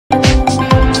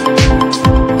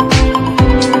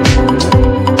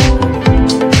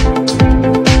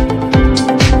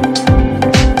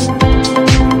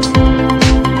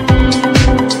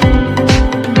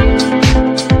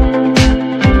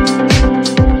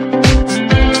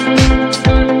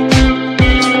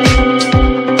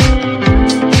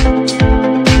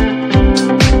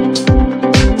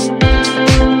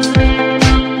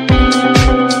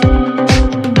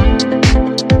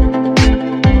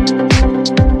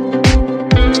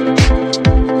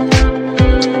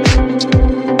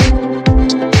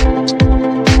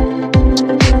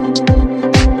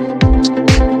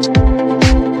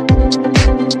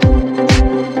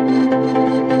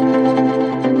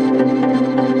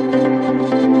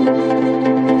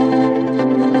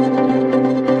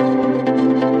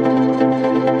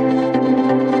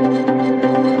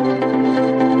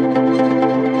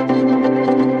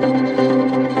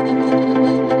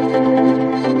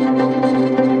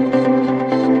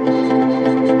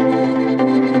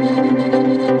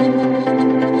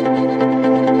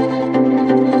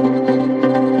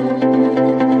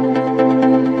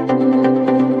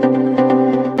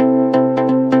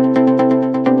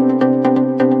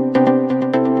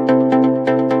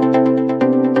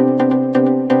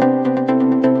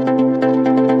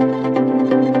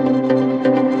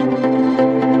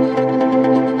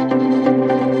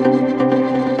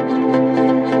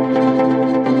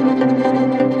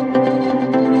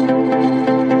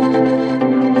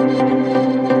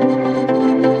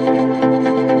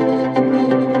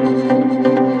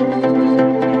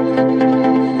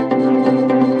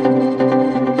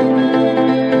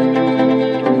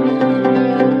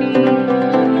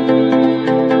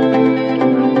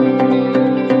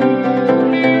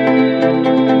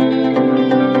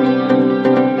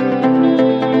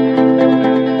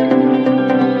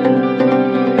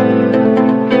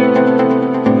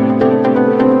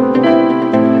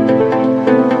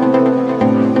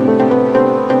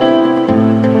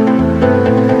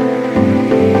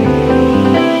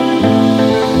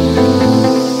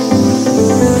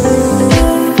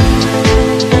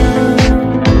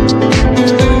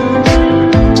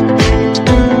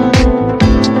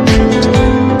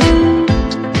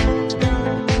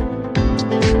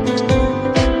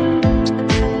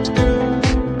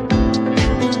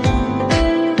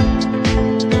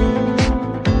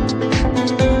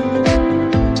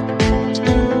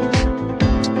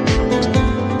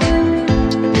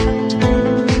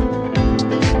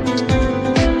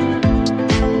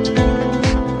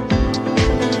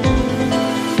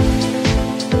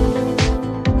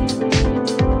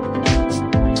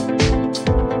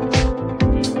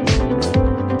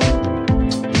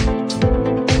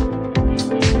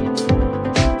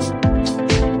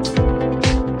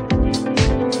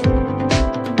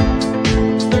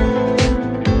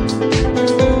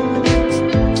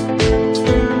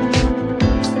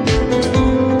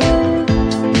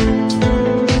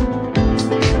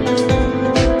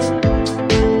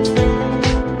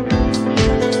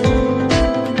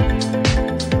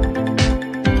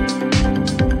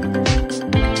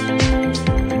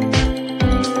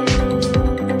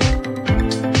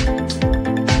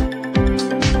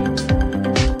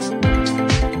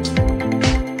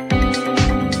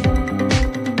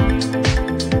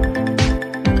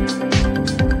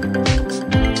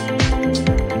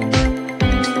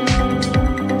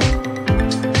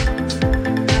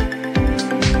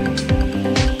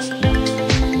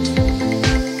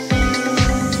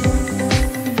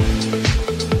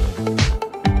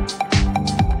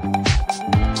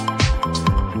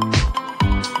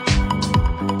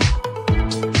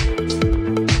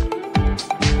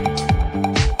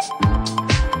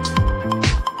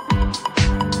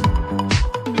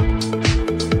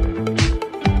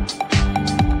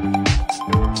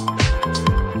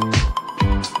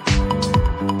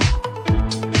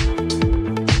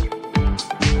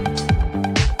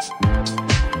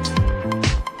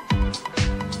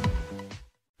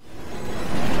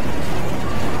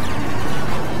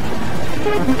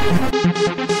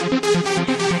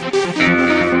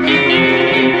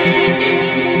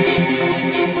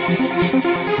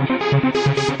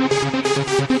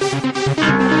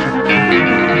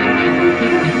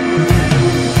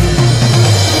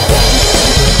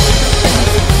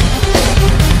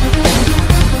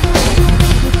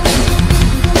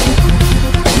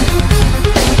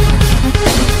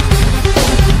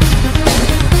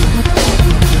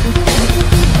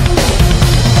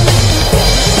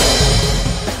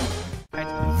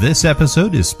This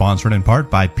episode is sponsored in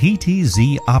part by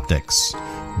PTZ Optics.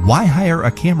 Why hire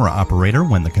a camera operator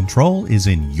when the control is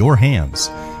in your hands?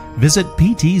 Visit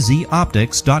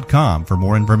ptzoptics.com for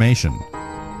more information.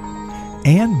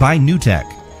 And by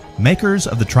NewTek, makers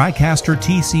of the TriCaster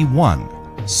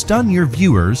TC1. Stun your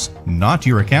viewers, not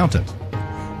your accountant.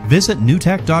 Visit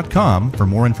newtek.com for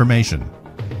more information.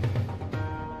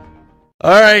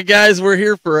 All right, guys, we're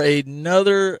here for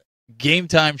another Game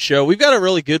Time show. We've got a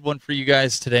really good one for you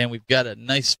guys today, and we've got a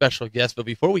nice special guest. But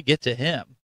before we get to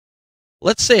him,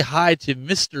 let's say hi to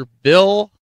Mr.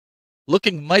 Bill,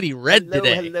 looking mighty red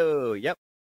today. Hello, yep.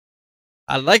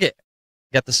 I like it.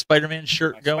 Got the Spider-Man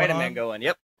shirt going Spider-Man on. going,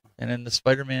 yep. And then the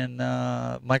Spider-Man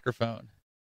microphone.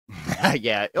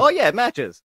 Yeah. Oh, yeah, it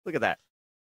matches. Look at that.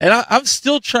 And I'm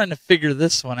still trying to figure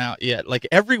this one out yet. Like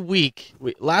every week,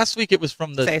 last week it was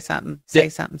from the... Say something. Say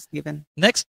something, Steven.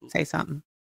 Say something.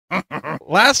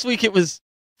 Last week it was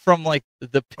from like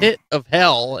the pit of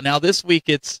hell. Now this week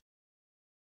it's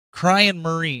Crying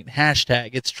Marine hashtag.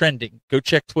 It's trending. Go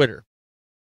check Twitter.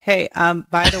 Hey,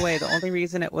 by the way, the only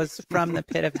reason it was from the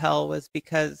pit of hell was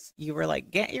because you were like,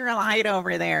 get your light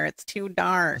over there. It's too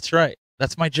dark. That's right.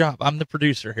 That's my job. I'm the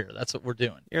producer here. That's what we're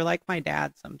doing. You're like my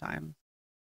dad sometimes.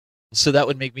 So that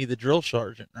would make me the drill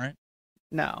sergeant, right?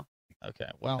 No. Okay.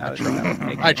 Well, That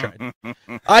I tried.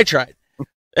 I tried.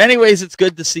 Anyways, it's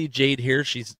good to see Jade here.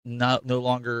 She's no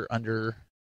longer under...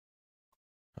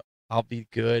 I'll be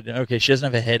good. Okay, she doesn't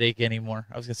have a headache anymore.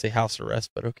 I was going to say house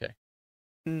arrest, but okay.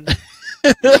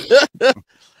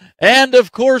 And,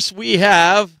 of course, we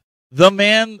have the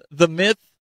man, the myth,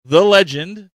 the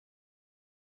legend,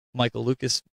 Michael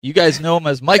Lucas. You guys know him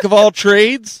as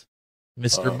MikeOfAllTrades,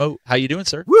 Mr. MOAT. How you doing,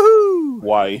 sir? Woohoo!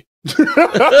 Why?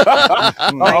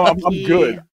 I'm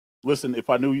good. Listen, if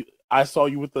I knew... I saw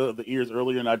you with the ears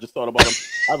earlier, and I just thought about them.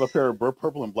 I have a pair of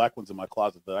purple and black ones in my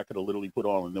closet that I could have literally put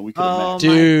on, and then we could have matched.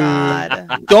 Dude,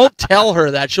 God. Don't tell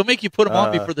her that. She'll make you put them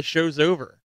on before the show's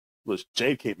over. Look,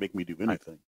 Jade can't make me do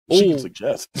anything. She can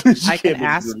suggest. I can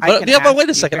ask. But wait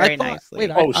a second.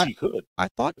 She could. I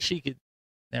thought she could.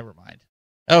 Never mind.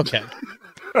 Okay.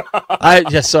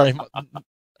 Sorry.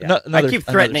 Yeah. I keep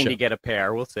threatening to get a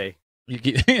pair. We'll see.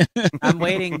 I'm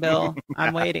waiting, Bill.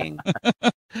 I'm waiting.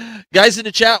 Guys in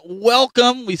the chat,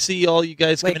 welcome. We see all you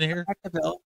guys coming in here. Back to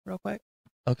Bill, real quick.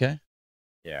 Okay.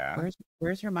 Yeah.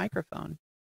 Where's your microphone?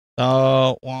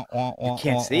 Oh, you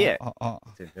can't see it.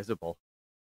 It's invisible.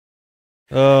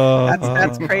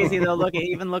 That's crazy though. Look, it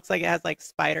even looks like it has like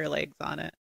spider legs on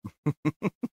it.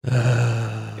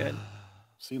 Good.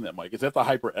 Seen that, Mike? Is that the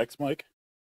HyperX mic?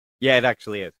 Yeah, it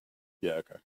actually is. Yeah.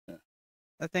 Okay. Yeah.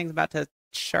 That thing's about to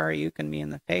Shoryuken me in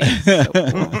the face. So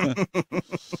cool.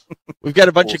 We've got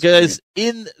a bunch of guys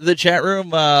in the chat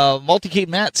room. Multicade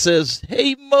Matt says,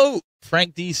 "Hey Moat."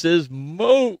 Frank D says,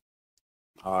 "Moat."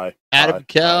 Hi. Adam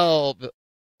Kelb.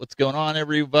 What's going on,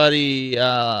 everybody?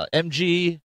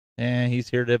 MG, and he's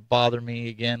here to bother me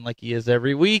again, like he is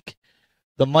every week.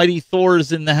 The Mighty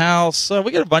Thor's in the house.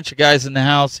 We got a bunch of guys in the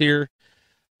house here.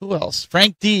 Who else?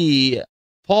 Frank D.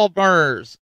 Paul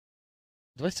Burrs.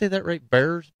 Did I say that right?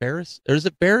 Barris? Or is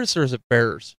it Barris or is it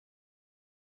Bears?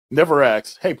 Never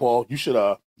ask. Hey, Paul, you should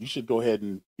go ahead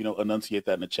and enunciate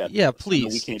that in the chat. Yeah,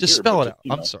 please. Just spell it out.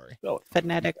 I'm sorry.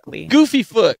 Phonetically. Goofy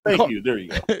Foot. Thank you. There you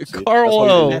go.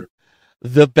 Carlo,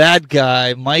 the bad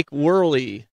guy. Mike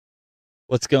Worley.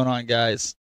 What's going on,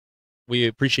 guys? We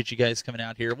appreciate you guys coming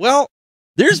out here. Well,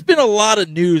 there's been a lot of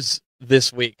news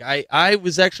this week. I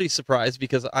was actually surprised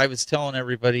because I was telling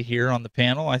everybody here on the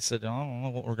panel, I said, I don't know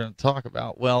what we're going to talk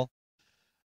about. Well,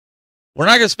 we're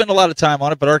not going to spend a lot of time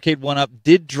on it, but Arcade1Up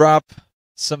did drop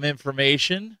some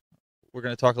information. We're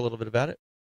going to talk a little bit about it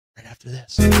right after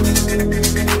this.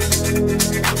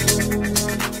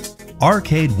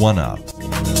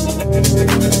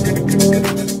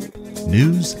 Arcade1Up.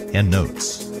 News and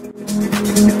notes.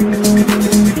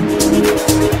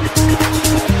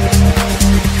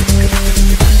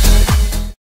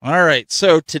 All right,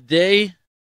 so today,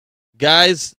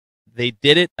 guys, they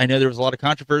did it. I know there was a lot of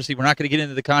controversy. We're not going to get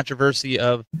into the controversy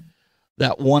of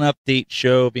that one update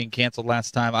show being canceled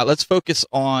last time. Let's focus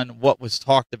on what was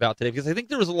talked about today, because I think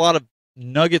there was a lot of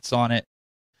nuggets on it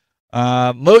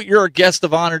Moat, you're our guest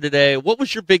of honor today. What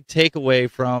was your big takeaway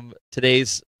from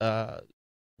today's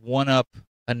 1UP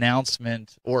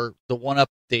announcement, or the 1Up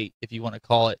date, if you want to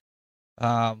call it,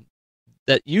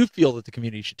 that you feel that the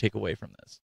community should take away from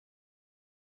this?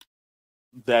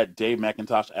 That Dave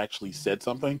McIntosh actually said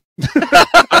something.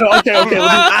 Okay.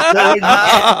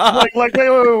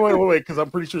 Wait, because I'm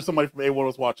pretty sure somebody from A1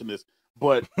 was watching this.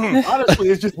 But honestly,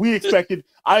 it's just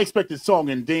I expected song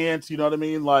and dance. You know what I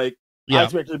mean? Like, I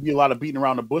expected there to be a lot of beating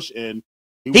around the bush, and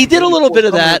he did a little bit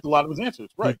of that. A lot of his answers,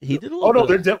 right? He did a little.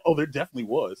 There definitely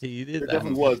was. He did. There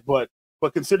definitely was, but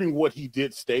considering what he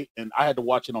did state, and I had to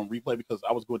watch it on replay because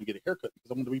I was going to get a haircut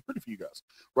because I'm going to be pretty for you guys,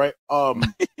 right?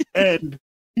 And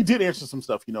he did answer some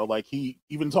stuff, you know, like he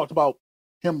even talked about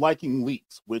him liking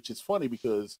leaks, which is funny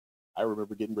because I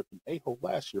remember getting ripped in a-hole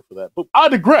last year for that. But I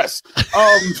digress.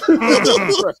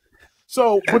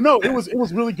 So, but no, it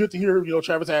was really good to hear, you know,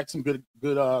 Travis asked some good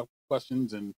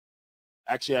questions, and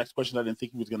actually asked questions I didn't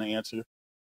think he was going to answer.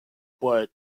 But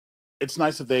it's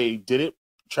nice that they did it.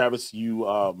 Travis,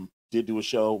 you did do a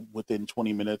show within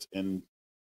 20 minutes and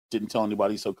didn't tell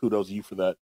anybody, so kudos to you for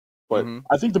that. But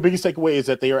I think the biggest takeaway is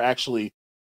that they are actually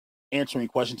answering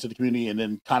questions to the community, and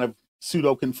then kind of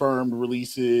pseudo confirmed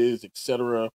releases,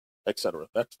 etc. That's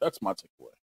my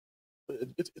takeaway.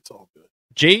 It's all good.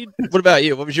 Jade, what about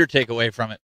you? What was your takeaway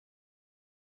from it?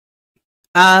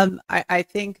 I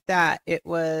think that it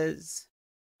was,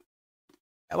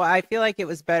 well, I feel like it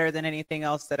was better than anything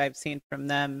else that I've seen from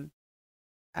them.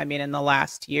 I mean, in the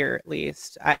last year at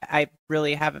least. I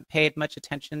really haven't paid much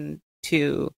attention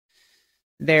to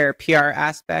their PR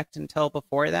aspect until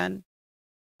before then.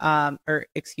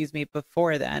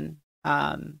 Before then.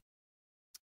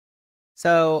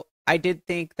 So I did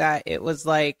think that it was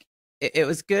like, it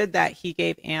was good that he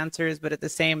gave answers, but at the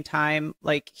same time,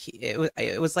 like it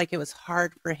was like it was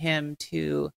hard for him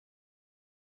to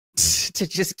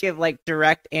just give like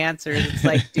direct answers. It's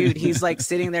like, dude, he's like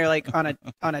sitting there like on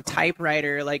a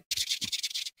typewriter, like,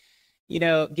 you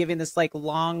know, giving this like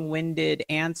long-winded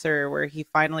answer where he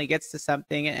finally gets to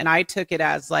something. And I took it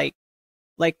as like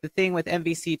the thing with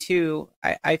MVC2,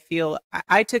 I feel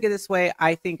I took it this way.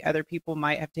 I think other people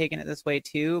might have taken it this way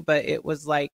too, but it was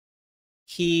like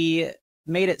he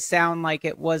made it sound like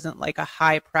it wasn't like a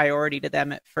high priority to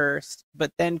them at first,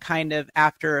 but then kind of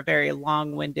after a very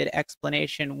long-winded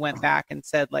explanation went back and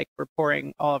said like, we're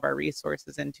pouring all of our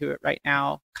resources into it right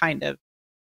now, kind of.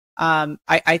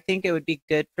 I think it would be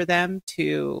good for them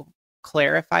to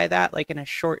clarify that, like in a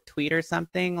short tweet or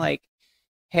something, like,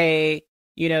 hey,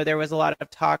 you know, there was a lot of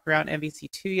talk around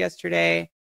MVC2 yesterday,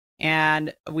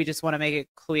 and we just want to make it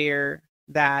clear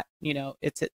that, you know,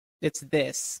 it's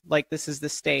this, like, this is the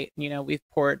state, you know, we've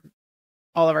poured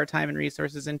all of our time and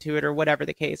resources into it, or whatever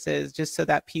the case is, just so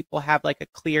that people have like a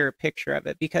clear picture of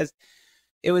it. Because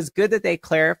it was good that they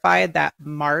clarified that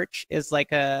March is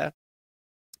like a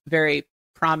very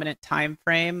prominent time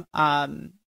frame.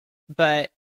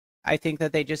 But I think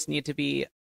that they just need to be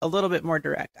a little bit more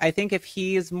direct. I think if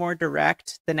he is more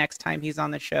direct the next time he's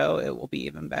on the show, it will be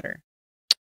even better.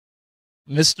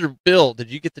 Mr. Bill,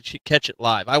 did you get to catch it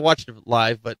live? I watched it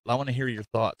live, but I want to hear your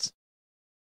thoughts.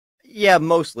 Yeah,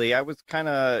 mostly. I was kind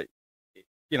of,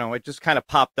 you know, it just kind of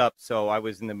popped up. So I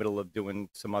was in the middle of doing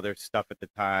some other stuff at the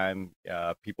time.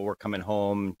 People were coming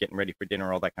home, getting ready for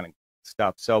dinner, all that kind of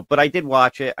stuff. So, but I did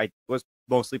watch it. I was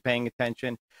mostly paying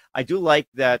attention. I do like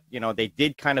that, you know, they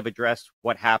did kind of address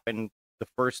what happened the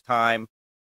first time.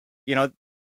 You know,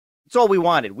 it's all we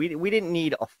wanted. We didn't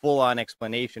need a full-on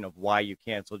explanation of why you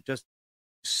canceled, just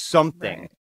something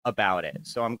about it.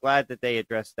 So I'm glad that they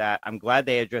addressed that. I'm glad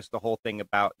they addressed the whole thing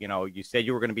about, you know, you said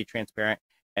you were going to be transparent,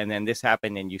 and then this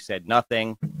happened and you said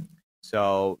nothing.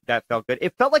 So that felt good.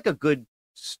 It felt like a good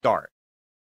start.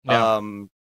 Yeah.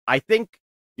 I think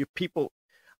if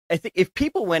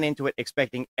people went into it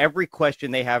expecting every question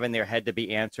they have in their head to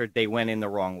be answered, they went in the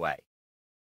wrong way.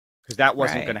 Because that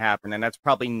wasn't going to happen, and that's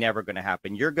probably never going to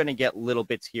happen. You're going to get little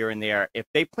bits here and there. If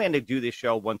they plan to do this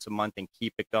show once a month and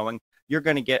keep it going, you're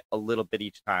going to get a little bit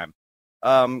each time.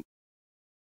 The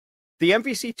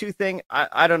MVC2 thing,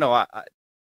 I don't know.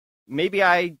 Maybe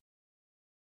I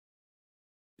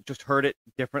just heard it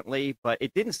differently, but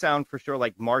it didn't sound for sure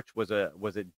like March was a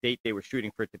date they were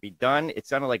shooting for it to be done. It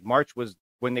sounded like March was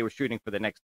when they were shooting for the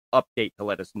next update to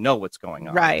let us know what's going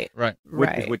on. Right.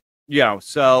 Which, you know,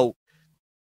 so.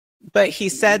 But he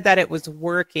said that it was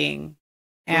working,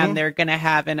 and they're going to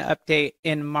have an update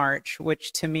in March,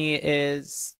 which to me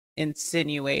is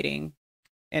insinuating,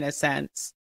 in a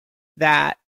sense,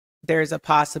 that there's a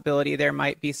possibility there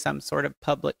might be some sort of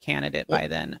public candidate by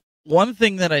then. One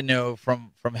thing that I know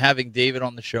from having David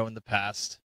on the show in the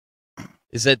past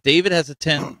is that David has a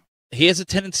he has a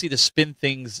tendency to spin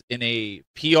things in a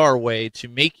PR way to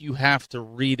make you have to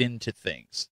read into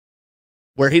things,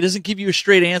 where he doesn't give you a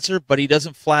straight answer, but he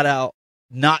doesn't flat out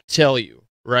not tell you,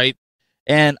 right?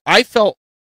 And I felt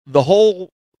the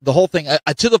whole thing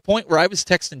to the point where I was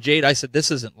texting Jayde. I said,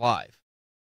 "This isn't live."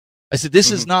 I said,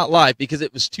 "This is not live," because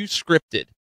it was too scripted.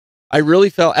 I really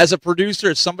felt, as a producer,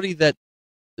 as somebody that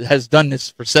has done this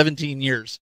for 17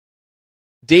 years,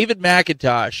 David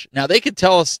McIntosh, now they could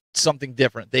tell us something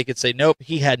different. They could say, nope,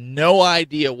 he had no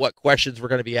idea what questions were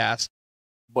going to be asked.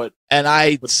 And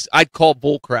I'd call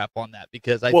bullcrap on that,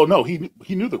 because no, he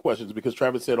knew the questions, because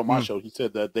Travis said on my show, he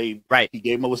said that he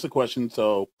gave him a list of questions.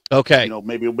 So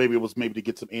maybe it was to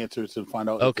get some answers and find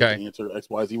out if they can answer X,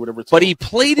 Y, Z, whatever. But he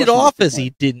played it off as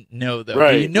he didn't know, though.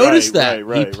 Right, you notice that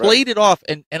he played it off,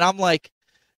 and I'm like,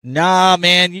 nah,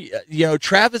 man, you know,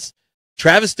 Travis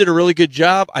did a really good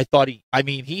job. I thought he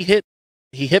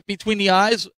hit between the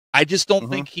eyes. I just don't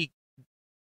think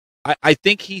I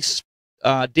think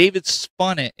David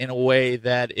spun it in a way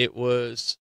that it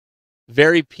was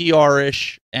very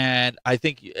PR-ish, and I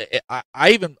think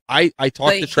I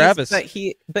talked to Travis, but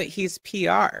he's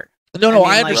PR. No,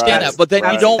 I understand that, but then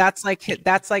you don't. That's like his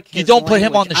you don't put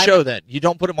him on the show. Then you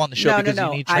don't put him on the show because you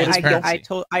need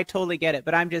transparency. I totally get it,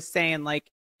 but I'm just saying,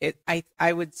 like,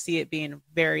 I would see it being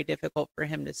very difficult for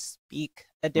him to speak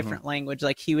a different language.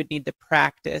 Like, he would need to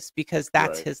practice, because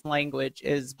that's his language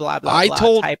is blah blah blah. I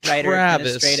told typewriter,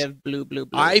 Travis, administrative, blue blue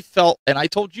blue. I felt, and I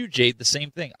told you, Jayde, the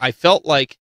same thing. I felt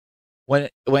like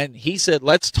when he said,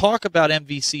 let's talk about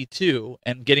MVC2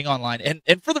 and getting online,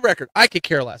 and for the record, I could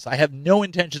care less. I have no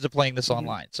intentions of playing this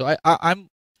online. So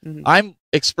I'm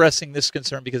expressing this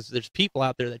concern because there's people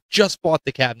out there that just bought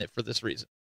the cabinet for this reason.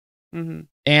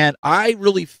 And I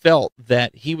really felt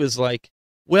that he was like,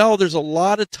 well, there's a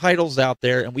lot of titles out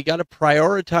there, and we got to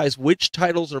prioritize which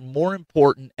titles are more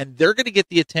important, and they're going to get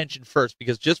the attention first,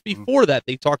 because just before that,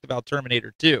 they talked about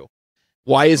Terminator 2.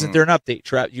 Why isn't there an update?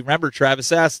 You remember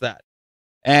Travis asked that.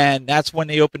 And that's when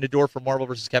they opened the door for Marvel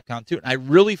vs. Capcom 2. And I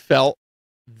really felt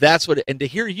that's what, and to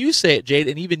hear you say it, Jayde,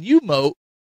 and even you, Moat,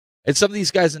 and some of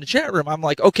these guys in the chat room, I'm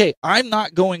like, okay, I'm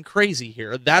not going crazy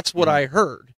here. That's what I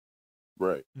heard.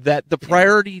 Right. That the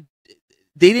priority,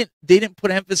 they didn't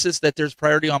put emphasis that there's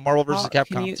priority on Marvel vs.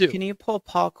 Capcom 2. Can you pull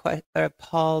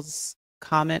Paul's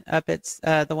comment up? It's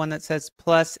the one that says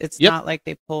plus. It's not like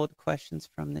they pulled questions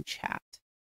from the chat.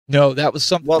 No, that was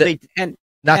something. Well, they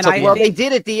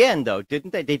did at the end, though,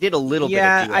 didn't they? They did a little bit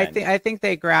at the end. I think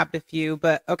they grabbed a few,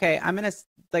 but okay, I'm gonna,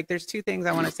 like, there's two things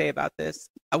I want to say about this.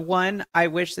 One, I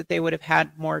wish that they would have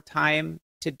had more time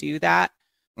to do that.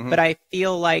 But I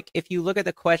feel like if you look at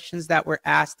the questions that were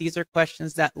asked, these are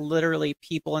questions that literally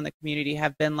people in the community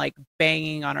have been, like,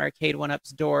 banging on Arcade1Up's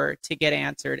door to get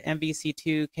answered.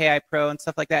 MVC2, KI Pro, and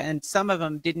stuff like that. And some of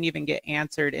them didn't even get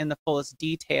answered in the fullest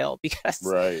detail because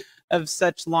of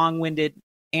such long-winded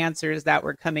answers that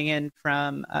were coming in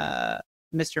from Mr.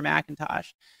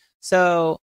 McIntosh.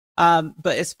 So,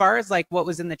 but as far as, like, what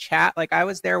was in the chat, like, I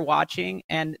was there watching,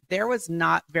 and there was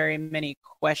not very many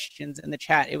questions in the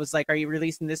chat. It was like, are you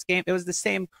releasing this game? It was the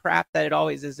same crap that it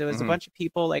always is. There was a bunch of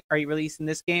people like, are you releasing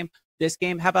this game? This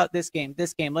game? How about this game?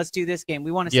 This game? Let's do this game. We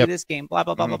want to see this game. Blah,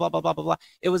 blah, blah, blah, blah, blah, blah, blah, blah.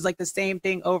 It was like the same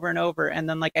thing over and over. And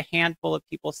then, like, a handful of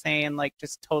people saying, like,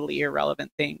 just totally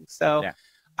irrelevant things. So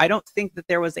I don't think that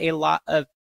there was a lot of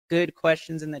good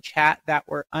questions in the chat that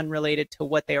were unrelated to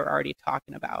what they were already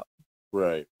talking about.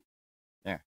 Right.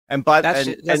 And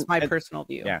that's my personal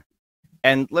view. Yeah.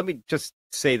 And let me just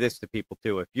say this to people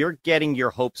too. If you're getting your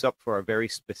hopes up for a very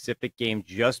specific game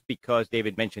just because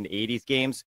David mentioned 80s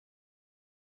games,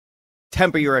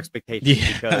 temper your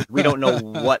expectations because we don't know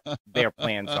what their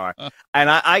plans are. And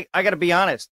I got to be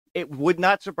honest, it would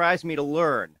not surprise me to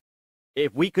learn,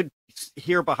 if we could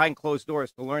hear behind closed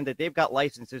doors, to learn that they've got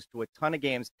licenses to a ton of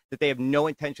games that they have no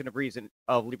intention of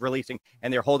releasing,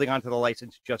 and they're holding on to the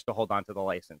license just to hold on to the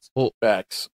license. Well,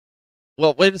 facts.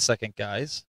 Well, wait a second,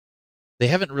 guys. They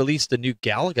haven't released a new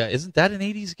Galaga. Isn't that an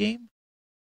 80s game?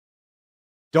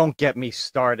 Don't get me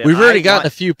started. We've already gotten a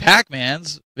few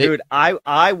Pac-Mans. Dude,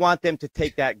 I want them to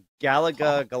take that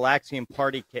Galaga Galaxian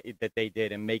Party kit that they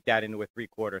did and make that into a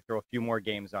 3-quarter, throw a few more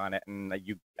games on it, and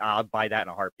I'll buy that in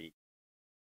a heartbeat.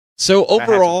 So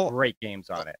overall, great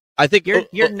games on it. I think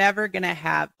you're never gonna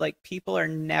have, like, people are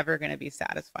never gonna be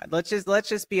satisfied. Let's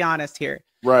just be honest here.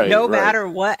 Right. No matter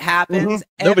what happens,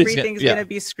 everything's gonna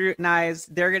be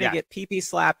scrutinized. They're gonna get pee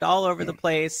slapped all over the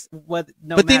place. But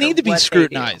they need to be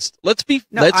scrutinized. Let's be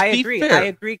agree. fair. I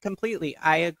agree completely.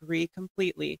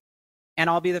 And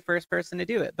I'll be the first person to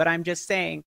do it. But I'm just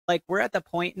saying, like, we're at the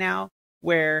point now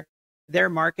where their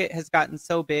market has gotten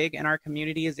so big and our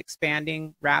community is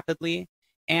expanding rapidly.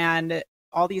 and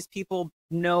all these people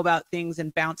know about things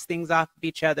and bounce things off of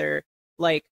each other.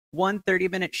 Like, one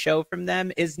 30-minute show from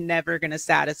them is never going to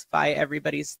satisfy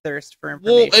everybody's thirst for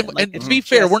information. Well, and to be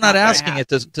fair, we're not asking it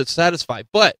to satisfy.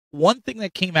 But one thing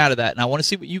that came out of that, and I want to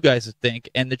see what you guys think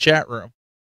in the chat room.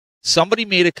 Somebody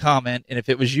made a comment, and if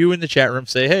it was you in the chat room,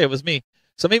 say, hey, it was me.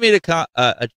 Somebody made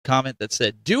a comment that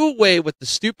said, do away with the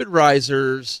stupid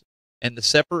risers and the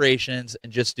separations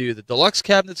and just do the deluxe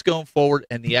cabinets going forward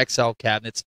and the XL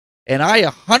cabinets. And I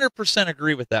 100%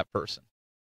 agree with that person.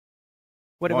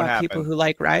 What about people who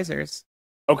like risers?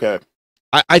 Okay.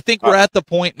 I think we're at the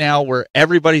point now where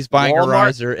everybody's buying a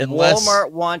riser unless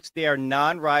Walmart wants their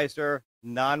non-riser,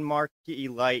 non-marquee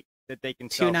light that they can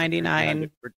sell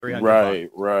 $299 for $300.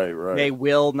 Right. They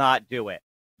will not do it.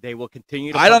 They will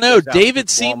continue to. I don't know. those out David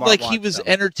because seemed Walmart like he wants was them.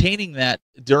 entertaining that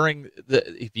during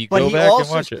the. If you But go he back also, and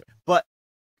watch it, but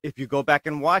if you go back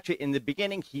and watch it in the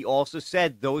beginning, he also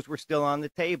said those were still on the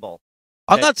table.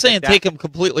 I'm not saying take them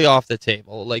completely off the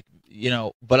table, like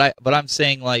but I'm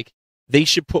saying like they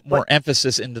should put more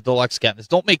emphasis in the deluxe cabinets.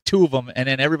 Don't make two of them and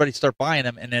then everybody start buying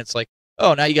them, and then it's like,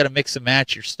 oh, now you got to mix and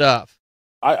match your stuff.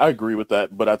 I agree with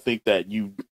that, but I think that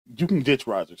you can ditch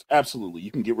risers. Absolutely,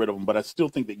 you can get rid of them, but I still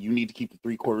think that you need to keep the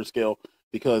 3/4 scale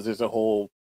because there's a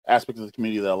whole aspect of the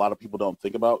community that a lot of people don't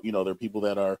think about. There are people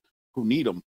who need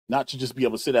them, not to just be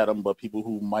able to sit at them, but people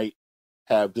who might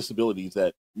have disabilities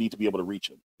that need to be able to reach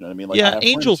them. You know what I mean? Like, yeah,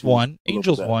 Angel's one.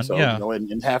 So, yeah.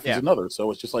 And half is another. So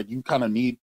it's just like you kind of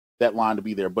need that line to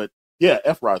be there. But yeah,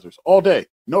 F risers all day.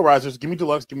 No risers. Give me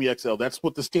deluxe. Give me XL. That's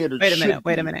what the standard.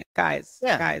 Wait a minute, guys.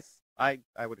 Yeah. Guys. I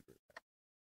would agree with that.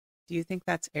 Do you think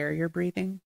that's air you're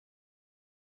breathing?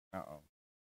 Uh-oh.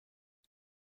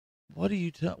 What are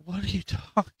you talking?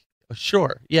 Oh,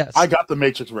 sure. Yes. I got the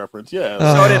Matrix reference. Yeah.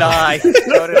 So did I.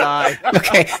 So did I.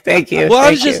 Okay. Thank you.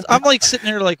 Well, I'm like sitting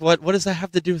there like, what does that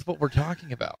have to do with what we're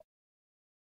talking about?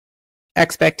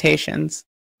 Expectations.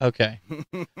 Okay.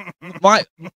 But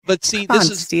see,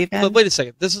 Steven. But wait a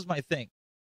second. This is my thing.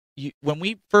 When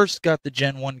we first got the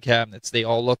Gen 1 cabinets, they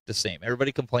all looked the same.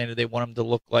 Everybody complained that they want them to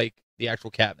look like the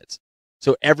actual cabinets.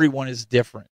 So everyone is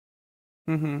different.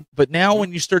 Mm-hmm. But now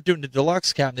when you start doing the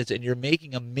deluxe cabinets and you're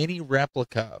making a mini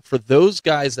replica for those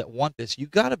guys that want this, you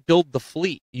got to build the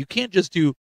fleet. You can't just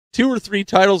do 2 or 3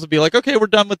 titles and be like, okay, we're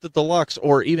done with the deluxe.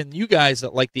 Or even you guys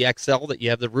that like the XL that you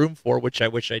have the room for, which I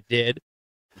wish I did.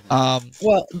 Well,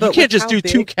 you can't just do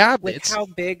 2 cabinets. With how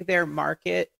big their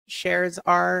market shares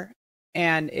are,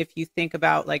 and if you think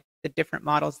about like the different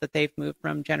models that they've moved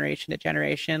from generation to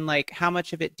generation, like how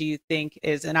much of it do you think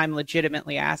is, and I'm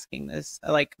legitimately asking this,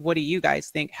 like what do you guys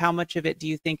think? How much of it do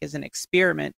you think is an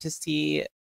experiment to see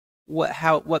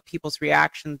what people's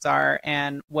reactions are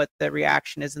and what the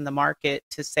reaction is in the market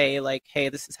to say like, hey,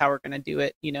 this is how we're going to do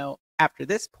it, after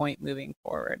this point moving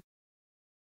forward?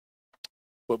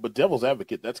 But devil's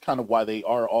advocate, that's kind of why they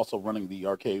are also running the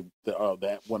arcade, that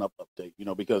 1UP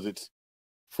update, because it's,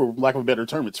 for lack of a better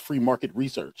term, it's free market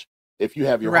research. If you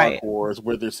have your hardcores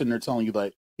where they're sitting there telling you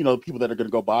like, people that are going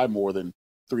to go buy more than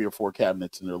 3 or 4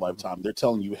 cabinets in their lifetime, they're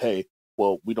telling you, hey,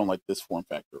 well, we don't like this form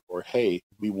factor, or hey,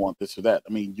 we want this or that.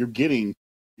 I mean, you're getting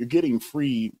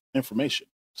free information.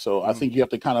 So I think you have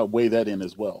to kind of weigh that in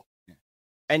as well.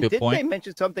 And did they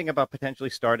mention something about potentially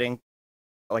starting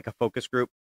like a focus group?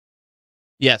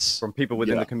 Yes. From people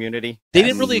within the community. They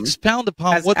didn't really expound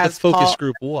upon what the focus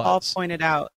group was. Paul pointed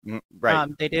out, right.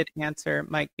 They did answer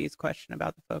Mike B's question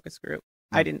about the focus group.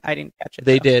 I didn't catch it.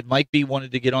 They did. Mike B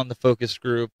wanted to get on the focus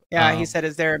group. Yeah, he said,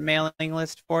 is there a mailing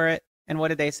list for it? And what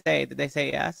did they say? Did they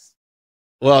say yes?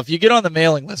 Well, if you get on the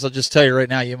mailing list, I'll just tell you right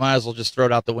now, you might as well just throw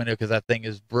it out the window because that thing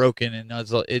is broken and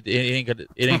it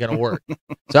ain't gonna work.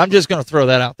 So I'm just gonna throw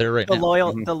that out there right now.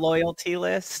 The loyalty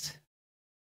list.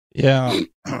 Yeah.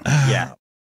 Yeah.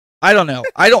 I don't know.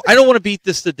 I don't want to beat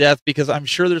this to death because I'm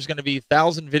sure there's going to be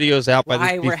 1,000 videos out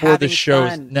before the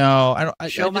show. No, I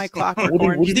don't. Show my Clockwork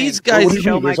Orange. These guys.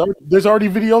 There's already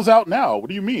videos out now. What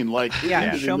do you mean? Like,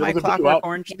 show my Clockwork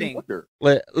Orange thing.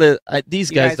 These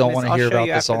guys don't want to hear about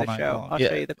this all night long. I'll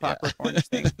show you the Clockwork Orange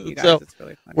thing. You guys, so it's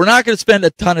really funny. We're not going to spend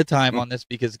a ton of time on this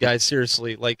because, guys,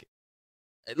 seriously, like,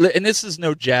 and this is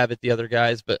no jab at the other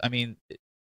guys, but I mean,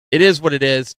 it is what it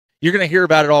is. You're going to hear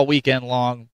about it all weekend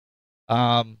long.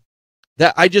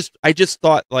 That I just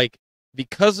thought, like,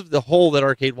 because of the hole that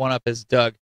Arcade1Up has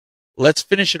dug, let's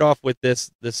finish it off with this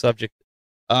subject.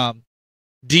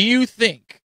 Do you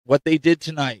think what they did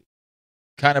tonight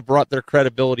kind of brought their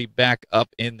credibility back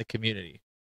up in the community?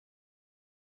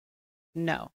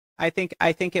 No, I think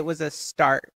it was a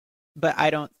start, but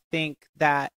I don't think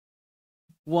that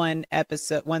one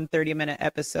 30-minute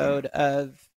episode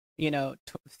of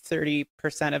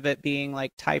 30% of it being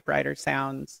like typewriter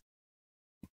sounds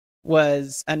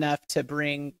was enough to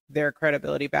bring their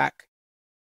credibility back.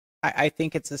 I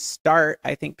think it's a start.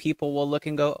 I think people will look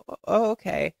and go, oh,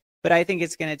 okay. But I think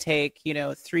it's going to take,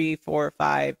 3, 4,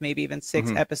 5, maybe even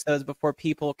 6 episodes before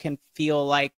people can feel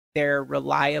like they're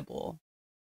reliable.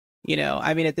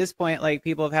 I mean, at this point, like,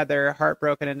 people have had their heart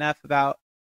broken enough about,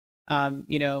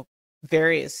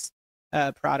 various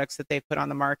products that they've put on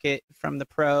the market, from the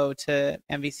Pro to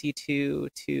MVC2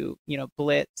 to,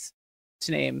 Blitz,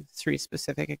 to name 3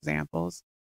 specific examples.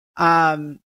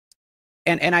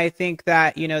 And I think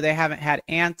that, they haven't had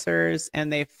answers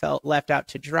and they felt left out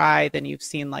to dry. Then you've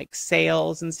seen like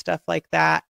sales and stuff like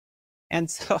that. And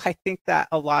so I think that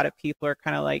a lot of people are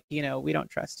kind of like, we don't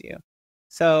trust you.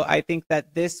 So I think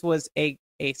that this was a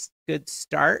good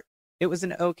start. It was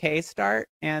an okay start.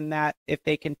 And that if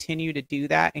they continue to do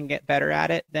that and get better at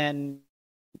it, then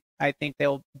I think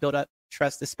they'll build up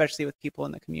trust, especially with people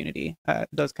in the community,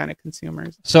 those kind of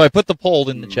consumers. So I put the poll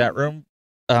in the chat room.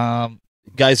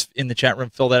 Guys in the chat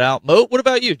room, fill that out. MOAT, what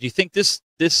about you? Do you think this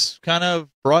kind of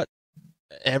brought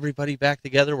everybody back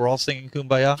together? We're all singing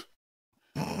Kumbaya?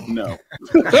 No.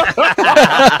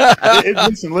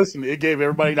 Listen, it gave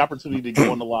everybody an opportunity to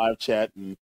go on the live chat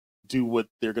and do what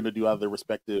they're going to do out of their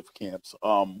respective camps.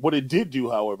 What it did do,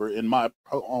 however, in my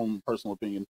own personal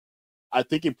opinion, I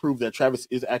think it proved that Travis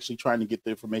is actually trying to get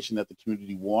the information that the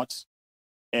community wants.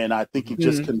 And I think it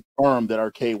just confirmed that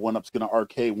Arcade1up's going to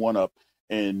Arcade 1Up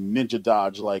and ninja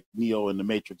dodge like Neo in the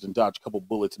Matrix and dodge a couple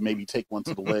bullets and maybe take one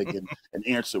to the leg and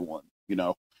answer one,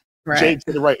 Right. Jayde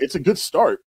said it right. It's a good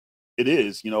start. It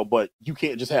is, but you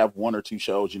can't just have 1 or 2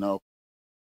 shows,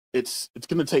 It's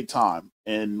going to take time.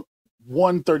 And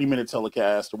 1 30-minute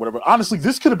telecast or whatever. Honestly,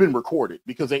 this could have been recorded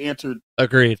because they answered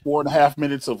 4.5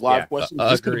 minutes of live questions.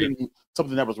 This could have been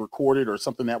something that was recorded or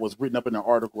something that was written up in an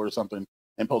article or something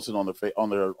and posted on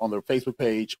their Facebook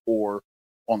page or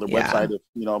on their website.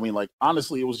 Like,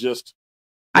 honestly, it was just.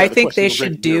 I think they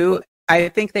should I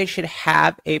think they should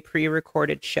have a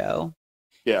pre-recorded show.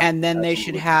 Yeah, and then they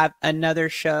should have another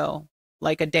show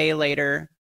like a day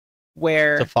later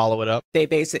where to follow it up. They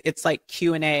it's like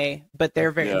Q&A, but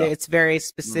it's very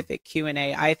specific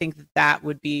Q&A. I think that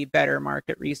would be better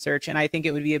market research, and I think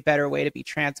it would be a better way to be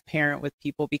transparent with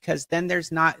people, because then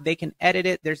they can edit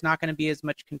it. There's not going to be as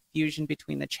much confusion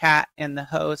between the chat and the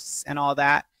hosts and all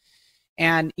that.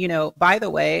 And, by the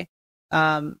way,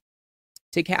 to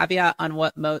caveat on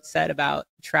what MOAT said about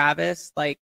Travis,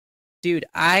 like, dude,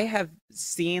 I have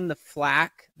seen the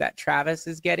flack that Travis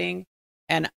is getting,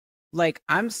 and like,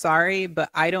 I'm sorry, but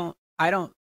I don't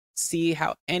see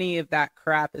how any of that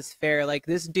crap is fair. Like,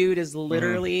 this dude is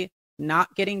literally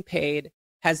not getting paid,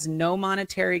 has no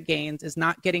monetary gains, is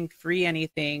not getting free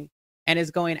anything, and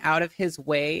is going out of his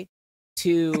way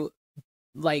to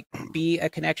like be a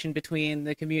connection between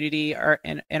the community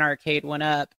and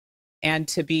Arcade1Up, and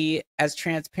to be as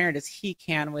transparent as he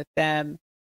can with them.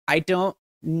 I don't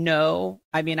know.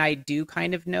 I mean, I do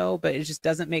kind of know, but it just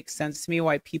doesn't make sense to me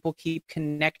why people keep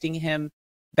connecting him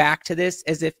back to this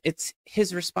as if it's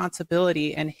his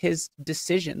responsibility and his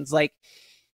decisions. Like,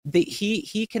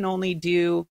 he can only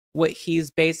do what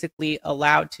he's basically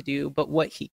allowed to do, but what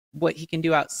he can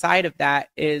do outside of that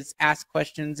is ask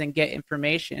questions and get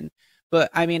information. But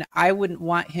I mean, I wouldn't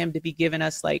want him to be giving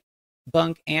us like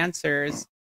bunk answers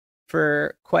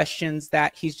for questions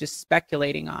that he's just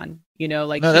speculating on,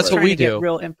 like, no, that's what we do. Get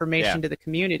real information to the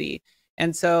community.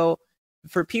 And so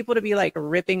for people to be like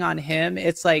ripping on him,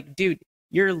 it's like, dude,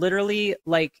 you're literally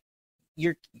like,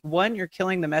 you're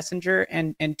killing the messenger,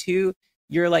 and 2,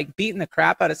 you're like beating the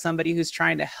crap out of somebody who's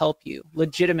trying to help you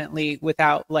legitimately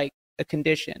without like a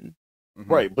condition.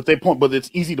 Right. But it's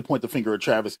easy to point the finger at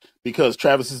Travis because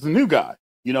Travis is the new guy,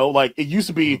 like it used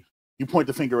to be. You point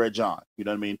the finger at John, you know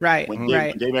what I mean? Right. When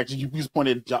Dave actually, you just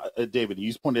pointed at David, you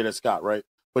just pointed at Scott, right?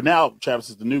 But now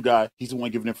Travis is the new guy. He's the one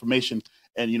giving information.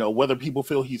 And, whether people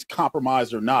feel he's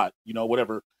compromised or not,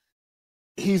 whatever,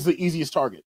 he's the easiest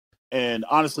target. And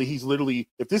honestly, he's literally,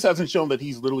 if this hasn't shown that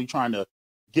he's literally trying to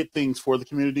get things for the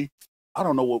community, I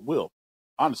don't know what will.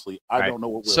 Honestly, I don't know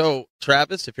what will. So,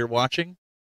 Travis, if you're watching,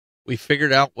 we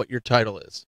figured out what your title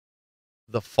is.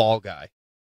 The Fall Guy.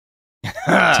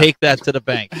 Take that to the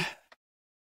bank.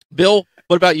 Bill,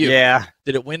 what about you? Yeah.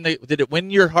 Did it win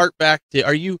your heart back?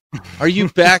 Are you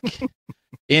back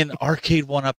in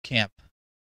Arcade1Up camp?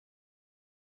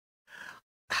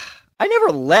 I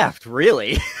never left,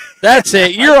 really. That's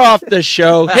it. You're off the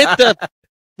show.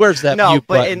 Where's that mute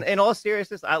but button? in all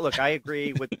seriousness, I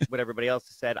agree with what everybody else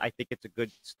has said. I think it's a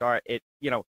good start.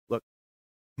 Look,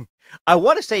 I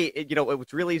want to say, it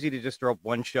was really easy to just throw up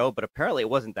one show, but apparently it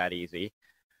wasn't that easy.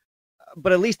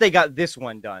 but at least they got this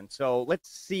one done. So let's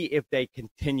see if they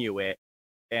continue it,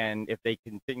 and if they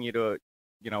continue to,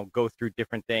 go through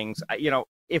different things.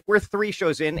 If we're 3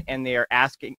 shows in and they're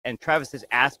asking, and Travis is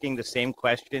asking the same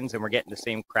questions and we're getting the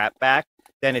same crap back,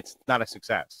 then it's not a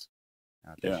success.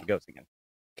 There she goes again.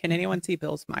 Can anyone see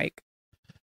Bill's mic?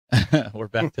 We're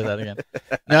back to that again.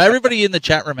 Now, everybody in the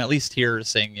chat room, at least here, is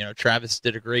saying, Travis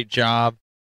did a great job.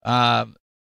 YouTubers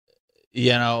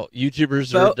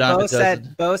are dime a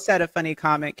dozen. Bo said a funny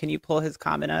comment. Can you pull his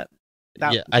comment up?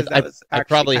 I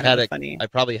probably had it. Funny. I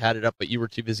probably had it up, but you were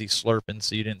too busy slurping,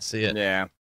 so you didn't see it. Yeah.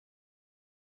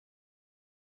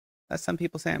 Some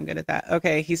people say I'm good at that.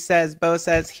 Okay, Bo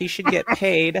says he should get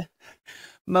paid.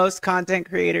 Most content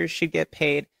creators should get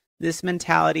paid. This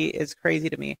mentality is crazy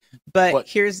to me. But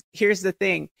here's the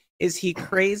thing. Is he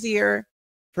crazier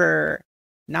for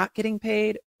not getting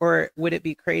paid, or would it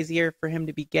be crazier for him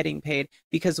to be getting paid?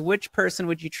 Because which person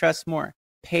would you trust more?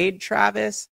 Paid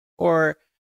Travis or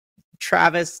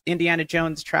Travis, Indiana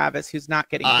Jones Travis, who's not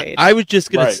getting paid? I was just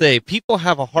going to say, people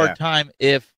have a hard time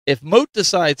if MOAT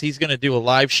decides he's going to do a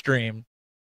live stream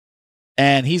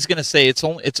and he's going to say it's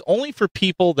only for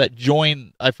people that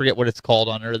join, I forget what it's called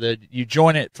on there, that you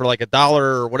join it for like $1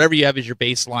 or whatever you have as your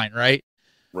baseline, right?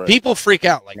 People freak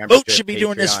out like, MOAT should be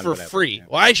doing this for free.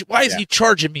 Why is he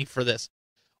charging me for this?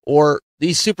 Or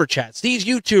these super chats, these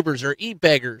YouTubers are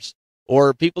e-beggars,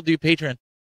 or people do Patreon.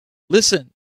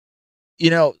 Listen,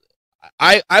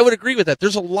 I would agree with that.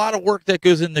 There's a lot of work that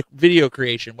goes into video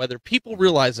creation, whether people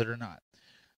realize it or not.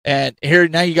 And here,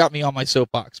 now you got me on my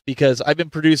soapbox, because I've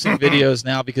been producing videos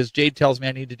now because Jayde tells me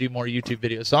I need to do more YouTube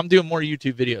videos. So I'm doing more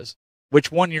YouTube videos,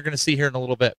 which one you're going to see here in a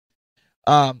little bit.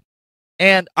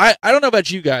 And I don't know about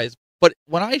you guys, but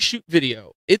when I shoot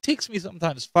video, it takes me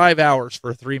sometimes 5 hours for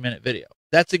a 3-minute video.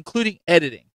 That's including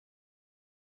editing.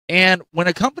 And when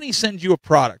a company sends you a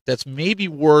product that's maybe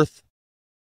worth,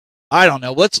 I don't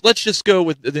know, let's just go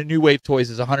with the New Wave Toys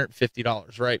is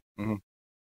 $150, right? Mm-hmm.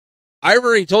 I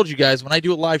already told you guys, when I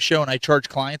do a live show and I charge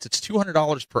clients, it's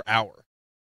 $200 per hour.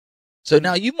 So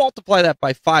now you multiply that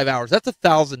by 5 hours. That's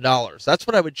 $1,000. That's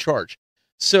what I would charge.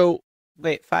 So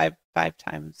wait, five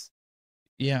times.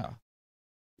 Yeah.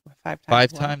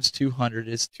 5 times 200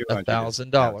 is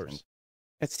 $1,000.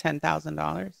 It's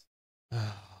 $10,000.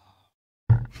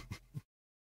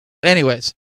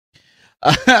 Anyways,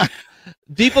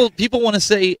 people want to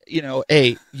say,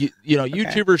 hey,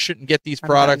 YouTubers shouldn't get these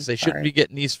products. They shouldn't be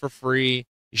getting these for free.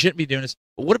 You shouldn't be doing this.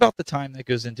 But what about the time that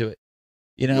goes into it?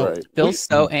 Bill's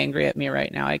so angry at me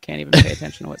right now. I can't even pay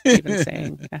attention to what Steven's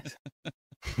saying.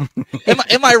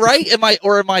 Am I right? Am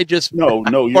I just no?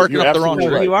 You're up the wrong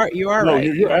absolutely right. You are right.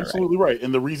 You're absolutely right.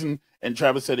 And the reason, and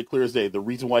Travis said it clear as day, the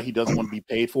reason why he doesn't want to be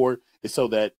paid for it is so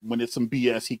that when it's some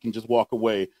BS, he can just walk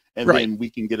away, and then we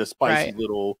can get a spicy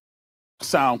little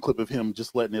sound clip of him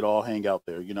just letting it all hang out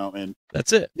there, and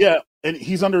that's it. Yeah, and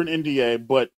he's under an NDA,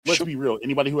 but let's be real.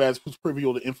 Anybody who's privy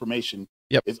to information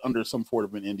is under some sort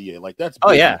of an NDA. Like that's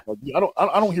business. Like,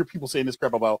 I don't hear people saying this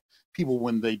crap about people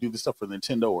when they do this stuff for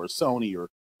Nintendo or Sony or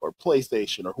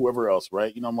PlayStation or whoever else,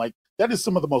 right? I'm like, that is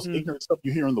some of the most ignorant stuff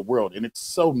you hear in the world, and it's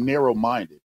so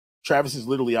narrow-minded. Travis is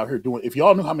literally out here doing. If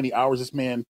y'all knew how many hours this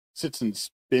man sits and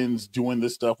spends doing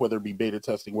this stuff, whether it be beta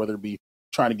testing, whether it be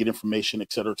trying to get information,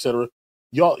 et cetera,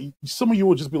 y'all, some of you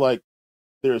will just be like,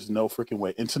 there's no freaking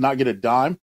way. And to not get a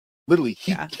dime, literally,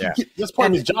 that's part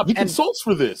of his job. He consults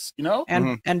for this,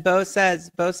 And Bo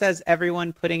says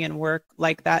everyone putting in work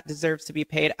like that deserves to be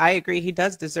paid. I agree, he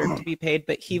does deserve to be paid,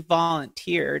 but he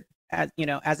volunteered as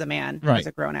a man, as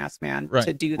a grown ass man,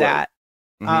 to do that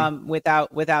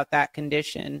without that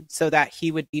condition, so that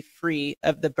he would be free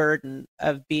of the burden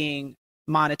of being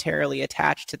monetarily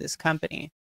attached to this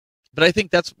company. But I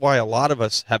think that's why a lot of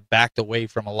us have backed away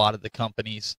from a lot of the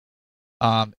companies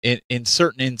in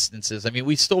certain instances. I mean,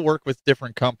 we still work with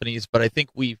different companies, but I think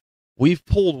we've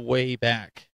pulled way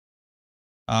back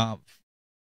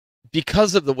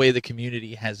because of the way the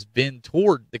community has been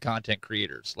toward the content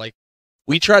creators. Like,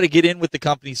 we try to get in with the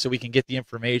company so we can get the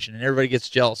information, and everybody gets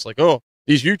jealous. Like, oh,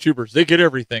 these YouTubers, they get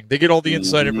everything. They get all the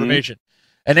inside information.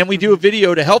 And then we do a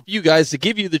video to help you guys, to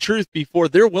give you the truth before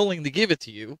they're willing to give it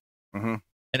to you.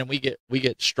 And then we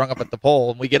get strung up at the pole,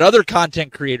 and we get other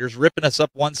content creators ripping us up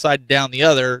one side down the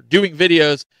other, doing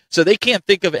videos so they can't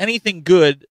think of anything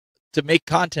good to make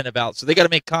content about. So they got to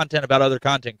make content about other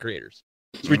content creators.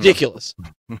 It's ridiculous.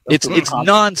 It's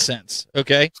nonsense.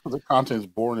 Okay. The content is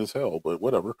boring as hell, but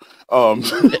whatever.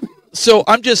 So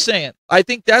I'm just saying, I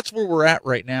think that's where we're at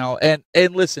right now. And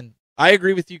listen, I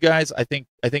agree with you guys. I think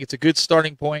it's a good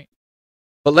starting point,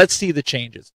 but let's see the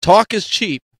changes. Talk is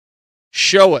cheap.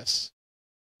 Show us.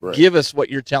 Right. Give us what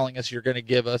you're telling us you're going to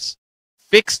give us.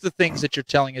 fix the things that you're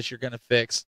telling us you're going to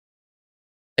fix.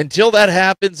 Until that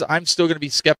happens, I'm still going to be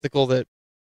skeptical that,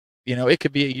 it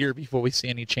could be a year before we see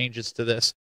any changes to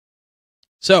this.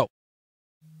 So,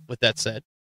 with that said,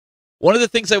 one of the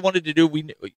things I wanted to do,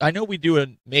 I know we do a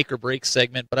make or break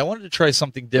segment, but I wanted to try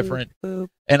something different. Boop, boop.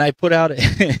 And I put out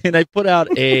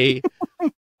a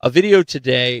video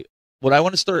today. What I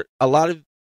want to start,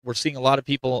 we're seeing a lot of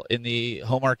people in the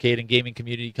home arcade and gaming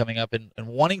community coming up and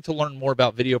wanting to learn more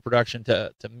about video production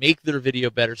to make their video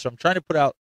better. So I'm trying to put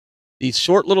out these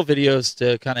short little videos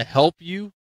to kind of help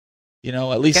you,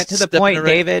 at least Get to the point,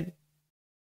 David.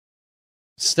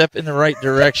 Step in the right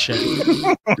direction.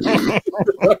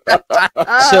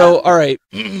 So, all right.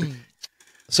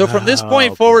 So from this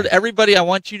point forward, everybody, I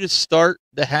want you to start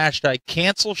the hashtag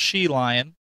cancel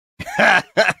Shelion.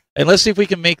 And let's see if we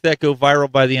can make that go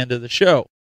viral by the end of the show.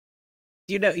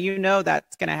 You know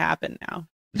that's gonna happen now.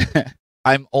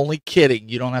 I'm only kidding.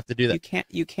 You don't have to do that.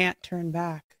 You can't turn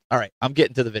back. All right, I'm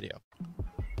getting to the video.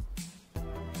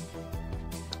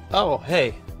 Oh,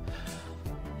 hey.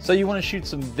 So you want to shoot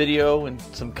some video and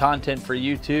some content for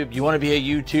YouTube? You want to be a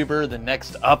YouTuber, the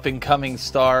next up-and-coming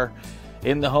star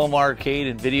in the home arcade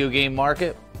and video game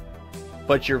market?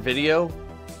 But your video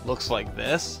looks like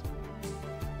this?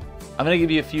 I'm going to give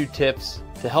you a few tips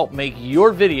to help make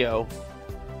your video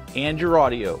and your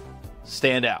audio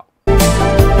stand out.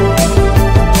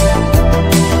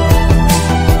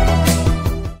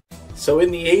 So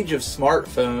in the age of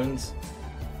smartphones,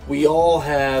 we all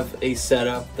have a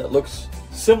setup that looks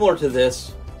similar to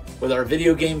this with our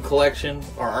video game collection,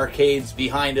 our arcades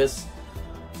behind us,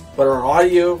 but our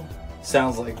audio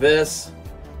sounds like this,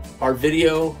 our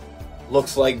video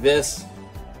looks like this,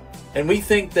 and we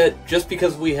think that just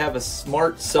because we have a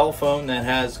smart cell phone that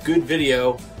has good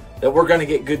video, that we're going to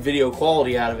get good video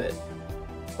quality out of it.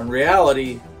 In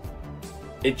reality,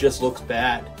 it just looks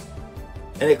bad.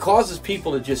 And it causes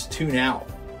people to just tune out.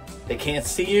 They can't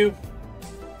see you,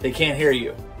 they can't hear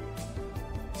you.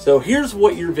 So here's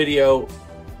what your video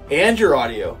and your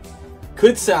audio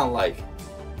could sound like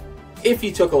if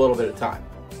you took a little bit of time.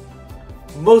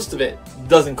 Most of it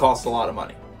doesn't cost a lot of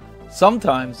money.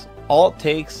 Sometimes all it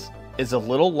takes is a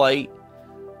little light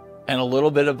and a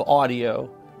little bit of audio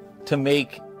to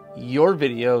make your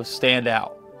video stand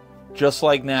out. Just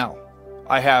like now,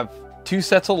 I have two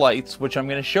sets of lights, which I'm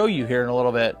going to show you here in a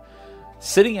little bit,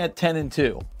 sitting at 10 and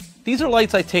 2. These are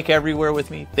lights I take everywhere with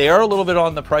me. They are a little bit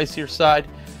on the pricier side,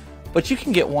 but you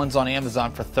can get ones on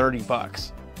Amazon for 30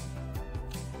 bucks.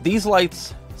 These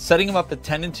lights, setting them up at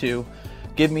 10 and 2,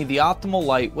 give me the optimal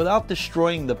light without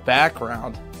destroying the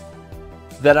background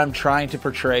that I'm trying to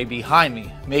portray behind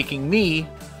me, making me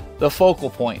the focal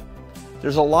point.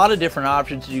 There's a lot of different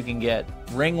options you can get.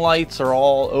 Ring lights are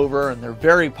all over and they're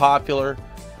very popular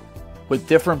with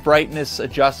different brightness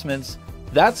adjustments.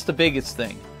 That's the biggest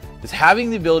thing, is having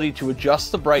the ability to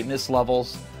adjust the brightness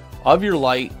levels of your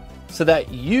light so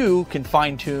that you can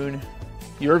fine-tune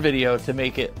your video to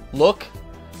make it look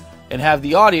and have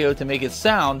the audio to make it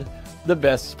sound the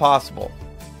best possible.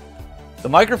 The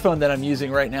microphone that I'm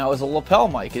using right now is a lapel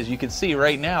mic. As you can see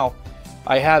right now,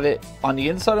 I have it on the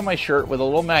inside of my shirt with a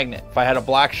little magnet. If I had a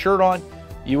black shirt on,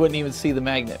 you wouldn't even see the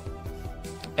magnet.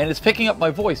 And it's picking up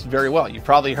my voice very well. You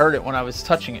probably heard it when I was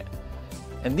touching it.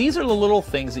 And these are the little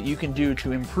things that you can do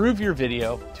to improve your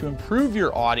video, to improve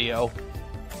your audio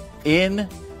in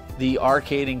the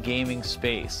arcade and gaming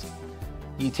space.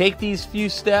 You take these few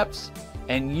steps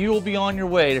and you'll be on your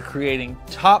way to creating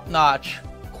top-notch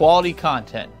quality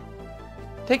content.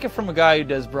 Take it from a guy who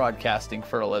does broadcasting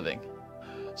for a living.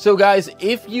 So guys,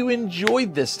 if you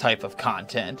enjoyed this type of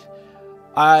content,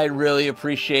 I'd really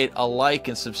appreciate a like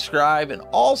and subscribe. And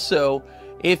also,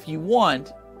 if you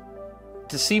want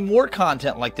to see more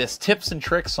content like this, tips and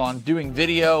tricks on doing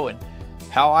video and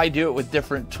how I do it with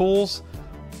different tools,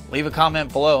 leave a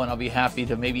comment below and I'll be happy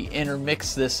to maybe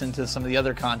intermix this into some of the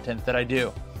other content that I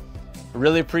do. I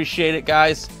really appreciate it,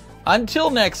 guys. Until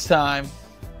next time,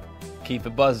 keep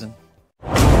it buzzing.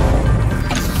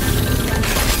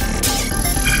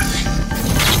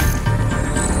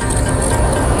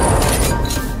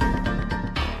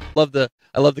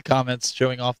 I love the comments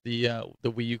showing off the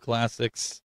Wii U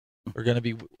classics. They're gonna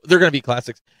be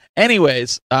classics.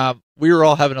 Anyways, we were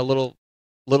all having a little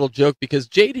joke because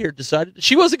Jade here decided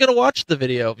she wasn't gonna watch the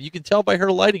video. You can tell by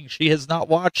her lighting she has not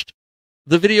watched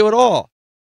the video at all.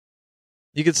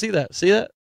 You can see that. See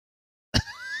that?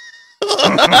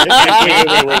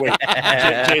 Wait.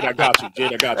 Jade, I got you.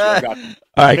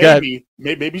 All right,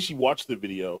 maybe she watched the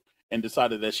video and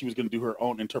decided that she was going to do her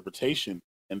own interpretation,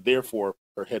 and therefore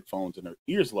her headphones and her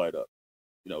ears light up.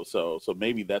 So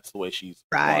maybe that's the way she's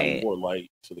Right. applying more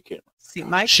light to the camera. See,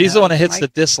 Mike She's the one that knows. hits Mike- the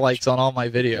dislikes on all my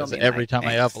videos Show me, every Mike. time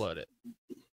I Thanks. upload it.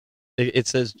 It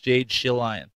says Jayde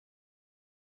Shelion.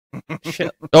 Sh-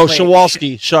 Oh, wait,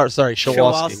 Shawalski. Sorry, Shawalski.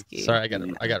 Shawalski. Sorry, I got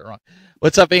it wrong.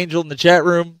 What's up, Angel, in the chat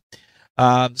room?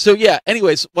 So yeah.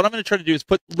 Anyways, what I'm going to try to do is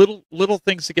put little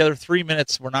things together. 3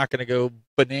 minutes. We're not going to go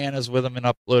bananas with them and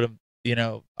upload them.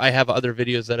 I have other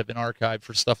videos that have been archived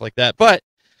for stuff like that. But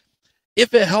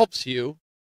if it helps you,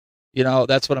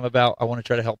 that's what I'm about. I want to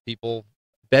try to help people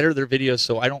better their videos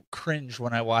so I don't cringe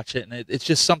when I watch it. And it's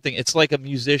just something. It's like a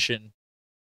musician.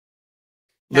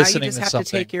 Now you Listening just to have something.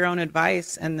 to take your own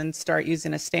advice and then start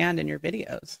using a stand in your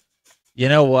videos. You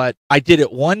know what? I did it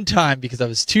one time because I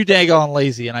was too daggone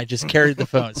lazy and I just carried the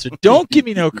phone. So don't give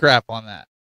me no crap on that.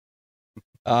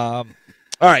 All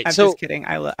right. I'm so just kidding.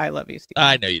 I love you, Steve.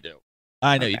 I know you do.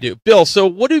 I know you Okay. do. Bill, so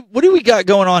what do we got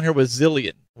going on here with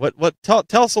Zillion?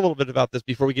 Tell us a little bit about this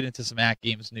before we get into some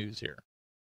AtGames news here.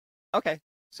 Okay,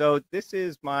 so this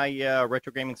is my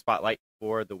retro gaming spotlight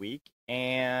for the week,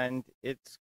 and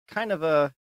it's kind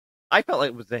of I felt like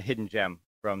it was a hidden gem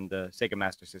from the Sega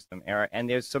Master System era, and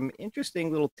there's some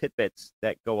interesting little tidbits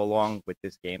that go along with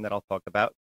this game that I'll talk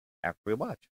about after we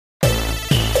watch.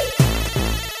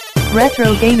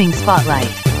 Retro Gaming Spotlight.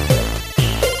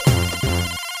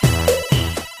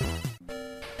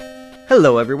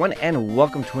 Hello everyone, and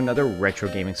welcome to another Retro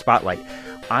Gaming Spotlight.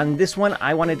 On this one,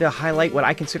 I wanted to highlight what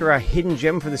I consider a hidden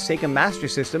gem for the Sega Master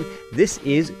System. This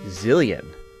is Zillion.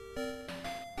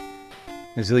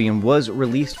 Zillion was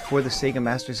released for the Sega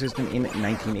Master System in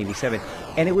 1987,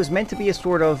 and it was meant to be a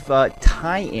sort of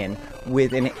tie-in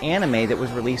with an anime that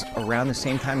was released around the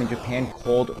same time in Japan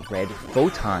called Red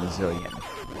Photon Zillion.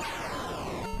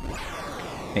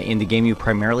 In the game, you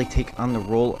primarily take on the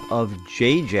role of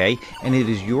JJ, and it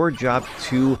is your job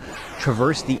to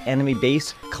traverse the enemy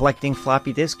base, collecting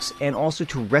floppy disks, and also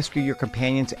to rescue your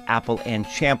companions Apple and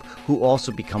Champ, who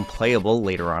also become playable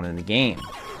later on in the game.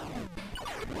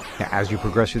 Now, as you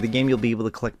progress through the game, you'll be able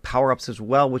to collect power-ups as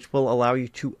well, which will allow you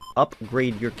to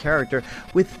upgrade your character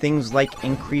with things like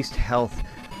increased health,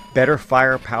 better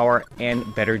firepower,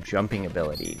 and better jumping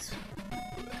abilities.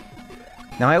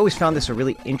 Now, I always found this a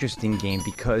really interesting game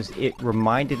because it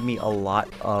reminded me a lot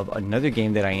of another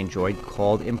game that I enjoyed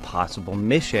called Impossible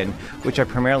Mission, which I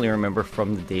primarily remember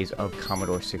from the days of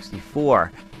Commodore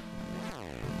 64.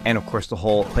 And of course, the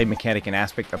whole play mechanic and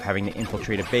aspect of having to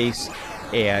infiltrate a base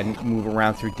and move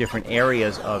around through different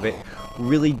areas of it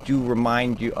really do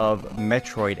remind you of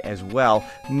Metroid as well,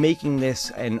 making this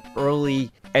an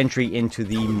early entry into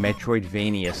the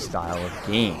Metroidvania style of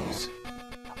games.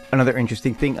 Another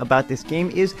interesting thing about this game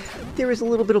is there is a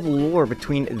little bit of lore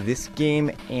between this game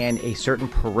and a certain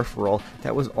peripheral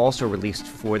that was also released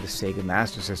for the Sega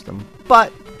Master System,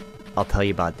 but I'll tell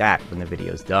you about that when the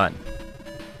video's done.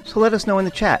 So let us know in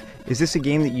the chat, is this a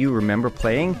game that you remember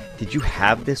playing? Did you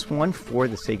have this one for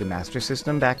the Sega Master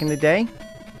System back in the day?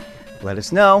 Let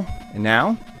us know, and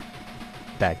now,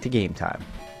 back to game time.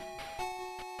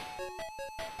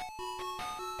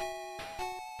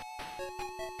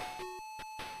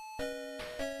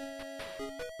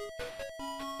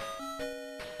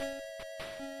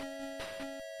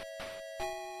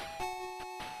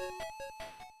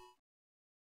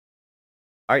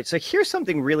 All right, so here's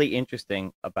something really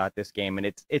interesting about this game, and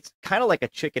it's kind of like a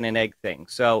chicken and egg thing.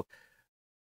 So,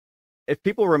 if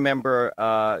people remember,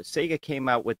 Sega came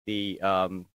out with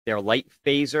their light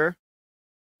phaser,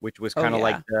 which was kind of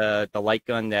like the light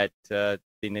gun that the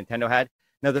Nintendo had.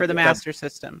 Now, For the Master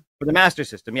System. For the Master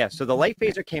System, yeah. So the light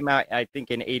phaser came out, I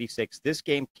think, in '86. This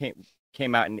game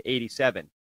came out in '87.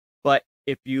 But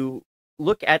if you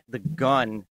look at the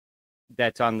gun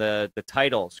that's on the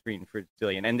title screen for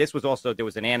Zillion, and this was also, there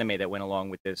was an anime that went along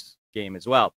with this game as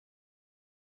well.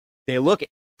 They look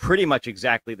pretty much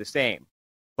exactly the same,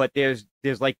 but there's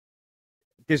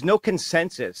no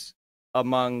consensus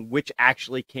among which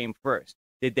actually came first.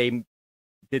 Did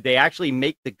they actually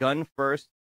make the gun first,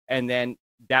 and then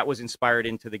that was inspired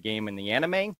into the game and the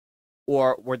anime,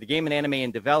 or were the game and anime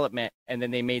in development and then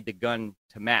they made the gun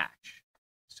to match?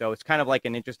 So it's kind of like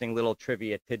an interesting little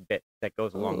trivia tidbit that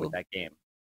goes along with that game.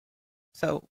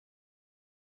 So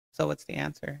what's the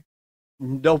answer?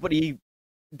 There's no Nobody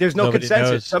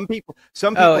consensus. knows. Some people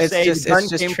It's say just the gun it's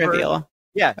just came trivial. first.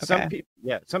 Yeah, Okay.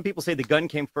 some people say the gun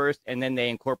came first and then they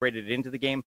incorporated it into the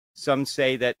game. Some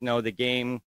say that no, the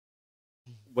game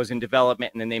was in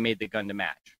development and then they made the gun to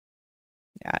match.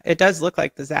 Yeah, it does look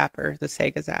like the Zapper, the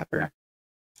Sega Zapper.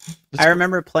 Yeah. I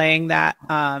remember playing that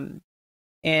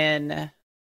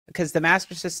because the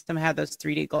Master System had those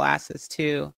 3D glasses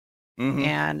too. Mhm.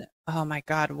 And oh my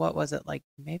God, what was it like?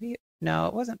 Maybe No,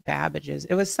 it wasn't Babbage's.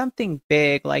 It was something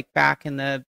big, like back in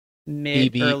the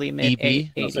early mid EB?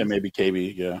 I'll say 80s. maybe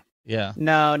KB. Yeah. Yeah.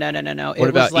 No. What It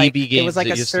about was like EB games it was like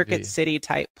that a used to Circuit be? City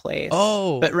type place.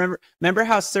 Oh. But remember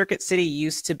how Circuit City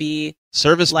used to be?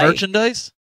 Service like-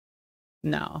 merchandise?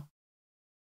 No.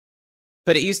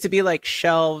 But it used to be like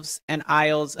shelves and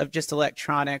aisles of just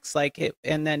electronics, like it,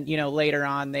 and then later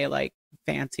on they like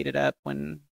fancied it up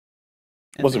when.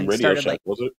 It wasn't Radio started, Shack, like,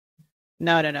 was it?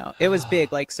 No. It was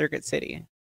big, like Circuit City.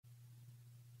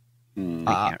 Hmm.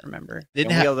 I can't remember. Didn't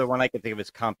The have, other one I could think of is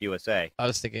CompUSA. I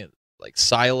was thinking like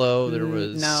Silo. There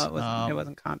was No, it wasn't. It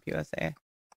wasn't CompUSA.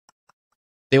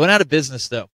 They went out of business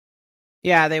though.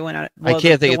 Yeah, they went out. I Well,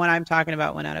 can't the think of- one I'm talking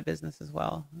about went out of business as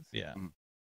well. Yeah. Mm.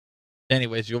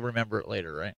 Anyways, you'll remember it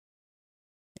later, right?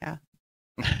 Yeah.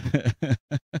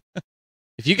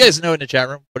 If you guys know in the chat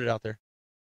room, put it out there.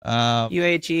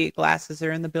 UAG glasses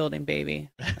are in the building, baby.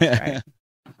 Right.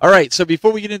 All right. So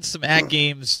before we get into some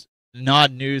AtGames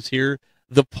nod news here,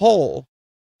 the poll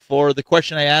for the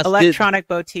question I asked. Electronic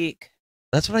Boutique.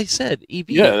 That's what I said. EB.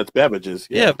 Yeah, that's Babbage's.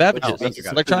 Yeah, Babbage's. Oh, thank you,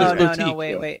 guys. Electronics No,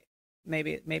 Boutique. wait.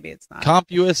 Maybe it's not.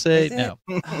 CompUSA. Is it? No.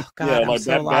 Oh God, Yeah, I'm like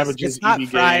so lost. Babbage's It's not EB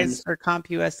Fry's games. or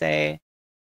CompUSA.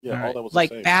 Yeah, All all right. that was Like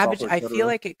the same. Babbage, Software, I et feel cetera.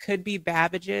 like it could be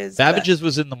Babbage's. but- Babbage's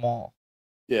was in the mall.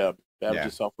 Yeah, Babbage's Yeah.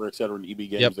 software, et cetera, and EB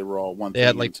games. Yep. They were all one They thing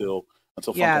had, like- until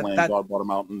Yeah, Funkoland that- bought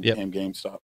them out and Yep. became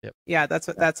GameStop. Yeah, that's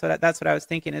what I was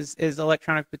thinking. Is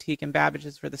Electronic Boutique and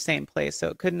Babbage's for the same place? So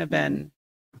it couldn't have been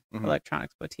Mhm.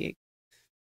 Electronics Boutique.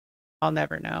 I'll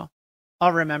never know.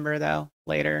 I'll remember though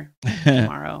later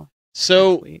tomorrow.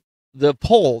 So next week. the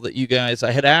poll that you guys,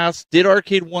 I had asked, did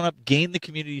Arcade1Up gain the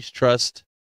community's trust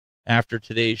after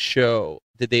today's show?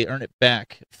 Did they earn it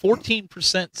back?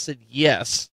 14% said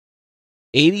yes.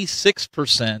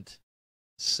 86%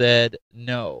 said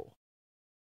no.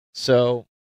 So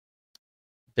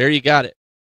there you got it.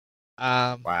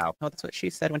 Wow. Oh, that's what she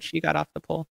said when she got off the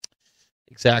poll.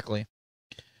 Exactly.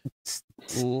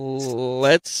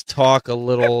 Let's talk a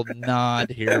little nod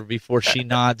here before she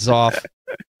nods off.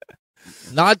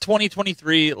 Nod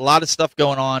 2023, a lot of stuff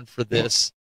going on for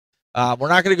this. We're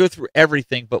not going to go through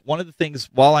everything, but one of the things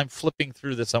while I'm flipping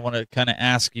through this, I want to kind of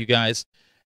ask you guys.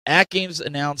 AtGames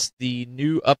announced the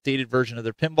new updated version of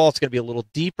their pinball. It's going to be a little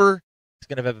deeper. It's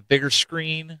going to have a bigger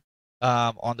screen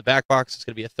on the back box. It's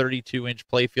going to be a 32-inch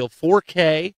playfield,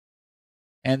 4K.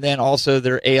 And then also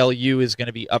their ALU is going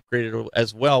to be upgraded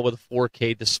as well with a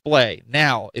 4K display.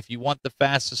 Now, if you want the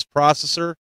fastest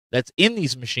processor that's in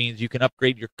these machines, you can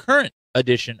upgrade your current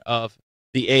edition of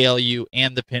the ALU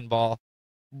and the pinball,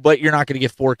 but you're not going to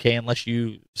get 4K unless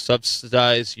you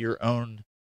subsidize your own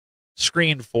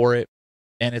screen for it.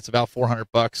 And it's about $400,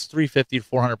 $350 to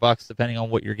 $400, depending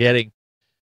on what you're getting.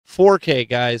 4K,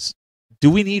 guys. Do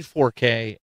we need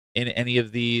 4K in any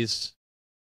of these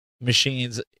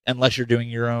machines unless you're doing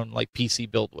your own like PC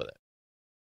build with it?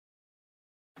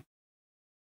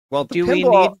 Well, the Do we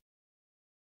pinball,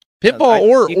 need?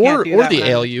 Pinball You can't do or that the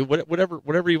one. ALU,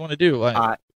 whatever you want to do. Go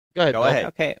ahead. go Bill. ahead.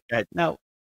 Okay. Go ahead. No,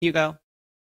 you go.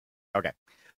 Okay.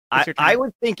 It's your I turn.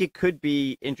 would think it could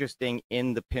be interesting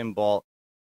in the pinball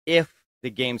if the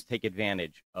games take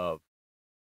advantage of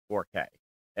 4K.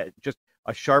 Just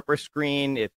a sharper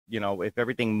screen, if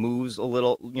everything moves a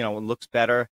little, and looks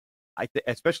better.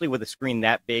 Especially with a screen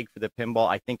that big for the pinball,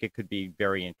 I think it could be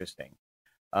very interesting.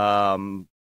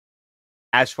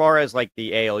 As far as like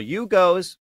the ALU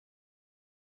goes,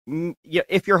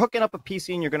 if you're hooking up a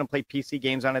PC and you're going to play PC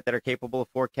games on it that are capable of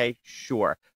 4K,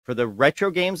 sure. For the retro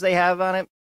games they have on it,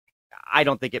 I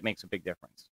don't think it makes a big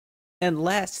difference.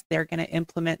 Unless they're going to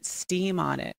implement Steam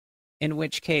on it, in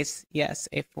which case, yes,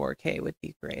 a 4K would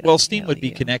be great. Well, on Steam would be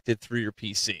ALU. connected through your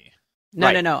PC. No.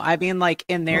 I mean, like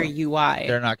in their UI.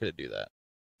 They're not going to do that.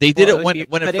 They did Well, it when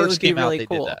but it would first be came out. really They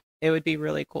cool. did that. It would be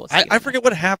really cool. I seeing forget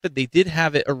what happened. They did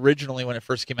have it originally when it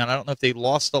first came out. I don't know if they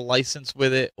lost a license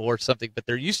with it or something, but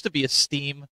there used to be a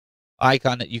Steam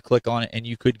icon that you click on it and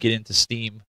you could get into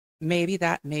Steam. Maybe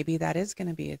that is going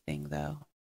to be a thing, though.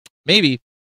 Maybe.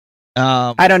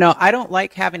 I don't know. I don't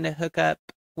like having to hook up,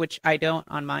 which I don't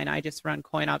on mine. I just run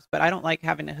coin ops, but I don't like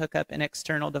having to hook up an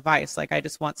external device. Like I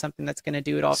just want something that's going to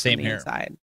do it all Same from the here.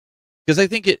 inside. Because I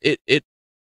think it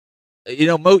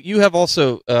Moat, you have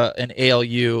also an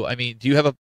ALU. I mean, do you have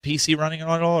a PC running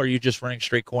on it all, or are you just running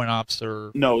straight coin ops?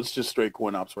 Or No, it's just straight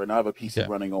coin ops right now. I have a PC Okay.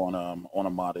 running on a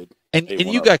modded. and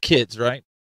A1 you up. got kids, right?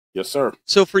 Yes, sir.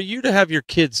 So for you to have your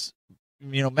kids,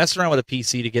 mess around with a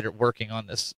PC to get it working on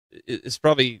this is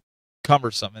probably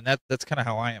cumbersome, and that's kind of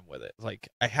how I am with it. Like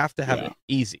I have to have Yeah. it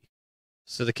easy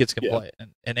so the kids can Yeah. play it,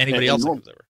 and anybody And else that norm- comes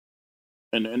over.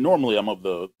 And normally I'm of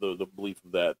the belief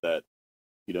of that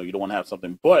you don't want to have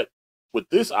something, but with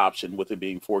this option, with it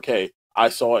being 4K, I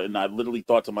saw it and I literally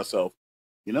thought to myself,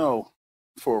 you know,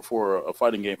 for a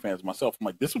fighting game fans myself, I'm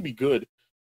like, this would be good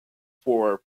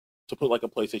to put like a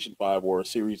PlayStation 5 or a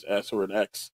Series S or an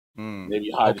X,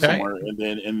 maybe hide it somewhere, and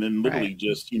then literally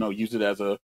just use it as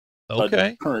a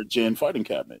current gen fighting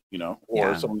cabinet,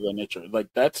 or something of that nature. Like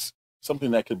that's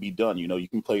something that could be done. You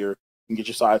can play you can get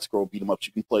your side scroll beat 'em ups.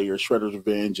 You can play your Shredder's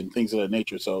Revenge and things of that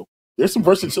nature. So there's some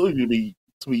versatility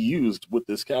to be used with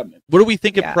this cabinet. What do we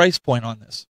think of price point on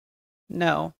this?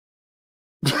 No.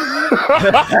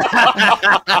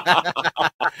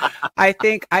 I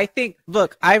think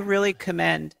look, I really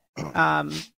commend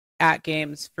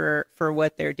AtGames for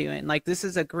what they're doing. Like, this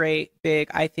is a great big,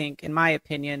 I think, in my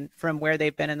opinion, from where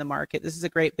they've been in the market, this is a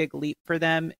great big leap for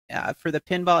them. For the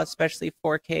pinball, especially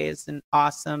 4K is an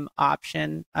awesome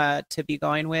option to be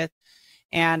going with.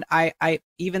 And I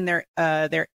even their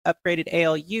upgraded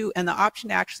ALU and the option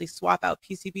to actually swap out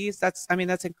PCBs,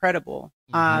 that's incredible.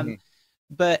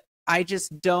 But I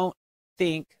just don't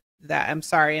think that, I'm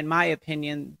sorry, in my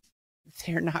opinion,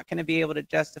 they're not going to be able to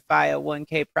justify a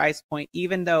 1K price point,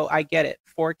 even though I get it,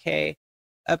 4K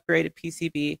upgraded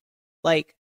PCB.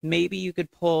 Like, maybe you could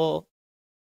pull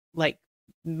like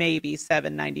maybe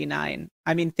 $799.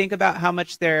 I mean, think about how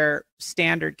much their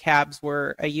standard cabs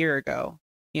were a year ago,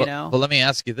 you know? But let me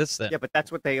ask you this then. Yeah, but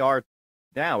that's what they are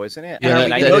now, isn't it? Yeah,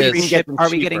 are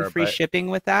we getting free shipping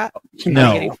with that?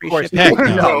 No, of course. Heck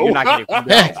no, you're not getting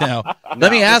free shipping. No.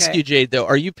 Let me ask you, Jade, though,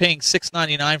 are you paying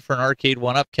 $699 for an Arcade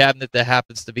 1-Up cabinet that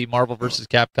happens to be Marvel vs.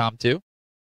 Capcom 2?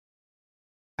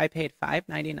 I paid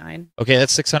 $599. Okay,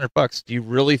 that's $600. Do you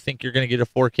really think you're going to get a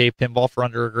 4K pinball for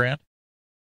under $1,000?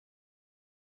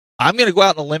 I'm going to go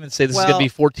out on a limb and say this is going to be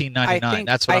 $1,499.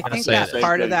 That's what I'm going to say.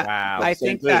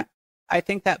 I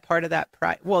think that part of that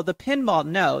price. Well, the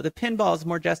pinball is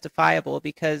more justifiable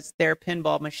because their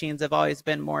pinball machines have always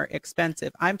been more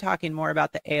expensive. I'm talking more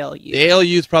about the ALU. The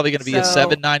ALU is probably going to be a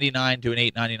 $799 to an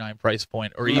 $899 price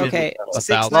point, or even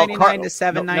 $699 to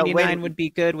 $799 would be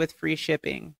good with free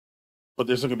shipping. But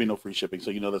there's not going to be no free shipping,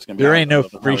 so that's going to be. There ain't no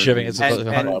free shipping. It's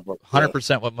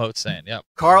 100% what Moat's saying. Yep.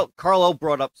 Carlo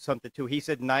brought up something too. He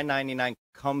said $999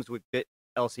 comes with bit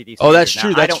LCD. Oh, that's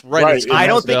true. That's right. I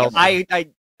don't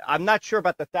think I'm not sure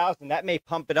about the 1,000. That may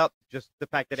pump it up, just the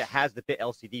fact that it has the bit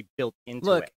LCD built into it.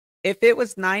 Look, if it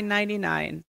was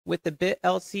 $999 with the bit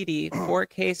LCD,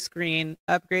 4K screen,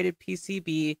 upgraded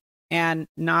PCB, and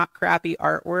not crappy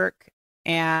artwork,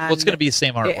 and it's going to be the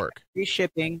same artwork. Free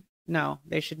shipping. No,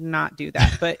 they should not do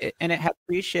that. But it had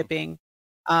free shipping.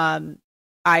 I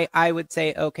would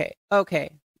say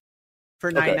okay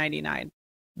for $999,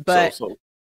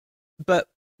 but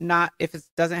not if it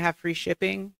doesn't have free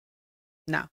shipping.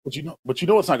 No. But you know it's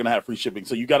not going to have free shipping.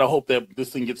 So you got to hope that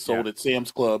this thing gets sold at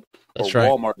Sam's Club or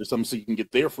Walmart or something, so you can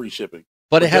get their free shipping.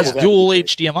 But it has dual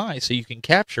HDMI, so you can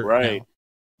capture it.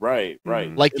 Right.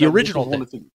 Like the original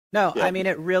thing. No, I mean,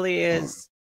 it really is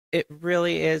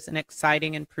an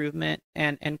exciting improvement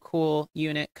and cool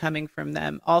unit coming from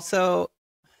them. Also,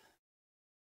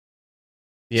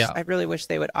 I really wish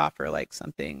they would offer like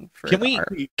something for.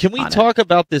 Can we talk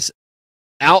about this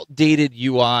outdated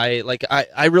UI? Like,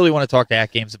 I really want to talk to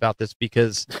AtGames about this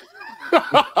because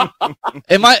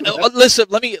listen,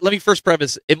 let me first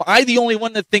preface, am I the only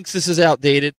one that thinks this is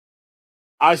outdated?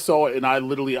 I saw it and I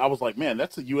was like, man,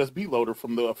 that's a USB loader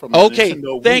from the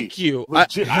Nintendo thank Wii. You.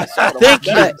 Legit, I saw it. Thank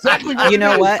you. Exactly you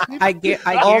know what? I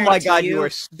oh my God, you are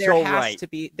there so has right. to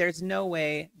be. There's no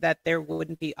way that there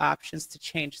wouldn't be options to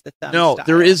change the thumb. No, style.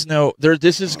 there is no.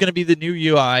 This is going to be the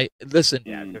new UI.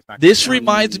 Listen, this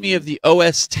reminds me of the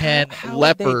OS 10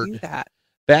 Leopard.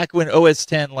 Back when OS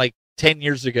 10, like 10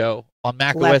 years ago, on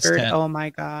Mac OS 10. Oh my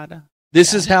God.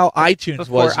 This is how iTunes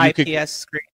before was. IPS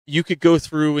screen. You could go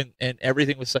through and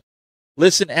everything was.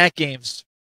 Listen, AtGames,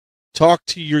 talk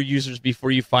to your users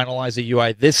before you finalize a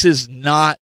UI. This is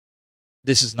not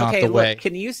the way.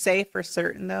 Can you say for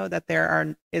certain though that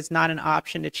there is not an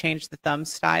option to change the thumb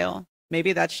style?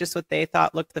 Maybe that's just what they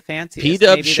thought looked the fanciest.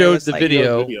 P-Dub showed the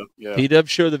video. Yeah. P-Dub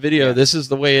showed the video. Yeah. This is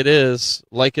the way it is.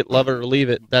 Like it, love it, or leave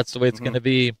it. That's the way it's going to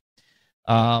be.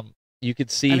 You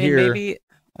could see here. Maybe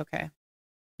okay.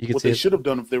 What they should have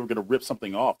done if they were going to rip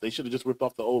something off, they should have just ripped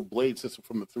off the old blade system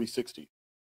from the 360.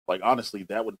 Like, honestly,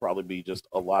 that would probably be just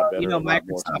a lot better.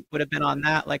 Microsoft would have been on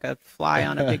that like a fly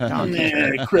on a big donkey.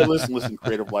 Listen,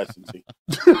 creative licensing.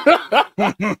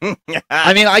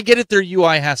 I mean, I get it. Their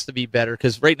UI has to be better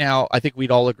because right now, I think we'd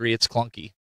all agree it's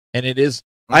clunky, and it is.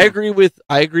 I agree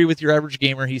with your average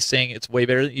gamer. He's saying it's way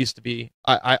better than it used to be.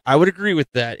 I would agree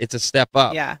with that. It's a step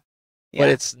up. Yeah. But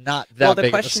it's not that well, the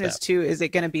big question of a step. is too, is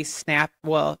it going to be snap?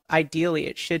 Well, ideally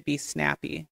it should be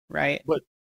snappy, right? But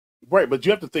Right, but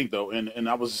you have to think though, and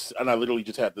I literally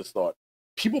just had this thought.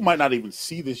 People might not even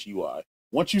see this UI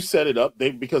once you set it up.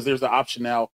 Because there's the option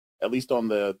now, at least on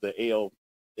the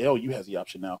ALU has the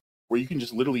option now where you can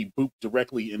just literally boot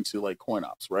directly into like coin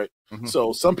ops, right? Mhm.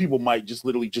 So some people might just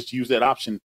literally just use that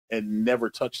option and never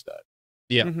touch that.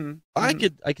 Yeah, Mm-hmm.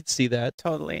 I could see that.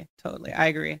 Totally. I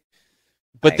agree.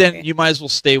 But I then agree. you might as well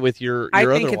stay with your I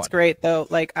other think it's one. great though.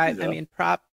 Like I Yeah. mean,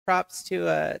 props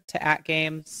to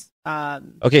AtGames.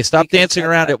 Okay, stop because dancing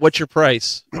around it. What's your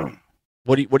price?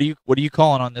 What are you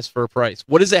calling on this for a price?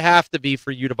 What does it have to be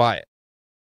for you to buy it?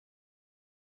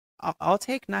 I'll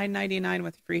take $9.99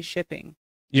 with free shipping.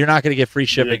 You're not going to get free You're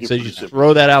shipping, gonna so get you free just shipping.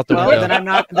 throw that out the Well, window. then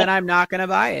I'm not gonna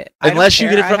buy it. I don't Unless you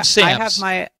get care. it from I Sam's. have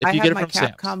my If you get it my from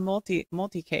Sam's. Capcom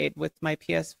multicade with my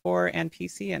PS4 and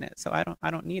PC in it, so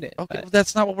I don't need it. Okay, well,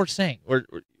 that's not what we're saying.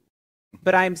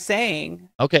 But I'm saying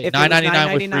Okay, if it was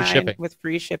 $9.99 with free $9.99 shipping. with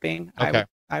free shipping, Okay.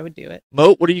 I would do it.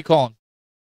 Moat, what are you calling?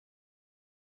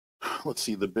 Let's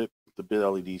see the bit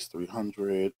LEDs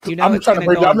 300. You know I'm it's trying to gonna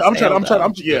break go down. on I'm trying. sale, I'm though.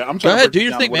 trying. Go to ahead, break do it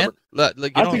your down thing, man.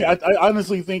 whatever. I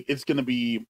honestly think it's going to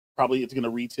be it's going to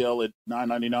retail at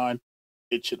 $9.99.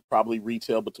 It should probably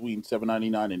retail between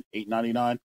 $7.99 and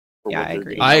 $8.99. Yeah, I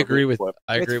agree. I agree with With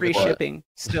free free that. shipping,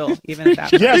 still even at that.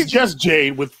 price. Yes,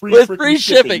 Jade, with free With freaking free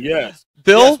shipping. Yes,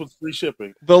 Bill, yes, with free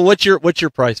shipping. Bill, what's your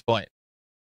price point?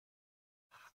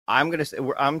 I'm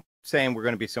saying we're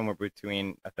gonna be somewhere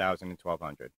between 1,000 and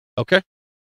 1,200. Okay.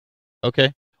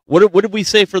 What did we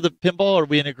say for the pinball? Are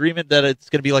we in agreement that it's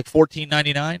going to be like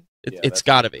 $14.99? It's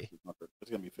got to be.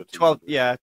 It's going to be 15. 12,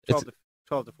 yeah, 12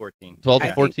 to 14. 12 Yeah.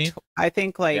 to 14. I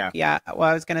think like Yeah. well,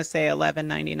 I was gonna say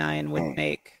 $11.99 would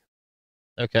make.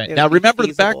 Okay. It Now would be remember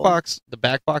the back feasible. box. The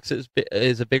back box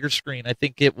is a bigger screen. I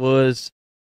think it was.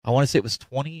 I want to say it was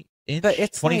 20 inch. But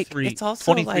it's 23. like it's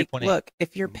also like 23.8. look,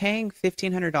 if you're paying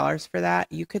 $1,500 for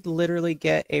that, you could literally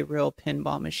get a real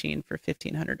pinball machine for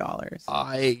 $1,500.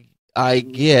 I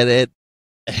get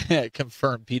it.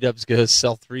 Confirmed. P-Dubs goes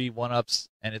sell 3 1-ups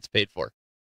and it's paid for.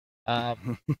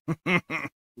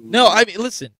 No, I mean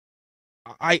listen,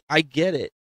 I get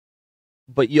it,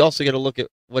 but you also got to look at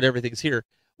what everything's here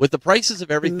with the prices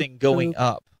of everything going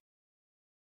up.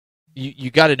 You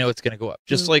got to know it's going to go up.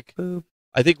 Just like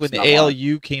I think when It's the not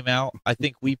ALU came out, I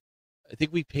think we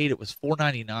paid it was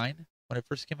 $4.99 when it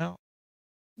first came out.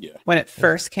 Yeah. When it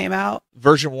first came out,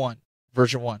 Version 1.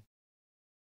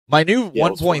 My new Yeah,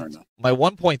 it was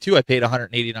 1.2 I paid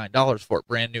 $189 for it,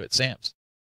 brand new at Sam's.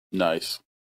 Nice.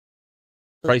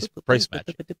 Price match.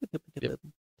 Yep.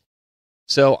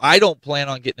 So I don't plan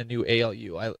on getting a new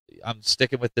ALU. I'm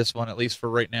sticking with this one at least for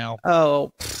right now.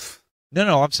 oh,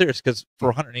 No, I'm serious because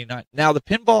for $189. Now the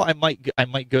pinball, I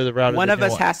might go the route. one of of the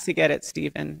us new has to get it,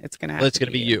 Steven. It's gonna have Well, it's to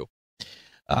going to be you.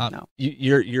 No.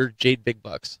 You're Jade Big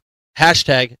Bucks.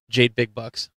 Hashtag Jade Big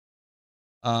Bucks.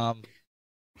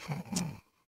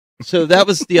 So that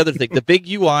was the other thing. The big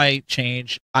UI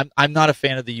change. I'm not a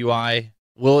fan of the UI.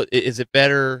 Is it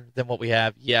better than what we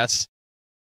have? Yes.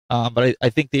 But I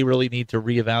think they really need to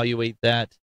reevaluate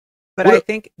that. But I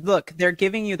think, look, they're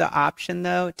giving you the option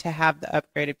though to have the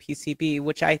upgraded PCB,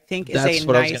 which I think is That's a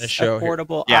what I was nice, gonna show here.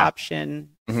 affordable Yeah. option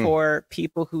Mhm. for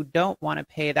people who don't want to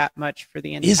pay that much for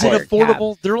the entire. Is it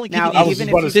affordable? They're only giving Now, you even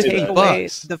about if to you say take that. away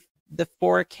 $50. the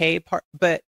 4K part,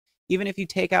 but even if you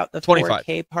take out the 25.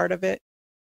 4K part of it,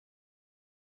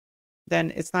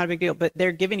 then it's not a big deal. But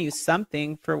they're giving you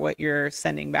something for what you're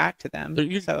sending back to them.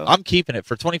 So I'm keeping it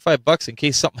for $25 in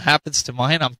case something happens to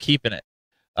mine. I'm keeping it.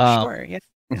 sure, yeah.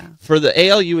 For the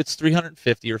ALU, it's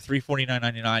 $350 or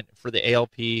 $349.99. For the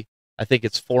ALP, I think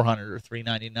it's $400 or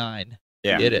 $399.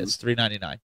 Yeah. It is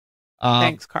 $399.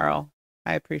 Thanks, Carl.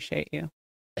 I appreciate you.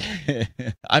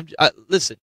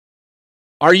 Listen.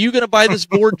 Are you going to buy this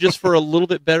board just for a little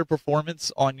bit better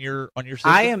performance on your system?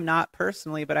 I am not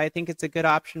personally, but I think it's a good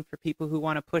option for people who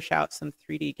want to push out some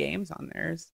 3D games on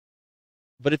theirs.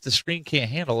 But if the screen can't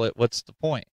handle it, what's the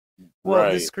point? Well,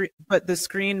 Right. the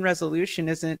screen resolution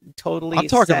isn't totally. I'm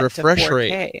talking set refresh to 4K.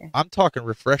 rate. I'm talking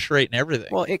refresh rate and everything.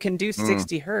 Well, it can do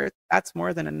 60 hertz. That's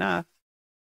more than enough.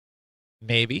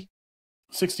 Maybe.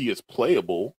 60 is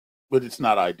playable, but it's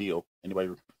not ideal. Anybody?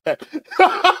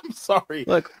 I'm sorry.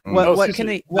 Look, No, what can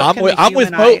seriously. the I'm with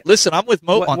human Moat. eye- Listen, I'm with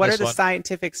Moat on what are this the one.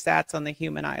 scientific stats on the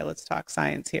human eye? Let's talk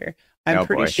science here. I'm Oh,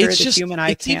 pretty boy. sure It's the just- human eye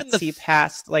it's even can't the see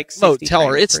past like 60 Moat, tell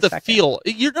her frames it's per the second. feel.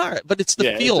 You're not, but it's the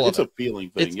Yeah, feel it's of a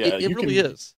feeling thing. it. It really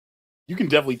is. You can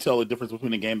definitely tell the difference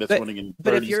between a game that's running in 30s.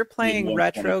 But if you're playing and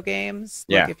retro games,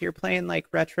 Yeah. like if you're playing like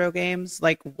retro games,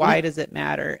 like why does it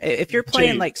matter? If you're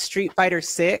playing Jade. like Street Fighter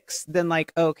 6, then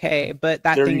like okay, but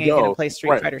that There thing you ain't gonna go. play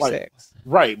Street Right, Fighter right. 6.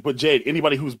 Right, but Jade,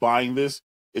 anybody who's buying this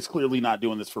is clearly not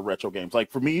doing this for retro games.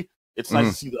 Like for me, It's nice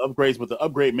to see the upgrades, but the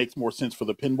upgrade makes more sense for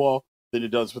the pinball than it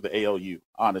does for the ALU,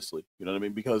 honestly. You know what I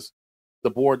mean? Because the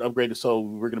board upgraded, so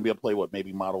we're going to be able to play,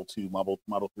 maybe Model 2, Model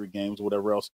 3 games or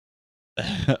whatever else.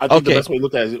 I think the best way to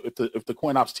look at it is if the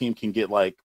Coin Ops team can get,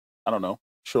 like, I don't know,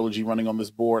 Trilogy running on this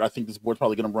board. I think this board's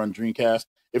probably going to run Dreamcast.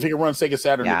 If it can run Sega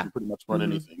Saturn, it can pretty much run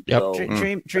anything. Yep. So,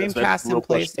 Dreamcast and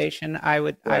PlayStation, I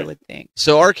would think.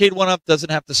 So Arcade1Up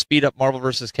doesn't have to speed up Marvel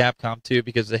vs. Capcom 2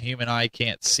 because the human eye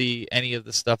can't see any of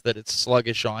the stuff that it's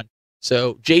sluggish on.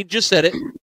 So Jayde just said it.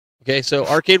 Okay, so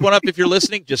Arcade1Up, if you're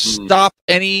listening, just stop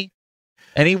any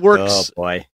works. Oh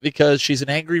boy, because she's an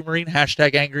angry Marine. #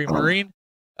 angry Marine.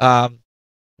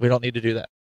 We don't need to do that.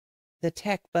 The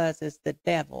tech buzz is the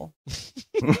devil.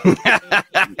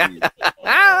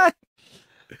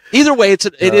 Either way, it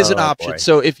is an option. Boy.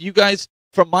 So if you guys,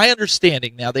 from my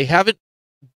understanding, now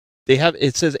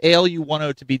it says ALU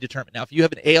 10 to be determined. Now, if you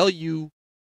have an ALU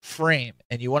frame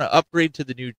and you want to upgrade to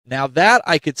the new, now that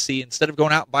I could see, instead of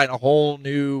going out and buying a whole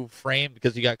new frame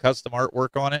because you got custom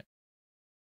artwork on it,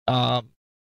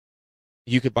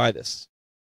 you could buy this.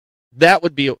 That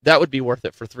would be worth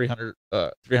it for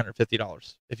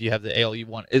 $350 if you have the ALU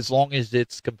one, as long as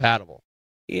it's compatible.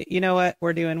 You know what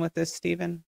we're doing with this,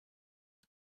 Steven?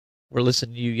 We're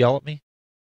listening to you yell at me?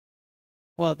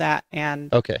 Well, that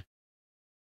and... Okay.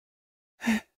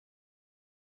 Play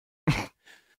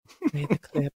the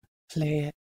clip. Play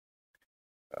it.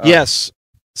 Yes.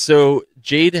 So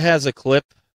Jayde has a clip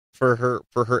for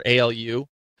her ALU.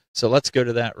 So let's go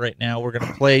to that right now. We're going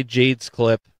to play Jayde's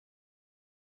clip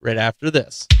right after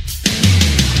this.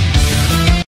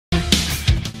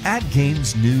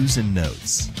 AtGames News and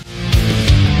Notes.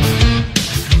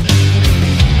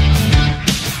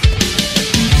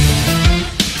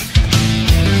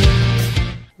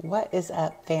 What is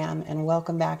up, fam, and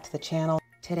welcome back to the channel.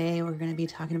 Today we're going to be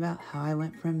talking about how I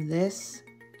went from this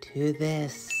to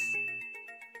this.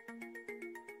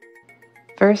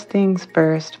 First things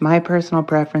first, my personal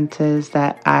preference is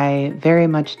that I very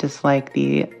much dislike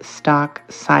the stock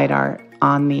side art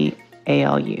on the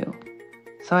ALU.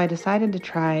 So I decided to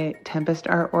try Tempest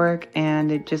artwork,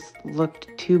 and it just looked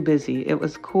too busy. It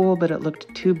was cool, but it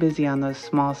looked too busy on those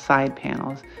small side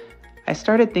panels. I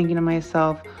started thinking to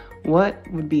myself, what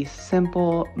would be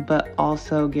simple but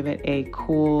also give it a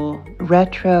cool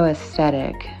retro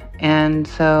aesthetic? And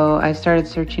so I started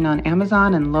searching on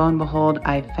Amazon, and lo and behold,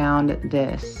 I found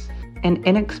this, an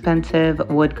inexpensive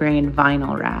wood grain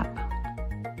vinyl wrap.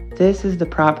 This is the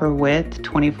proper width,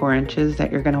 24 inches,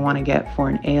 that you're going to want to get for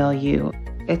an ALU.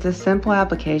 It's a simple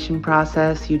application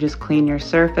process. You just clean your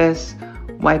surface,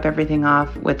 wipe everything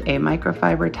off with a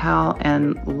microfiber towel,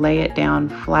 and lay it down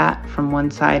flat from one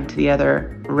side to the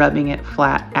other, rubbing it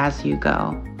flat as you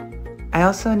go. I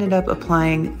also ended up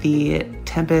applying the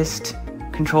Tempest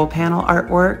control panel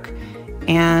artwork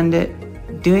and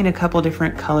doing a couple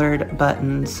different colored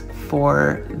buttons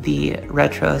for the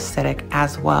retro aesthetic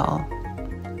as well.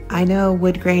 I know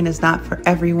wood grain is not for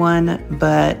everyone,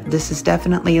 but this is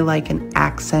definitely like an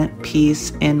accent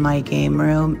piece in my game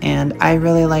room, and I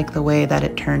really like the way that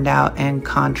it turned out and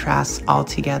contrasts all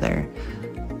together.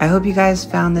 I hope you guys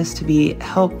found this to be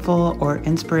helpful or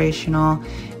inspirational.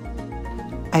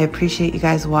 I appreciate you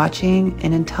guys watching,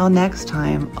 and until next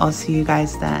time, I'll see you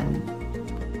guys then.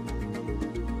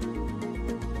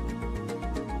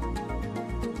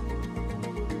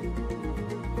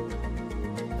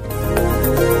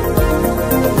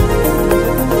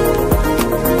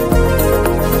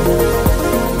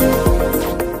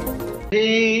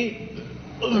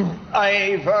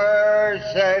 I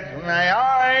first set my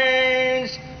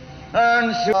eyes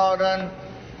and saw the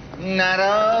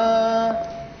Nada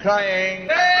crying.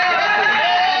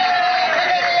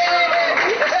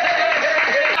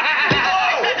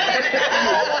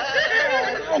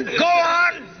 Go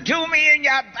on, do me in, you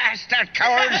bastard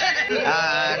cowards!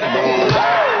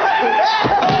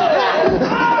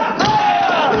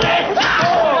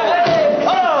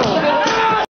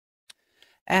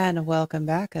 And welcome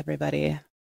back, everybody.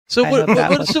 So what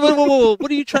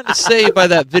are you trying to say by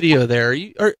that video there? Are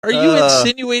you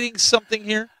insinuating something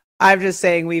here? I'm just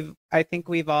saying I think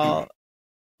we've all,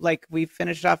 like, we've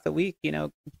finished off the week, you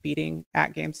know, beating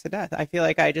AtGames to death. I feel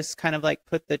like I just kind of like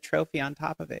put the trophy on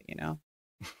top of it, you know.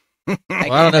 Well, I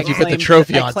don't know if you put the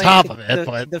trophy on top of it,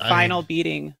 but the final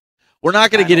beating. We're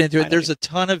not going to get into it. There's a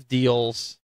ton of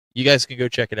deals. You guys can go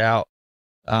check it out.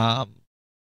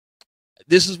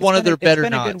 This is one of their better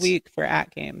nods. It's been a good week for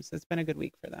AtGames. It's been a good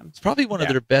week for them. It's probably one of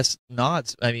their best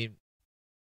nods. I mean,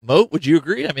 MOAT, would you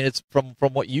agree? I mean, it's from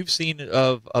what you've seen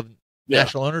of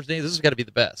National Owners Day, this has got to be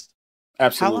the best.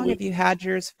 Absolutely. How long have you had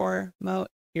yours for, MOAT?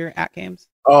 Your AtGames?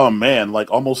 Oh man,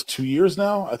 like almost 2 years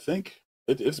now, I think.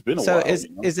 It's been a So while. is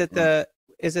it the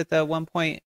 1.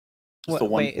 It's the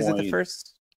Wait, is it the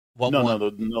first? No,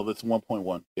 that's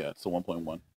 1.1. Yeah, it's the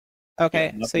 1.1.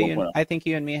 Okay, Yeah, so I think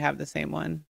you and me have the same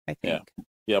one. I think.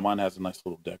 Yeah, mine has a nice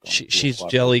little deck on it. She's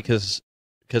jelly because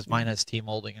mine has team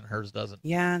molding and hers doesn't.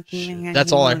 Yeah,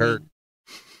 That's all I heard.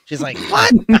 She's like,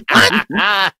 what?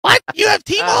 What? You have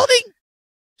team molding?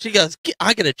 She goes,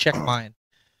 I gotta check mine.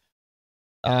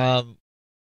 Yeah,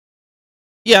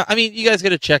 I mean, you guys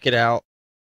gotta check it out.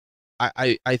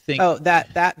 I think. Oh,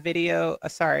 that video.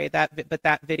 Sorry, that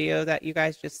video that you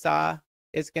guys just saw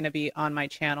is gonna be on my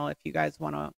channel. If you guys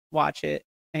want to watch it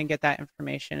and get that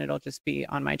information, it'll just be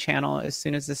on my channel as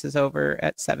soon as this is over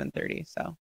at 7:30.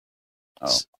 So.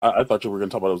 Oh, I thought you were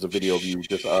going to talk about it was a video of you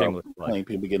just playing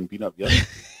people getting beat up. Yeah.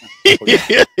 I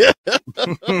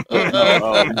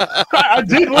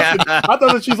did listen. I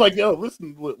thought that she's like, yo,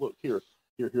 listen, look here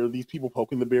are these people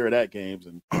poking the bear at games,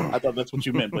 and I thought that's what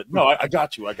you meant. But no, I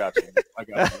got you. Look at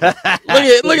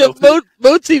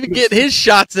Moat's even getting his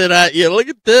shots in at you. Look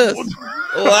at this.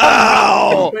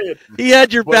 Wow. He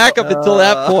had your back up until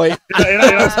that point.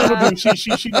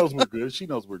 She knows we're good. She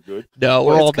knows we're good. No,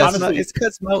 we're all honestly, it's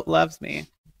because Moat loves me.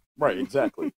 Right,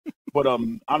 exactly. But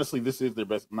honestly, this is their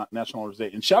best National Owners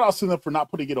Day, and shout out to them for not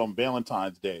putting it on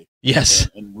Valentine's Day. Yes,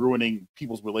 and ruining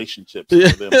people's relationships.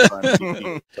 For them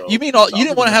so, you mean you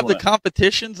didn't want to have the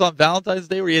competitions on Valentine's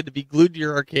Day where you had to be glued to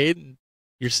your arcade and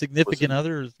your significant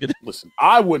other is gonna listen?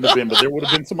 I wouldn't have been, but there would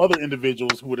have been some other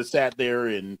individuals who would have sat there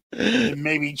and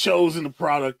maybe chosen the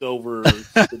product over.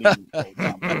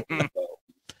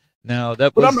 No,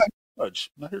 that. But I'm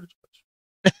not here to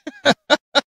judge.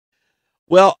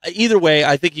 Well, either way,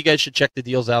 I think you guys should check the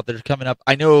deals out that are coming up.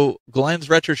 I know Glenn's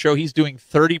Retro Show, he's doing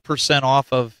 30%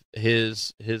 off of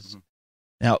his.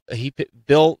 Now,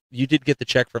 Bill, you did get the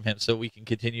check from him, so we can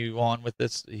continue on with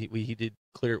this. He did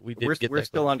clear. We're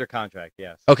still under contract,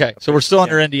 yes. Okay, so we're still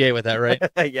under NDA with that, right?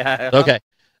 Yeah. Okay.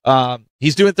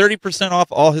 He's doing 30% off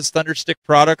all his Thunderstick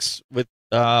products with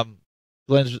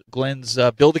Glenn's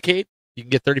Buildicade. You can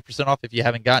get 30% off if you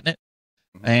haven't gotten it.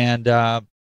 Mm-hmm. And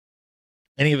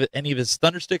any of his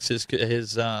Thundersticks,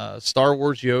 his Star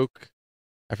Wars yoke,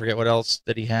 I forget what else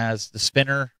that he has. The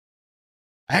spinner.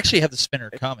 I actually have the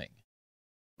spinner coming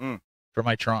for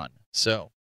my Tron. So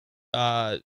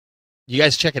you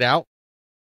guys check it out.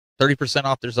 30%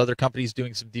 off. There's other companies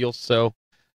doing some deals. So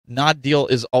Nod deal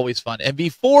is always fun. And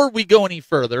before we go any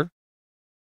further,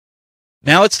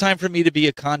 now it's time for me to be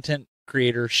a content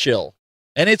creator shill.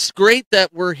 And it's great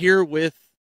that we're here with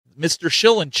Mr.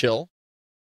 Shill and Chill.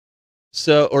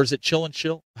 So, or is it Chill and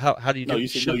Chill? How do you do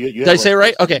it? Did I say it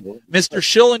right? Okay. Mr.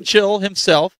 Shill and Chill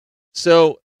himself.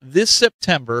 So this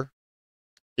September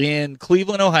in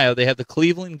Cleveland, Ohio, they have the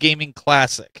Cleveland Gaming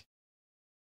Classic.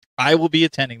 I will be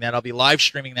attending that. I'll be live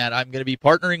streaming that. I'm going to be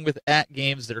partnering with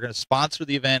AtGames. They're going to sponsor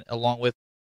the event along with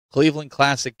Cleveland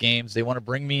Classic Games. They want to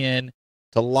bring me in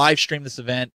to live stream this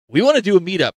event. We want to do a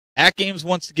meetup. AtGames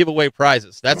wants to give away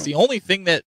prizes. That's the only thing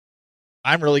that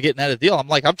I'm really getting out of the deal.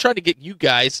 I'm trying to get you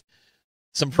guys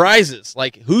some prizes.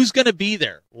 Like, who's going to be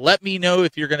there? Let me know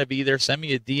if you're going to be there. Send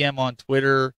me a DM on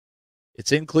Twitter.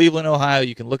 It's in Cleveland, Ohio.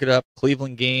 You can look it up,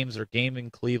 Cleveland Games or Game in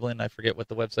Cleveland. I forget what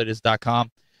the website is,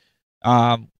 .com.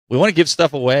 We want to give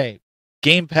stuff away.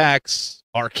 Game packs,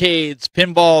 arcades,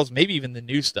 pinballs, maybe even the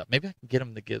new stuff. Maybe I can get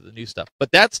them to give the new stuff.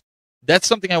 But that's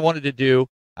something I wanted to do.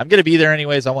 I'm going to be there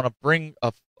anyways. I want to bring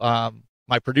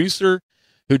my producer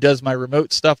who does my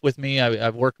remote stuff with me.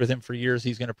 I've worked with him for years.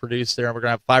 He's going to produce there. We're going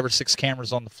to have 5 or 6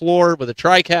 cameras on the floor with a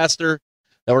TriCaster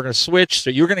that we're going to switch. So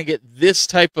you're going to get this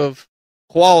type of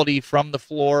quality from the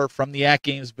floor, from the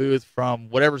AtGames booth, from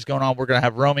whatever's going on. We're going to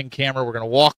have roaming camera. We're going to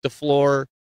walk the floor,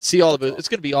 see all the booth. It's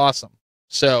going to be awesome.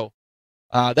 So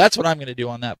that's what I'm going to do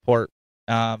on that part.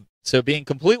 So being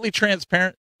completely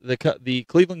transparent, the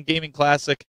Cleveland Gaming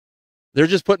Classic, they're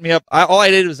just putting me up. All I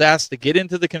did was ask to get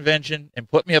into the convention and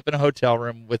put me up in a hotel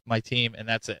room with my team, and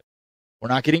that's it. We're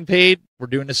not getting paid. We're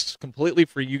doing this completely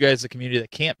for you guys, the community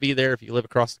that can't be there if you live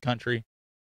across the country.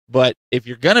 But if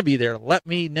you're going to be there, let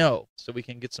me know so we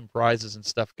can get some prizes and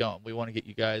stuff going. We want to get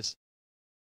you guys.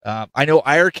 I know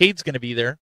iArcade's going to be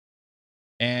there,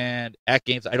 and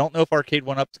AtGames. I don't know if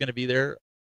Arcade1Up's going to be there.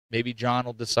 Maybe John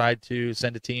will decide to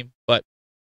send a team, but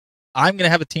I'm going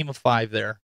to have a team of 5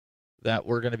 there that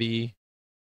we're going to be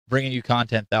bringing you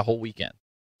content that whole weekend.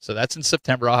 So that's in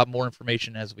September. I'll have more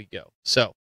information as we go.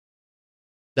 So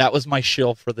that was my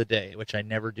shill for the day, which I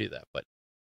never do that, but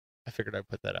I figured I'd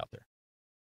put that out there.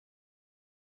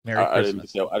 Merry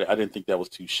Christmas. I didn't think that was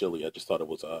too shilly. I just thought it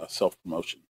was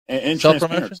self-promotion. And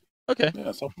self-promotion? Okay.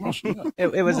 Yeah, self-promotion. Yeah.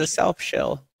 It was a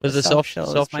self-shill. Was it a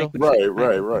self-shill?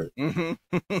 Right.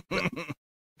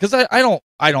 because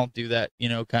I don't do that,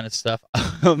 kind of stuff.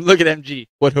 Look at MG.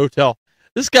 What hotel?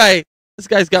 This guy's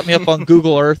got me up on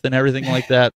Google Earth and everything like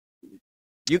that.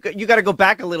 You got to go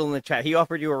back a little in the chat. He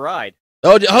offered you a ride.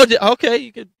 Okay.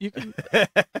 You can. You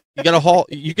got to haul.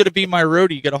 You got to be my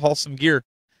roadie. You got to haul some gear.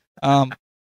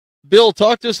 Bill,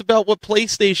 talk to us about what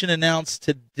PlayStation announced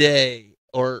today.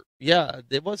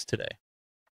 It was today.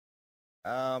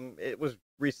 It was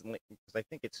recently because I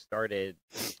think it started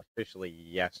officially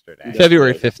yesterday.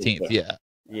 February 15th. Yeah.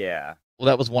 Yeah. Well,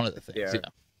 that was one of the things. Yeah.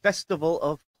 Festival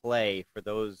of Play for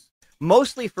those,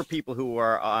 mostly for people who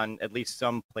are on at least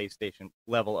some PlayStation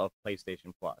level of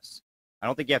PlayStation Plus. I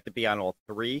don't think you have to be on all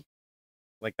three,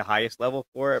 like the highest level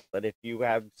for it. But if you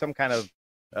have some kind of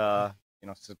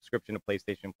subscription to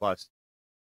PlayStation Plus,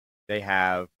 they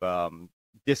have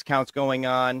discounts going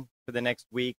on for the next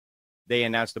week. They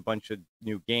announced a bunch of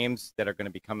new games that are going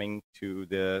to be coming to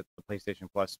the PlayStation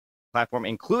Plus platform,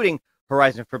 including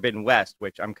Horizon Forbidden West,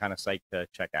 which I'm kind of psyched to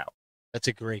check out. That's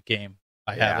a great game.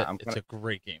 I have it. It's a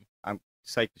great game. I'm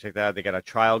psyched to check that out. They got a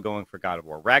trial going for God of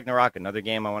War Ragnarok, another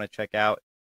game I want to check out.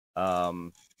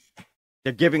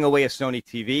 They're giving away a Sony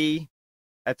TV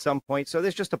at some point, so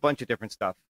there's just a bunch of different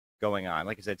stuff going on.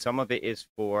 Like I said, some of it is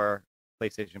for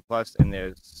PlayStation Plus, and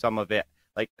there's some of it,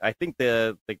 like I think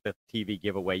the TV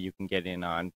giveaway you can get in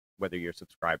on whether you're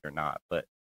subscribed or not. But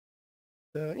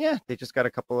they just got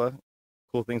a couple of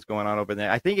cool things going on over there.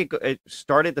 I think it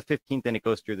started the 15th and it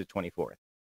goes through the 24th.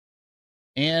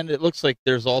 And it looks like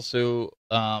there's also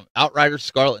Outriders,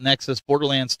 Scarlet Nexus,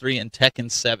 Borderlands 3, and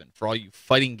Tekken 7 for all you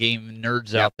fighting game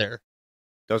nerds out there.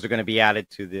 Those are going to be added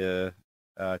to the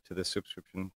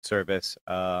subscription service.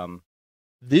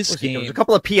 This game, there were a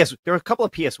couple of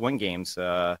PS1 games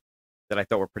that I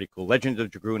thought were pretty cool. Legend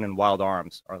of Dragoon and Wild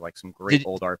Arms are like some great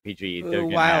old RPGs.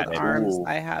 Wild Arms,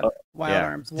 I have Wild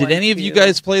Arms. Did any of you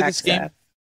guys play this game,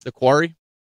 The Quarry?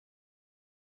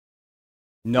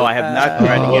 No, I have not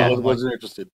tried it yet. Wasn't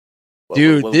interested.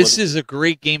 Dude, this is a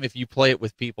great game if you play it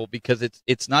with people because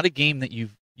it's not a game that you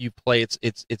play.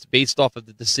 It's based off of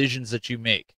the decisions that you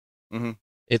make. Mm-hmm.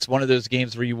 It's one of those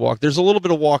games where you walk. There's a little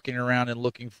bit of walking around and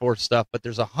looking for stuff, but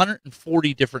there's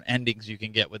 140 different endings you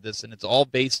can get with this, and it's all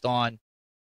based on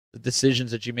the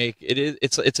decisions that you make.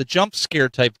 It's a jump scare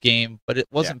type game, but it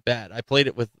wasn't bad. I played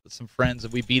it with some friends,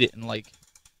 and we beat it in like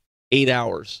 8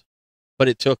 hours. But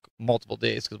it took multiple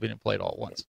days because we didn't play it all at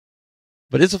once.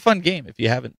 But it's a fun game if you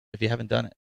haven't done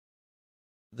it.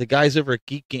 The guys over at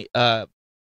Geek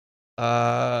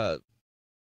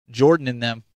Jordan and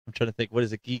them. I'm trying to think. What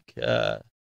is it? Geek.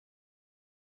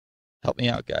 Help me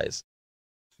out, guys.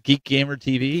 Geek Gamer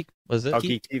TV was it?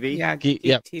 Geek TV. Yeah, Geek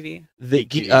TV.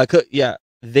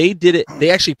 They did it. They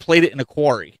actually played it in a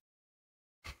quarry.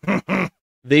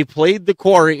 They played the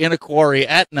quarry in a quarry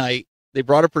at night. They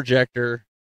brought a projector.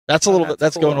 That's a little bit.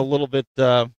 That's cool. Going a little bit.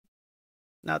 No,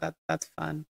 that's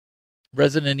fun.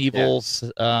 Resident Evil's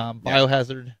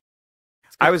Biohazard.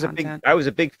 I was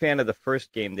a big fan of the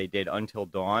first game they did, Until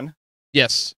Dawn.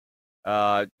 Yes.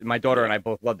 My daughter and I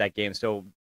both love that game. So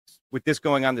with this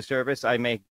going on the service, I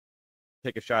may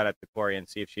take a shot at the quarry and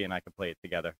see if she and I can play it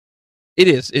together. It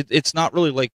is. It's not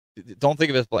really like. Don't think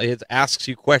of it as it asks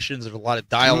you questions. There's a lot of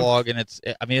dialogue, and it's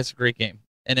a great game.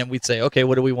 And then we'd say, okay,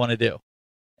 what do we want to do?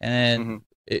 And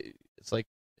it's like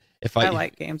I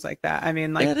like games like that. I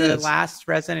mean, like the last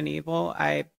Resident Evil,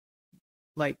 I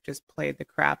just played the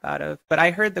crap out of. But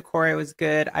I heard the quarry was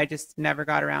good. I just never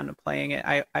got around to playing it.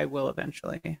 I will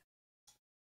eventually.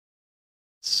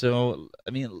 So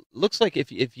I mean, looks like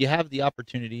if you have the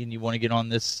opportunity and you want to get on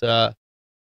this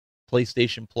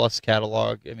PlayStation Plus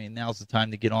catalog, I mean, now's the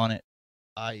time to get on it.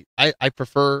 I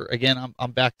prefer, again,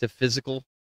 I'm back to physical.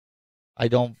 I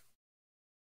don't,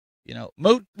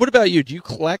 Mo, what about you? Do you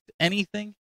collect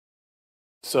anything?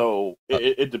 So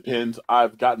it depends.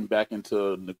 I've gotten back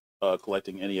into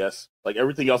collecting NES. Like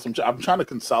everything else, I'm trying to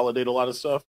consolidate a lot of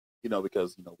stuff,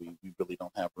 because we really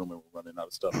don't have room and we're running out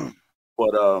of stuff.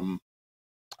 But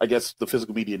I guess the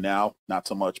physical media now, not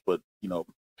so much. But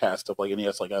past stuff like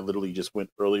NES, like I literally just went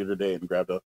earlier today and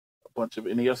grabbed a bunch of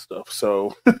NES stuff.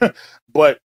 So,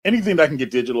 but anything that I can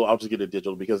get digital, I'll just get it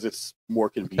digital because it's more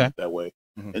convenient that way.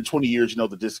 Mm-hmm. In 20 years, the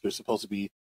discs are supposed to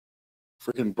be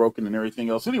freaking broken and everything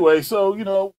else anyway. So,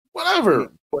 whatever.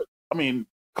 Mm-hmm. But I mean,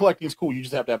 collecting is cool. You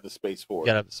just have to have the space for it. You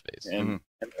gotta have the space. And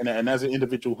as an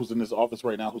individual who's in this office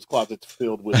right now, whose closet's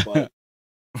filled with like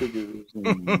figures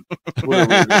and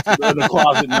whatever in the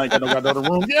closet, and I got no other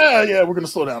room. Yeah, we're gonna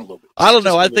slow down a little bit. I don't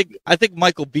know. I think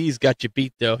Michael B's got you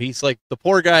beat though. He's like the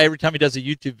poor guy. Every time he does a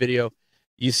YouTube video,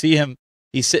 you see him.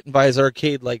 He's sitting by his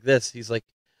arcade like this. He's like,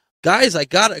 guys, I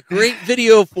got a great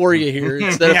video for you here.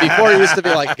 Instead of before, he used to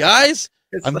be like, guys,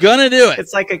 I'm gonna do it.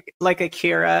 It's like a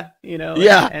Kira, you know.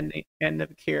 Yeah. And the end of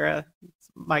Kira, it's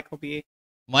Michael B.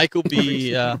 Michael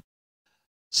B.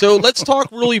 So let's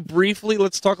talk really briefly.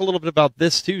 Let's talk a little bit about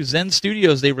this too. Zen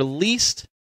Studios, they released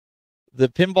the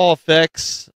Pinball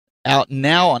Effects out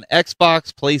now on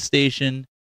Xbox, PlayStation,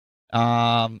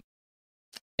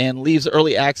 and leaves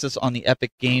early access on the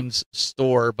Epic Games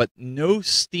Store, but no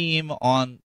Steam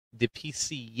on the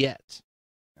PC yet.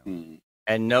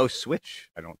 And no Switch,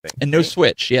 I don't think. And no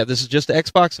Switch. Yeah, this is just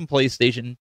Xbox and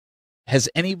PlayStation. Has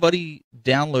anybody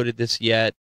downloaded this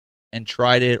yet and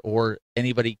tried it, or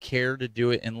anybody care to do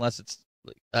it? Unless it's,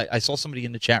 I saw somebody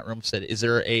in the chat room said, is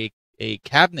there a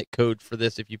cabinet code for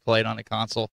this if you play it on a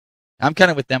console? I'm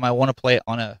kind of with them. I want to play it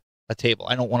on a table.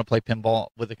 I don't want to play pinball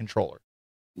with a controller.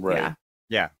 Right.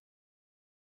 Yeah.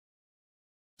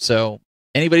 So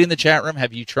anybody in the chat room,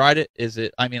 have you tried it? Is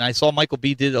it, I mean, I saw Michael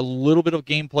B did a little bit of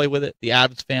gameplay with it, the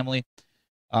Addams Family.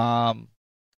 But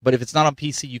if it's not on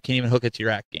PC, you can't even hook it to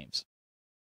your AtGames.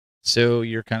 So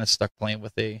you're kind of stuck playing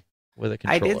with a controller.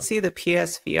 I did see the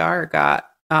PSVR got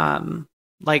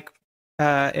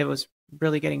it was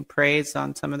really getting praised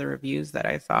on some of the reviews that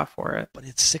I saw for it. But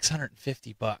it's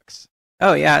 $650.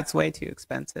 Oh yeah, it's way too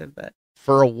expensive, but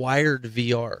for a wired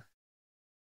VR.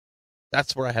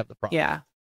 That's where I have the problem. Yeah.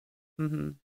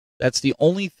 Mm-hmm. That's the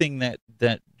only thing that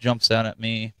jumps out at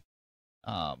me.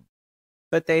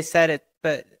 But they said it.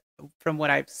 But from what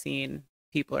I've seen,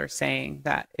 people are saying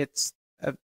that it's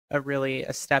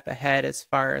a step ahead as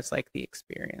far as like the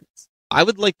experience. I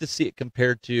would like to see it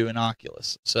compared to an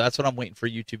Oculus. So that's what I'm waiting for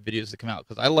YouTube videos to come out,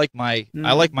 because I like my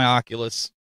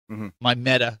Oculus, my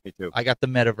Meta. Me too. I got the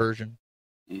Meta version.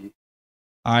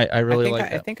 I really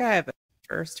like it. I think I have a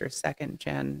first or second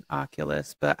gen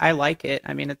Oculus, but I like it.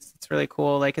 I mean, it's really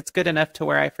cool. Like, it's good enough to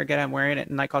where I forget I'm wearing it,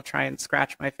 and like I'll try and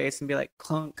scratch my face and be like,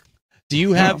 clunk. Do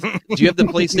you have the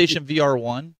PlayStation VR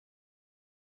 1?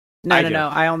 No.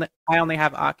 I only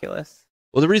have Oculus.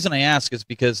 Well, the reason I ask is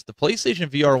because the PlayStation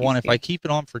VR 1, if I keep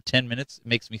it on for 10 minutes, it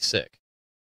makes me sick.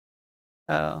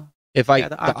 Oh. If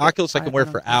the Oculus I can wear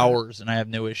for hours and I have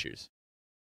no issues.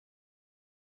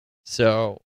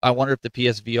 So I wonder if the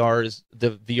PSVR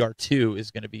the VR 2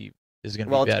 is going to be better.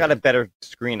 Well, it's got a better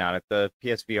screen on it. The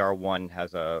PSVR 1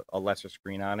 has a lesser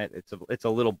screen on it. It's a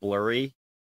little blurry,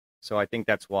 so I think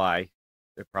that's why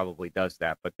it probably does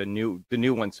that. But the new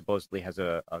one supposedly has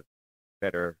a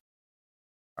better,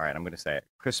 all right, I'm going to say it,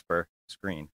 crisper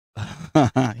screen.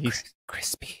 He's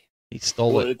crispy. He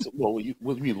stole it. What do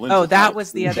you mean? Oh, that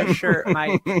was the other shirt.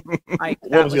 Mike, what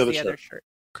was the other shirt?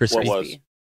 Crispy. What was?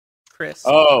 Crisp.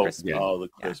 Oh, crispy. the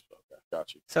crisp. Yeah. Okay,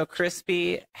 got you. So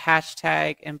crispy,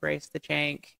 hashtag embrace the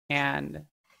jank, and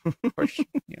of course,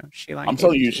 Shelion. I'm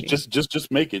telling you,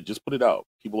 just make it. Just put it out.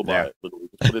 People will buy it. Literally,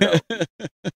 just put it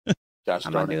out. Gosh,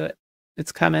 I'm gonna do it.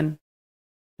 It's coming.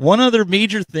 One other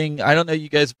major thing, I don't know, you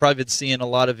guys have probably been seeing a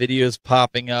lot of videos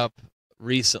popping up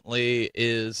recently,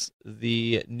 is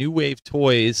the New Wave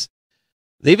Toys.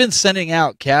 They've been sending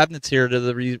out cabinets here to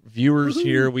the reviewers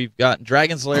here. We've got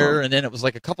Dragon's Lair, and then it was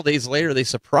like a couple days later, they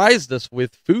surprised us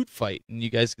with Food Fight. And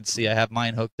you guys can see I have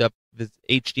mine hooked up with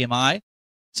HDMI,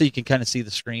 so you can kind of see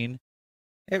the screen.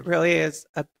 It really is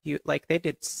like they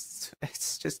did.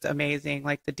 It's just amazing,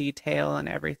 like the detail and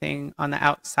everything on the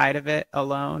outside of it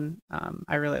alone.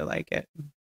 I really like it.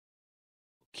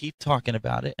 Keep talking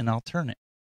about it, and I'll turn it.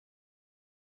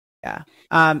 Yeah.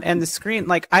 And the screen,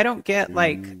 like, I don't get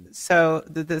so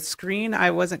the screen I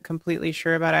wasn't completely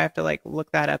sure about. I have to like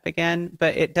look that up again,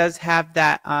 but it does have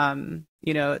that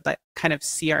that kind of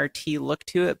CRT look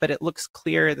to it, but it looks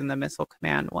clearer than the Missile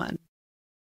Command one.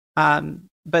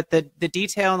 But the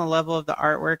detail and the level of the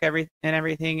artwork,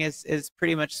 everything is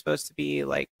pretty much supposed to be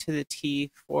like to the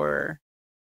T for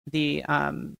the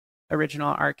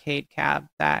original arcade cab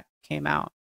that came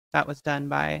out. That was done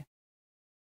by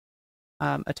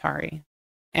Atari,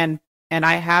 and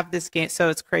I have this game. So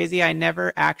it's crazy. I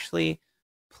never actually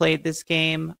played this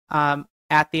game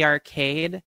at the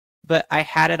arcade, but I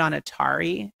had it on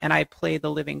Atari, and I played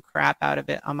the living crap out of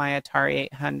it on my Atari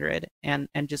 800, and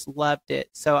just loved it.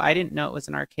 So I didn't know it was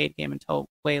an arcade game until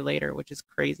way later, which is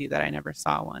crazy that I never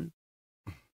saw one,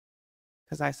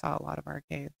 because I saw a lot of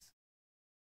arcades.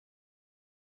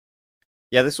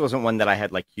 Yeah, this wasn't one that I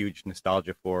had like huge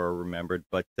nostalgia for or remembered,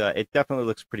 but it definitely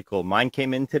looks pretty cool. Mine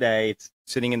came in today. It's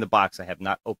sitting in the box. I have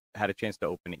not had a chance to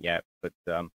open it yet, but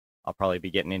I'll probably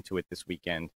be getting into it this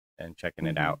weekend and checking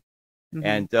it out.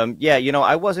 And yeah,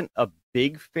 I wasn't a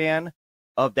big fan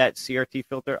of that CRT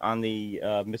filter on the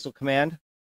Missile Command.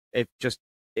 It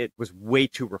was way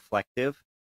too reflective.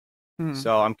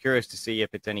 So I'm curious to see if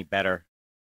it's any better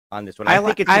on this one. I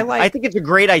I think it's a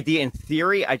great idea in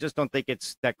theory. I just don't think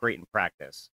it's that great in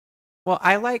practice. Well,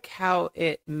 I like how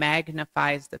it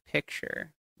magnifies the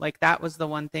picture. Like that was the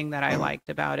one thing that I liked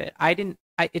about it.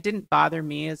 It didn't bother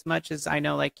me as much as I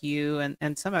know like you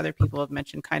and some other people have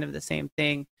mentioned kind of the same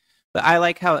thing. But I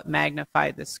like how it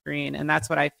magnified the screen, and that's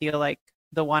what I feel like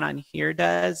the one on here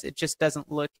does. It just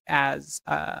doesn't look as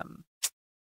I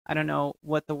don't know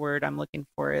what the word I'm looking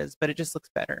for is, but it just looks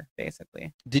better,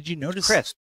 basically. Did you notice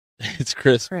Crisp? It's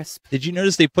crisp. Crisp. Did you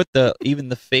notice they put even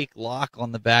the fake lock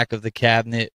on the back of the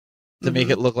cabinet to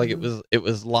make it look like it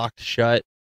was locked shut?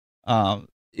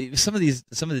 Some of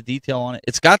the detail on it.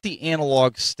 It's got the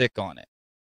analog stick on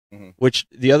it, which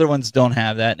the other ones don't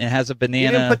have that, and it has a banana.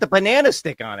 You didn't put the banana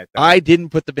stick on it, though. I didn't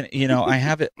put the I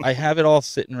have it. I have it all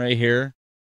sitting right here.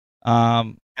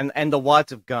 And the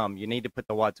wads of gum. You need to put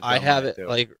the wads of gum. I have on it too.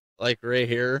 like right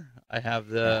here. I have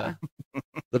the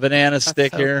banana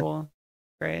stick so here. Cool.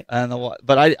 Great. And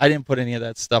but I didn't put any of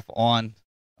that stuff on.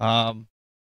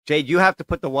 Jade, you have to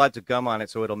put the wads of gum on it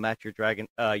so it'll match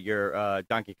your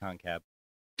Donkey Kong cab.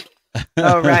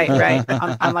 Oh, right.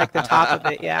 On like the top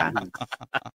of it, yeah.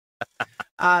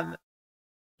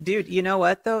 Dude, you know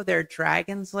what though? Their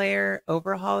Dragon's Lair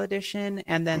Overhaul Edition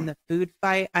and then the food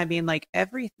fight. I mean, like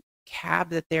every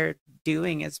cab that they're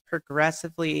doing is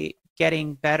progressively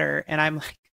getting better. And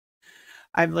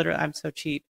I'm so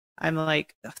cheap. I'm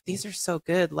like, these are so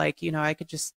good. Like, I could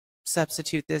just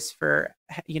substitute this for,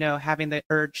 having the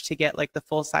urge to get like the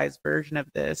full size version of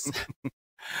this.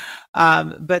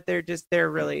 But they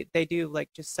do like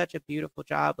just such a beautiful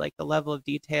job, like the level of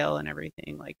detail and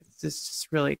everything. Like it's just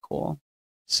really cool.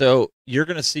 So you're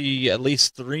going to see at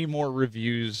least 3 more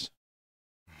reviews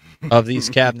of these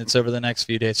cabinets over the next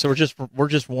few days. So we're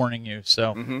just warning you.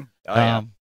 So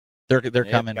they're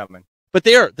coming. But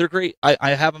they're great.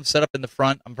 I have them set up in the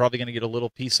front. I'm probably going to get a little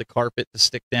piece of carpet to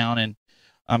stick down, and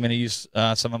I'm going to use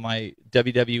some of my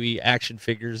WWE action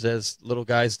figures as little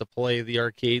guys to play the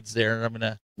arcades there. I'm going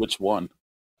to. Which one?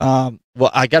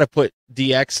 Well, I got to put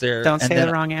DX there. Don't say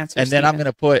the wrong answer. And Steven. then I'm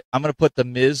going to put the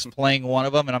Miz playing one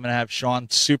of them, and I'm going to have Sean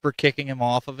super kicking him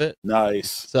off of it.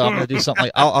 Nice. So I'm going to do something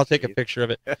like I'll take a picture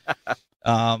of it.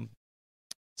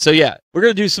 So yeah, I'm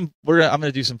going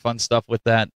to do some fun stuff with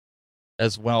that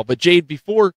as well. But Jade,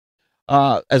 before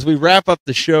as we wrap up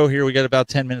the show here, we got about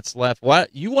 10 minutes left.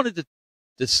 What you wanted to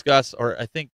discuss, or I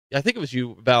think it was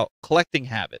you, about collecting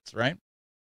habits, right?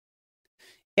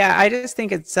 Yeah, I just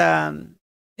think it's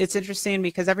interesting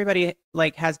because everybody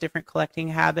like has different collecting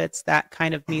habits that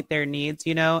kind of meet their needs,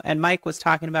 and Mike was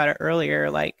talking about it earlier.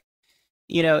 Like,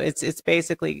 it's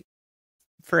basically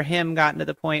for him gotten to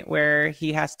the point where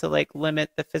he has to like limit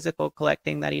the physical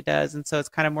collecting that he does. And so it's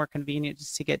kind of more convenient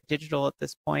just to get digital at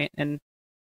this point. And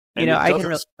I can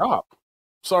really stop.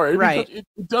 Sorry. Right.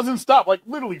 It doesn't stop. Like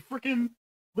literally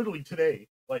today,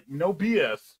 like no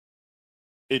BS.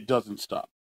 It doesn't stop.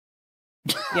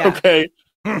 Yeah. Okay.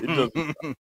 It doesn't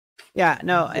stop. Yeah,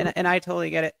 no, and I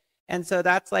totally get it. And so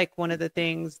that's like one of the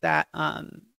things that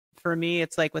for me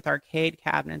it's like with arcade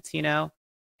cabinets,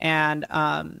 and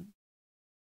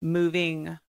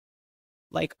moving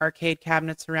like arcade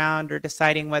cabinets around or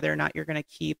deciding whether or not you're going to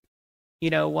keep,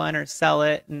 one or sell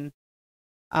it. And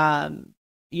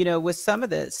with some of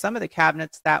the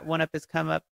cabinets that 1UP has come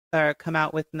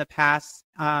out with in the past,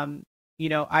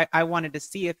 I wanted to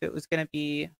see if it was going to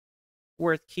be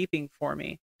worth keeping for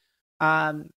me.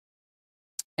 And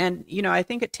I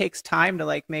think it takes time to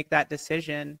like make that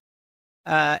decision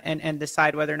and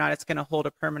decide whether or not it's going to hold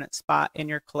a permanent spot in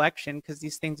your collection, because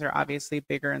these things are obviously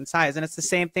bigger in size. And it's the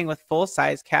same thing with full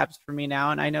size cabs for me now.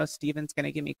 And I know Steven's going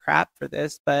to give me crap for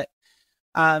this, but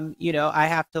I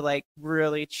have to like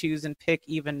really choose and pick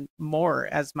even more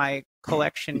as my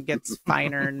collection gets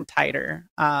finer and tighter.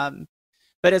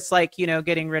 But it's like,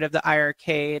 getting rid of the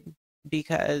iArcade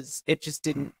because it just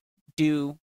didn't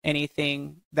do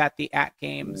anything that the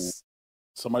AtGames.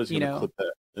 Somebody's going to clip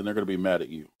that and they're going to be mad at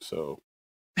you. So.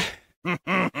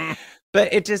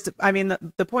 But it just, I mean,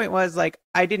 the point was like,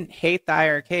 I didn't hate the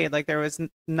iArcade. Like there was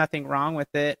nothing wrong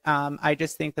with it. I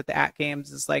just think that the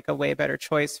AtGames is like a way better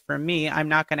choice for me. I'm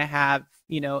not going to have,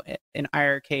 an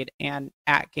iArcade and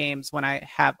AtGames when I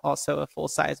have also a full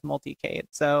size multicade.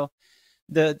 So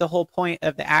the whole point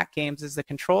of the AtGames is the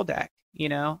control deck.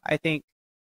 I think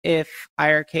if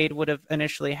iArcade would have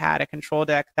initially had a control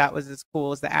deck that was as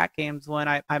cool as the AtGames one,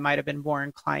 I might have been more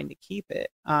inclined to keep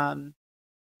it.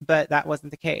 But that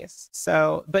wasn't the case.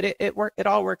 So, but it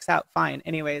all works out fine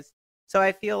anyways. So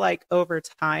I feel like over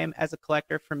time as a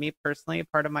collector, for me personally,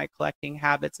 part of my collecting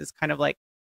habits is kind of like,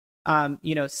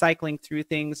 cycling through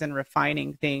things and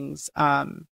refining things.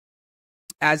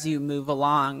 as you move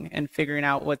along and figuring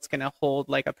out what's going to hold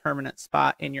like a permanent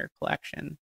spot in your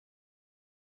collection.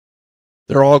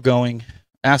 They're all going.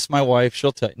 Ask my wife.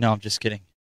 She'll tell you. No, I'm just kidding.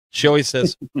 She always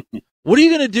says, what are you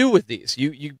going to do with these?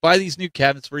 You buy these new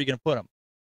cabinets, where are you going to put them?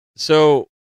 So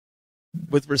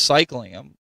with recycling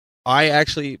them, I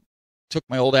actually took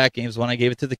my old AtGames one. I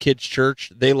gave it to the kids'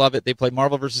 church. They love it. They play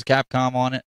Marvel vs. Capcom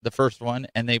on it, the first one,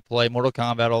 and they play Mortal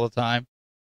Kombat all the time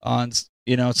on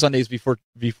Sundays before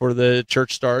the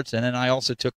church starts. And then I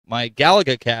also took my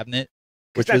Galaga cabinet,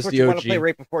 which was the OG. You want to play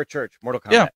right before church, Mortal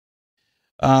Kombat.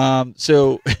 Yeah.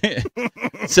 So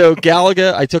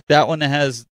Galaga, I took that one that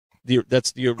has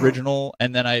that's the original,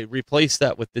 and then I replaced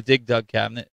that with the Dig Dug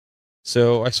cabinet.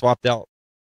 So I swapped out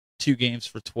 2 games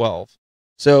for 12.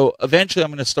 So eventually I'm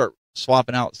going to start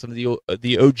swapping out some of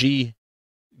the OG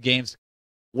games.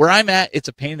 Where I'm at, it's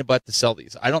a pain in the butt to sell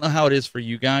these. I don't know how it is for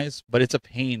you guys, but it's a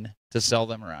pain to sell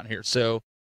them around here. So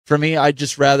for me, I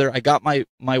got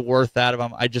my worth out of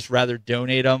them. I just rather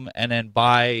donate them and then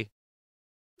buy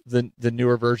the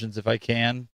newer versions if I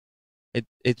can.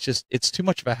 It's too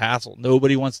much of a hassle.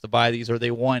 Nobody wants to buy these, or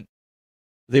they want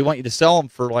you to sell them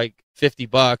for like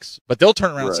 $50, but they'll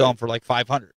turn around and sell them for like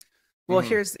 $500. Well,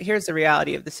 here's the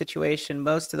reality of the situation.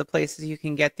 Most of the places you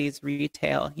can get these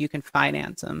retail, you can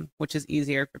finance them, which is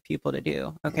easier for people to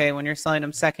do. Okay, when you're selling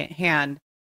them secondhand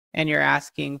and you're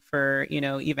asking for,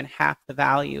 even half the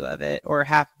value of it or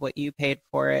half of what you paid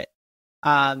for it,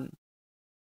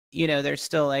 they're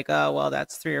still like, oh, well,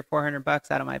 that's $300 or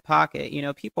 $400 out of my pocket.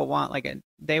 People want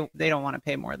they don't want to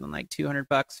pay more than like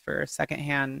 $200 for a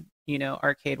secondhand,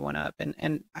 arcade 1-up.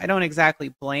 And I don't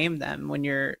exactly blame them when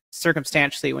you're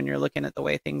looking at the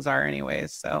way things are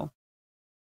anyways. So,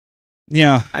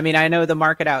 yeah, I mean, I know the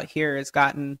market out here has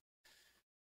gotten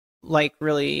like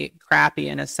really crappy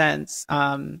in a sense.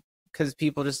 Because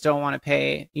people just don't want to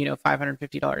pay,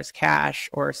 $550 cash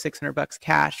or $600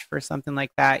 cash for something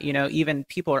like that. Even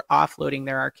people are offloading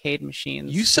their arcade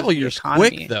machines. You sell yours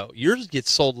quick though. Yours gets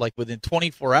sold like within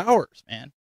 24 hours,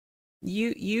 man.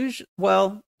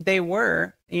 Well, they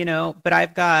were, but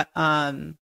I've got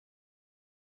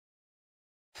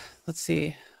let's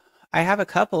see, I have a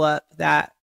couple up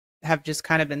that have just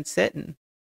kind of been sitting.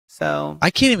 So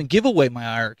I can't even give away my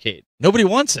iArcade. Nobody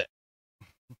wants it.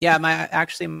 Yeah, my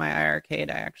iArcade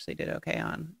I actually did okay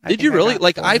on. Did you really?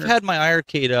 Like, I've had my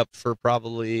iArcade up for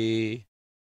probably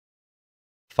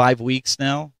 5 weeks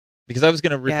now because I was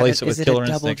going to replace it with Killer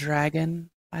Instinct. Is it a Double Dragon?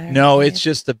 No, it's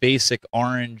just the basic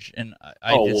orange, and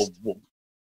well,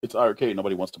 it's iArcade.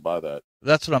 Nobody wants to buy that.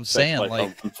 That's what I'm saying.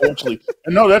 Like unfortunately,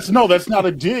 no, that's not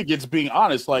a dig. It's being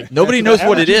honest. Like, nobody knows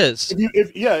what it is.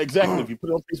 Yeah, exactly. If you put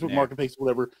it on Facebook Marketplace,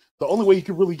 whatever, the only way you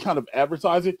can really kind of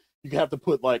advertise it, you have to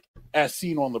put like as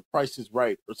seen on The Price is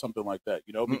Right or something like that.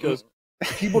 Because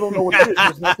people don't know what it is.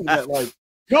 There's nothing that like.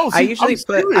 No, see, I usually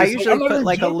put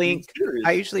like a link.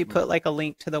 I usually put like a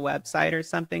link to the website or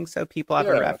something so people have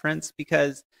a reference,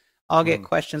 because I'll get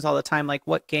questions all the time like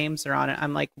what games are on it.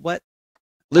 I'm like, what?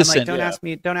 Listen, like, don't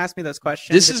ask me those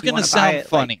questions. This is going to sound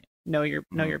funny. Like, know your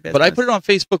business. But I put it on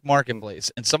Facebook Marketplace,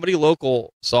 and somebody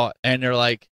local saw it, and they're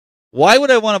like, "Why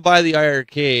would I want to buy the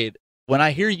iArcade when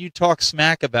I hear you talk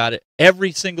smack about it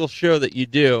every single show that you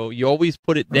do? You always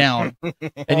put it down,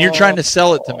 and you're trying to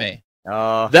sell it to me."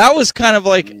 That was kind of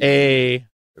like I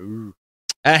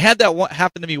had that one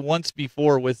happen to me once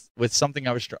before with something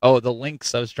I was the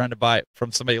links I was trying to buy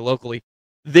from somebody locally.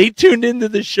 They tuned into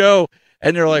the show.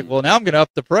 And they're like, well, now I'm going to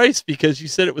up the price because you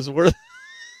said it was worth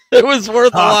a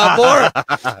lot more.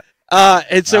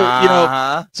 And so,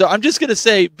 so I'm just going to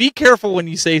say, be careful when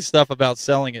you say stuff about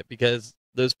selling it, because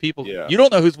those people, you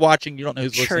don't know who's watching. You don't know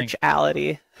who's listening.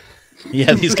 Churchality.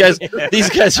 Yeah, these guys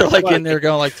are like in there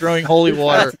going like throwing holy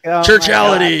water.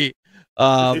 Churchality.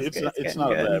 It's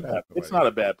not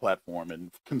a bad platform.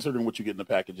 And considering what you get in the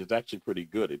package, it's actually pretty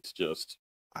good. It's just.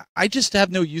 I just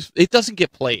have no use. It doesn't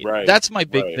get played. Right, that's my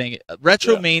big thing.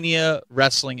 Retromania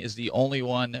Wrestling is the only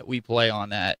one that we play on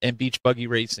that, and Beach Buggy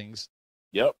Racings.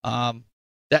 Yep.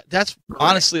 That's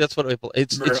honestly that's what I play.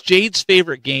 It's Jade's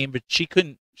favorite game, but she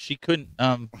couldn't sit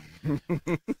on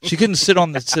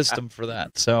the system for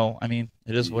that. So I mean,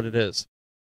 it is what it is.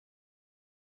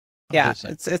 Yeah,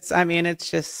 it's. I mean,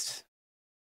 it's just.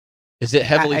 Is it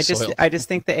heavily soiled? I just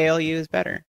think the ALU is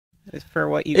better for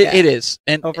what you get. It is,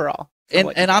 and overall.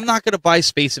 And I'm not going to buy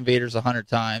Space Invaders 100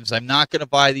 times. I'm not going to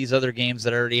buy these other games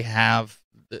that I already have,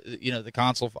 the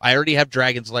console. I already have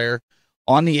Dragon's Lair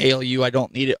on the ALU. I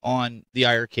don't need it on the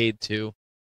iArcade too.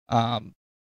 That's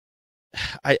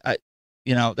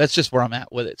just where I'm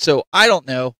at with it. So I don't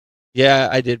know. Yeah,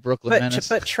 I did Brooklyn Menace.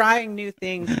 But trying new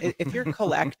things, if you're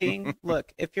collecting,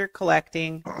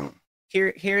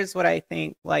 Here's what I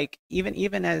think. Like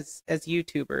even as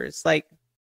YouTubers, like,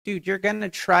 dude, you're gonna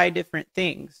try different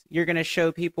things. You're gonna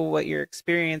show people what your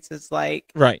experience is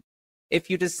like. Right. If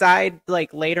you decide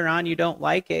like later on you don't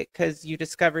like it because you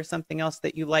discover something else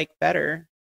that you like better,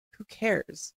 who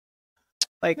cares?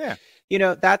 Like,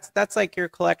 that's like your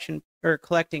collection or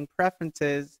collecting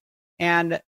preferences.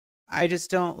 And I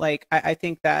just don't like, I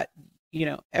think that,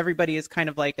 everybody is kind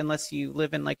of like, unless you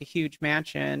live in like a huge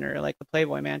mansion or like the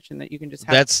Playboy mansion, that you can just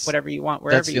have whatever you want,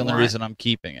 wherever you want. That's the only reason I'm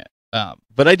keeping it.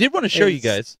 But I did want to show you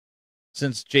guys,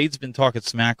 since Jade's been talking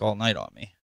smack all night on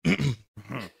me.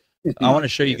 I want to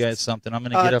show you guys something. I'm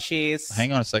going to get up. Geez.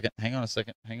 Hang on a second.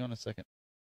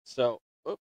 So,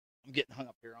 I'm getting hung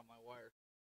up here on my wire.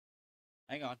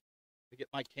 Hang on. To get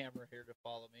my camera here to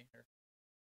follow me here.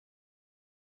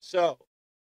 So,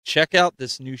 check out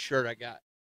this new shirt I got.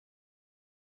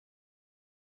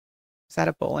 Is that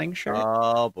a bowling shirt?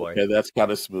 Oh boy. Yeah, that's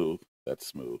kind of smooth. That's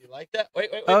smooth. You like that? Wait.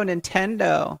 Oh,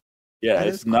 Nintendo. Yeah, that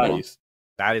it's cool. nice.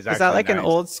 That is. Is that like nice. an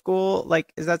old school?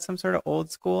 Like, is that some sort of old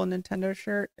school Nintendo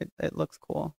shirt? It looks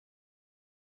cool.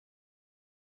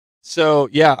 So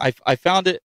yeah, I found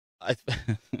it. I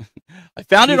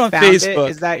found it on Facebook.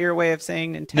 Is that your way of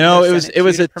saying Nintendo? No, it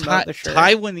was a Taiwanese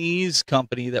Taiwanese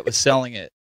company that was selling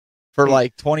it for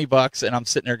like $20, and I'm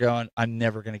sitting there going, I'm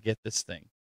never gonna get this thing.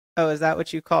 Oh, is that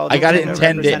what you call it? I got it in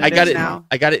 10 days. I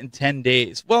got it in 10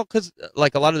 days. Well, because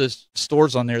like a lot of those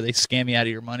stores on there, they scam you out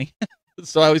of your money.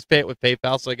 So I always pay it with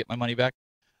PayPal, so I get my money back.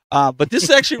 But this is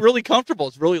actually really comfortable.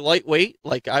 It's really lightweight.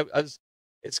 Like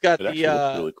it's got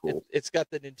really cool. It's got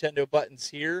the Nintendo buttons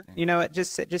here. You know what?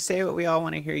 Just say what we all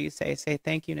want to hear you say. Say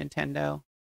thank you, Nintendo.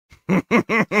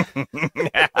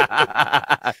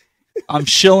 I'm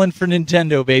shilling for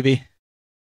Nintendo, baby.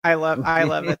 I love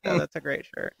it though. That's a great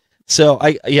shirt. So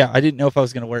I didn't know if I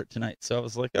was gonna wear it tonight. So I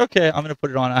was like, okay, I'm gonna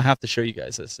put it on. I have to show you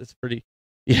guys this. It's pretty.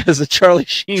 Yeah, it's a Charlie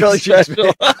Sheen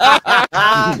special.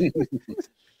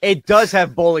 It does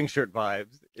have bowling shirt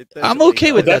vibes. I'm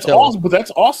okay with that. That's awesome. But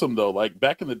that's awesome though. Like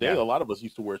back in the day, a lot of us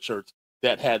used to wear shirts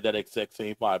that had that exact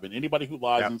same vibe. And anybody who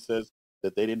lies and says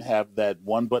that they didn't have that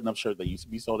one button-up shirt that used to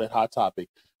be sold at Hot Topic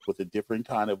with a different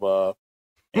kind of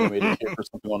animated character or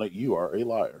something on it, you are a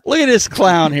liar. Look at this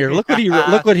clown here. Look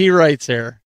what he writes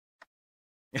here.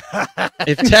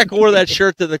 If Tech wore that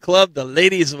shirt to the club, the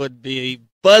ladies would be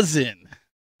buzzing.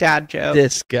 Dad joke.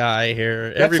 This guy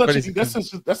here.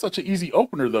 That's such an easy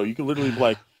opener though. You can literally be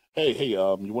like, hey, you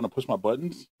want to push my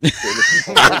buttons? No,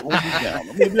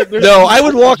 I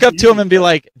would walk up to him and be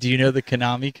like, do you know the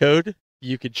Konami code?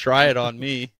 You could try it on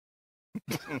me.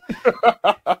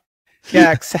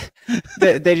 Yeah,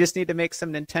 they just need to make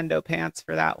some Nintendo pants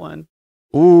for that one.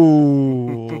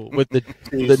 Ooh, with the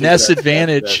NES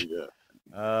Advantage.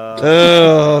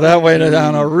 That went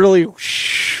down a really.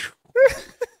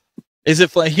 Is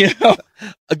it like,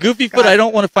 a goofy foot? I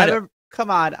don't want to find it. Come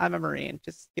on, I'm a Marine.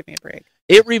 Just give me a break.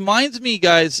 It reminds me,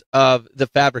 guys, of the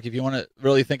fabric. If you want to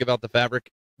really think about the fabric,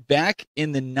 back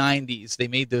in the 90s, they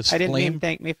made those. I didn't mean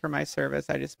thank me for my service.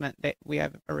 I just meant that we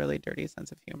have a really dirty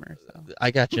sense of humor. So.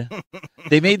 I got you.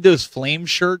 They made those flame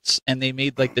shirts, and they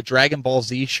made like the Dragon Ball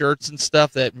Z shirts and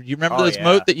stuff. That you remember those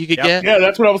MOAT that you could get? Yeah,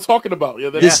 that's what I was talking about.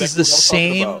 Yeah, this is the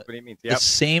same. The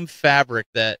same fabric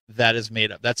that is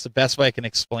made of. That's the best way I can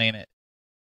explain it.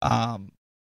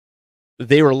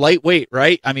 They were lightweight,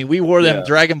 right? I mean, we wore them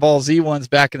Dragon Ball Z ones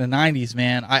back in the 90s,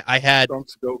 man. I had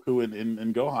Trunks, Goku,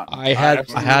 and Gohan. I had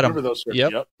them. Those shirts.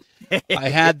 Yep. I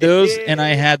had those, and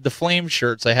I had the flame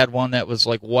shirts. I had one that was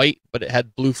like white, but it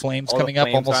had blue flames coming up,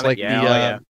 almost like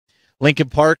the Linkin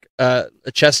Park.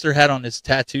 Chester had on his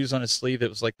tattoos on his sleeve. It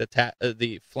was like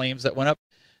the flames that went up.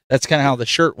 That's kind of how the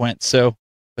shirt went. So,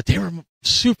 but they were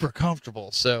super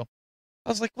comfortable. So I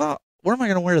was like, well, where am I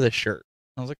going to wear this shirt?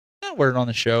 I was like, I'll wear it on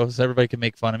the show so everybody can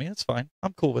make fun of me. That's fine.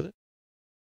 I'm cool with it.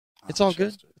 It's all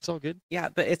good. It's all good. Yeah,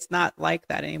 but it's not like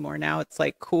that anymore. Now it's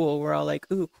like cool. We're all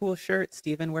like, ooh, cool shirt,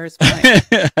 Steven. Where's mine?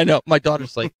 I know. My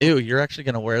daughter's like, ew, you're actually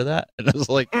going to wear that? And I was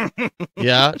like,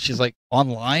 yeah. She's like,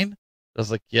 online? I was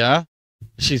like, yeah.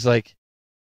 She's like,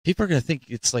 people are going to think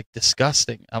it's like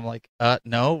disgusting. I'm like,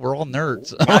 no, we're all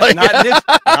nerds. Not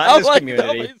in this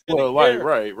community. Well,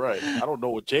 right. I don't know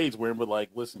what Jayde's wearing, but like,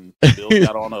 listen, Bill's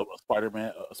got on a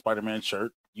Spider-Man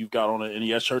shirt. You've got on an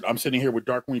NES shirt. I'm sitting here with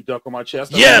Darkwing Duck on my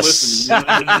chest. Yes.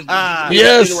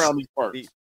 Yes. Around these parts.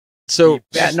 So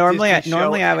yeah, normally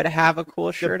I would have a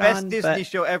cool shirt on. The best Disney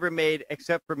show ever made,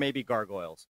 except for maybe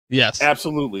Gargoyles. Yes,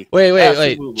 absolutely.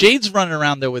 Wait. Jade's running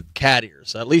around there with cat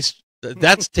ears. At least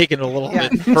that's taken a little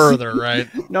bit further, right?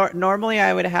 Normally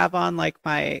I would have on like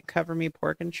my Cover Me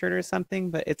Porkin' shirt or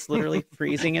something, but it's literally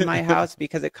freezing in my house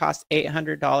because it costs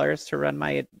 $800 to run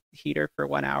my heater for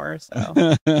 1 hour.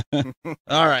 So,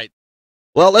 all right.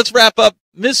 Well, let's wrap up.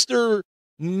 Mr.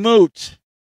 MOAT,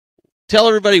 tell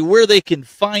everybody where they can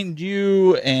find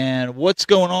you and what's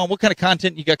going on. What kind of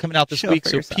content you got coming out this week,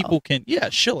 so yourself. people can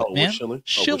shill it, man.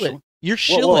 Shill it. You're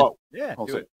shilling. Well, Yeah,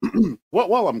 do it.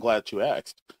 Well, I'm glad you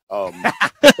asked. But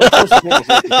first of all,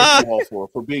 thank you all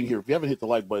for being here. If you haven't hit the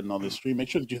like button on this stream, make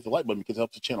sure that you hit the like button because it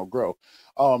helps the channel grow.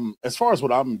 As far as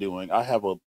what I'm doing, I have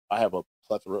a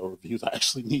plethora of reviews I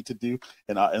actually need to do.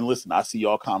 And listen, I see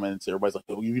y'all comments. Everybody's like,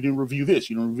 "Oh, you didn't review this.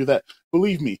 You didn't review that."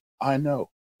 Believe me, I know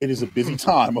it is a busy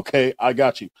time. Okay, I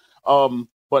got you.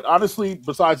 But honestly,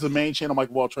 besides the main channel,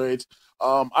 MikeOfAllTrades,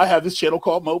 I have this channel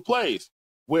called MOAT Plays,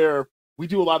 where we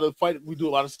do a lot of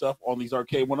stuff on these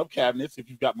Arcade 1-Up cabinets. If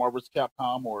you've got Marvel's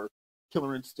Capcom or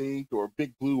Killer Instinct or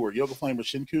Big Blue or Yoga Flame or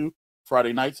Shinku,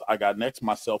 Friday nights I got next,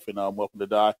 myself and Welcome to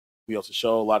Die. We also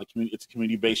show a lot of community. It's a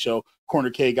community-based show.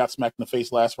 Corner K got smacked in the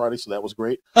face last Friday, so that was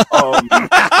great. And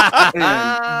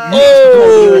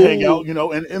hang out,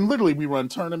 and literally we run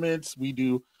tournaments. We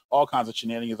do all kinds of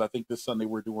shenanigans. I think this Sunday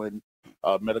we're doing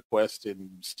MetaQuest and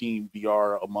Steam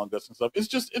VR Among Us and stuff. It's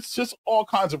just all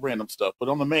kinds of random stuff. But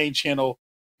on the main channel,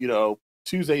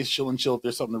 Tuesdays chill and chill if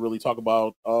there's something to really talk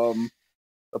about.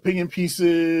 Opinion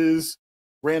pieces,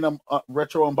 random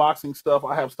retro unboxing stuff.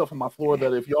 I have stuff on my floor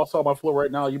that if y'all saw my floor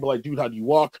right now, you'd be like, dude, how do you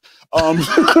walk?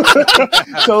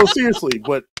 So seriously,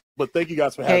 but thank you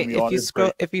guys for having me on.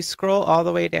 If you scroll all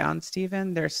the way down,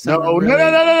 Steven, there's some no. Listen,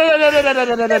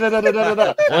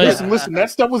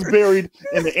 that stuff was buried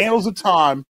in the annals of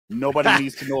time. Nobody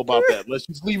needs to know about that. Let's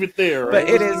just leave it there. But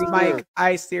it is, Mike.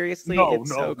 I seriously, it's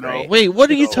so great. Wait,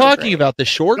 what are you talking about? The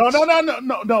shorts? No.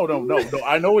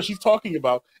 I know what she's talking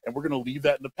about, and we're gonna leave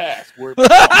that in the past. It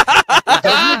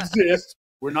doesn't exist.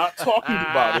 We're not talking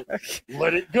about it.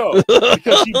 Let it go.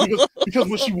 Because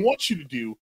what she wants you to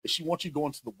do is she wants you to go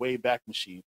into the Wayback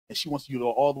Machine, and she wants you to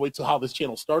go all the way to how this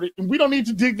channel started, and we don't need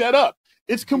to dig that up.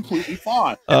 It's completely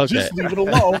fine. Okay. Just leave it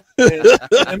alone, and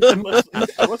let's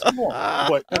move on.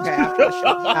 But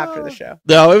after the show.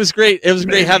 No, it was great. It was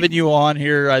great having you on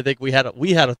here. I think we had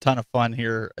a ton of fun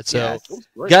here. So,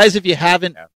 guys, if you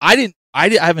haven't, I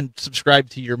haven't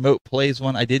subscribed to your MOAT Plays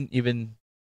one. I didn't even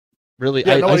really.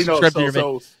 I subscribed to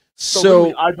your. So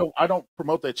really, I don't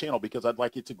promote that channel because I'd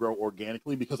like it to grow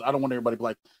organically, because I don't want everybody to be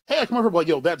like, hey, I come over like,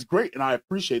 yo, that's great, and I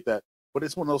appreciate that. But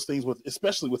it's one of those things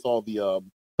especially with all the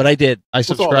But I did. I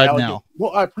subscribe now.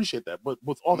 Well, I appreciate that. But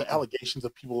with all the allegations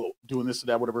of people doing this or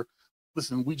that, whatever,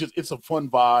 listen, it's a fun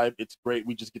vibe. It's great.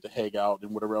 We just get to hang out and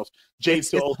whatever else. Jayde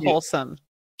still owes wholesome.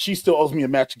 She still owes me a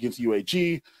match against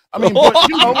UAG. I mean, but,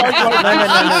 no.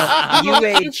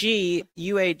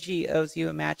 UAG owes you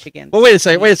a match against. Well, wait a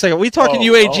second. We talking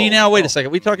UAG now? Wait a second.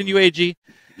 We talking UAG?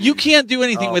 You can't do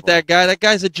anything with that guy. That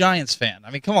guy's a Giants fan. I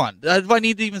mean, come on. Do I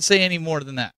need to even say any more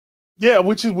than that? Yeah,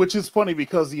 which is funny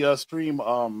because the stream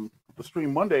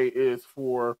Monday is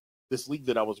for this league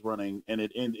that I was running, and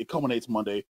it culminates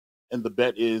Monday, and the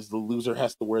bet is the loser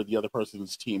has to wear the other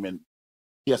person's team, and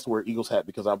he has to wear Eagles hat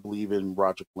because I believe in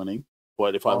Roger winning.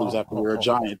 But if I lose, I have to wear a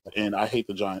Giant, and I hate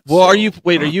the Giants. Well, are you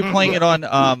playing it on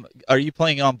are you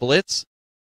playing on Blitz?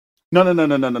 No.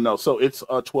 So it's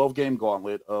a 12-game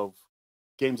gauntlet of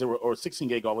games that were, or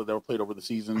 16-game gauntlet that were played over the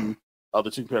season. The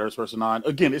two competitors versus 9.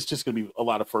 Again, it's just going to be a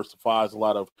lot of first to fives, a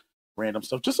lot of random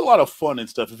stuff, just a lot of fun and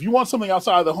stuff. If you want something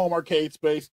outside of the home arcade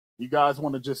space, you guys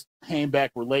want to just hang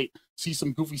back, relate, see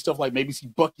some goofy stuff like maybe see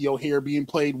Bucky O'Hare being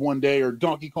played one day or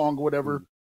Donkey Kong or whatever,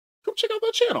 come check out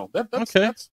that channel. That's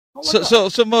okay. So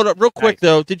Moda, real quick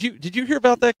though, did you hear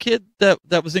about that kid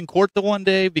that was in court the one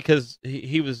day because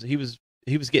he was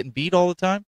getting beat all the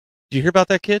time? Did you hear about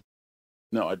that kid?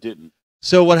 No, I didn't.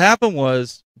 So what happened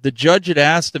was the judge had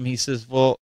asked him. He says,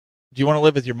 "Well, do you want to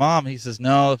live with your mom?" He says,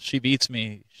 "No, she beats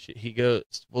me." He goes,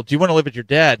 "Well, do you want to live with your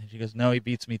dad?" She goes, "No, he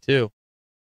beats me too."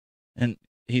 And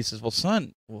he says, "Well,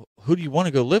 son, who do you want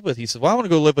to go live with?" He says, "Well, I want to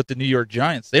go live with the New York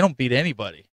Giants. They don't beat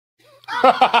anybody."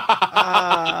 So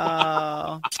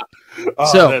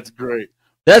that's great.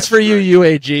 That's for great. You,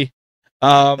 UAG.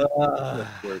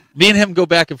 Me and him go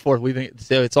back and forth.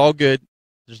 So it's all good.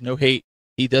 There's no hate.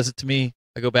 He does it to me.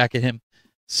 I go back at him.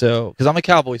 So because I'm a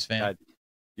Cowboys fan. God,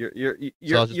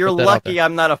 you're lucky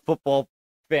I'm not a football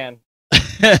fan.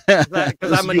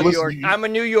 Because I'm a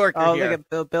New Yorker. Oh, here, look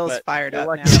at Bill's fired up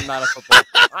now. I'm not a football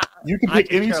fan. You can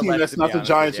pick any team that's not the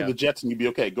Giants or the Jets, and you'll be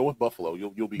okay. Go with Buffalo.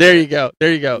 You'll be. There you go.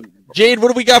 Jayde, what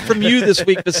do we got from you this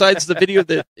week besides the video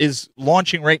that is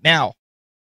launching right now?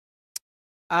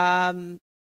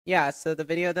 Yeah, so the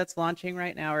video that's launching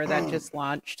right now, or that just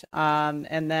launched,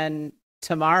 and then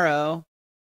tomorrow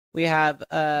we have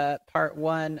part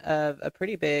 1 of a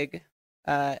pretty big,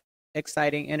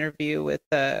 exciting interview with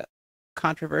the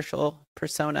controversial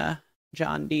persona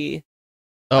John D.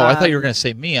 Oh, I thought you were going to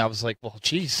say me. I was like, well,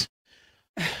 geez.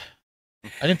 I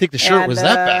didn't think the shirt was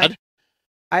that bad.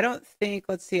 I don't think,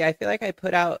 let's see, I feel like I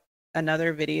put out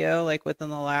another video like within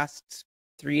the last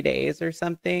 3 days or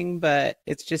something, but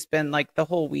it's just been like the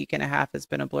whole week and a half has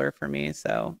been a blur for me.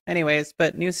 So anyways,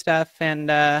 but new stuff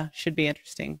and should be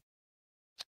interesting.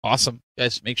 Awesome.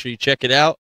 Guys, make sure you check it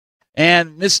out.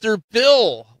 And Mr.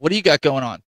 Bill, what do you got going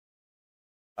on?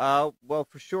 Well,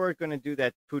 for sure, going to do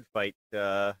that food fight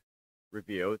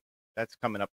review. That's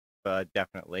coming up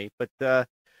definitely. But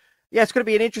yeah, it's going to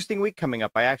be an interesting week coming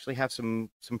up. I actually have some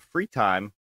free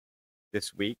time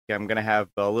this week. I'm going to have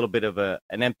a little bit of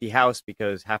an empty house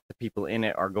because half the people in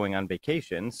it are going on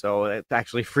vacation. So it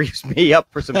actually frees me up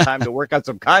for some time to work on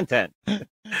some content.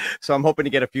 So I'm hoping to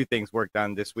get a few things worked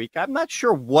on this week. I'm not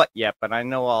sure what yet, but I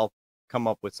know I'll come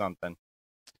up with something.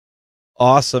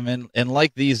 Awesome. And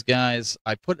like these guys,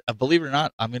 believe it or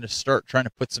not, I'm going to start trying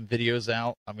to put some videos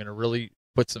out. I'm going to really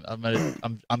put some,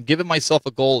 I'm giving myself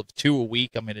a goal of 2 a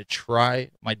week. I'm going to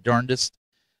try my darndest.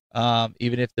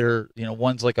 Even if they're,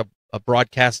 one's like a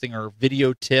broadcasting or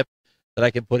video tip that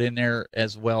I can put in there,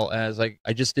 as well as I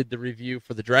just did the review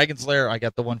for the Dragon's Lair. I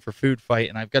got the one for Food Fight,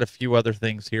 and I've got a few other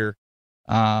things here.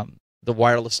 The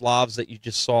wireless lavs that you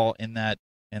just saw in that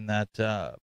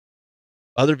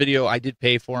other video, I did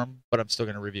pay for them, but I'm still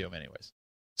going to review them anyways.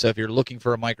 So if you're looking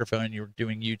for a microphone and you're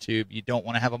doing YouTube, you don't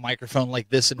want to have a microphone like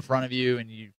this in front of you,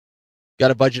 and you got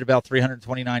a budget about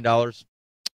 $329,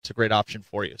 it's a great option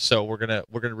for you. So we're gonna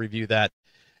review that,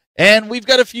 and we've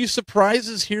got a few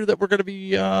surprises here that we're gonna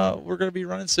be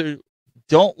running. So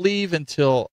don't leave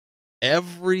until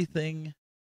everything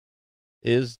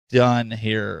is done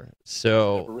here.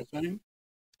 So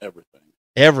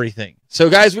everything. So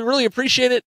guys, we really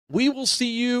appreciate it. We will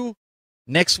see you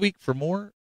next week for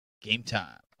more Game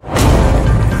Time.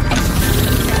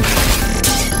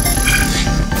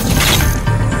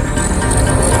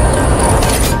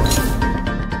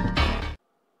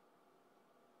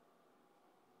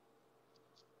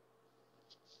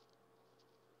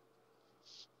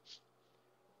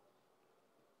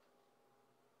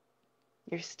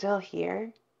 You're still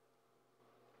here?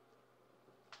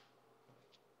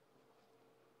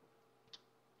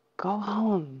 Go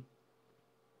home.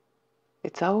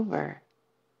 It's over.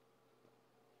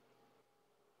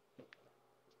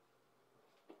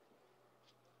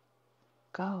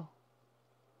 Go.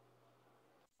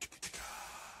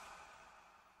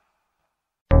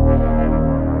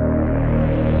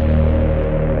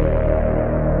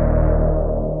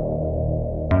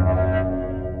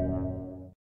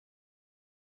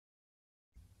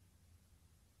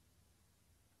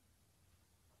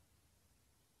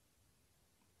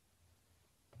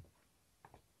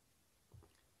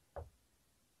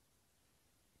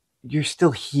 You're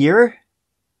still here?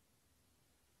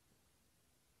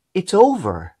 It's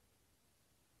over.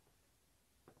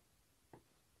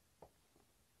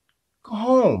 Go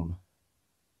home.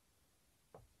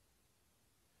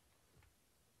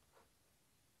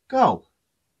 Go.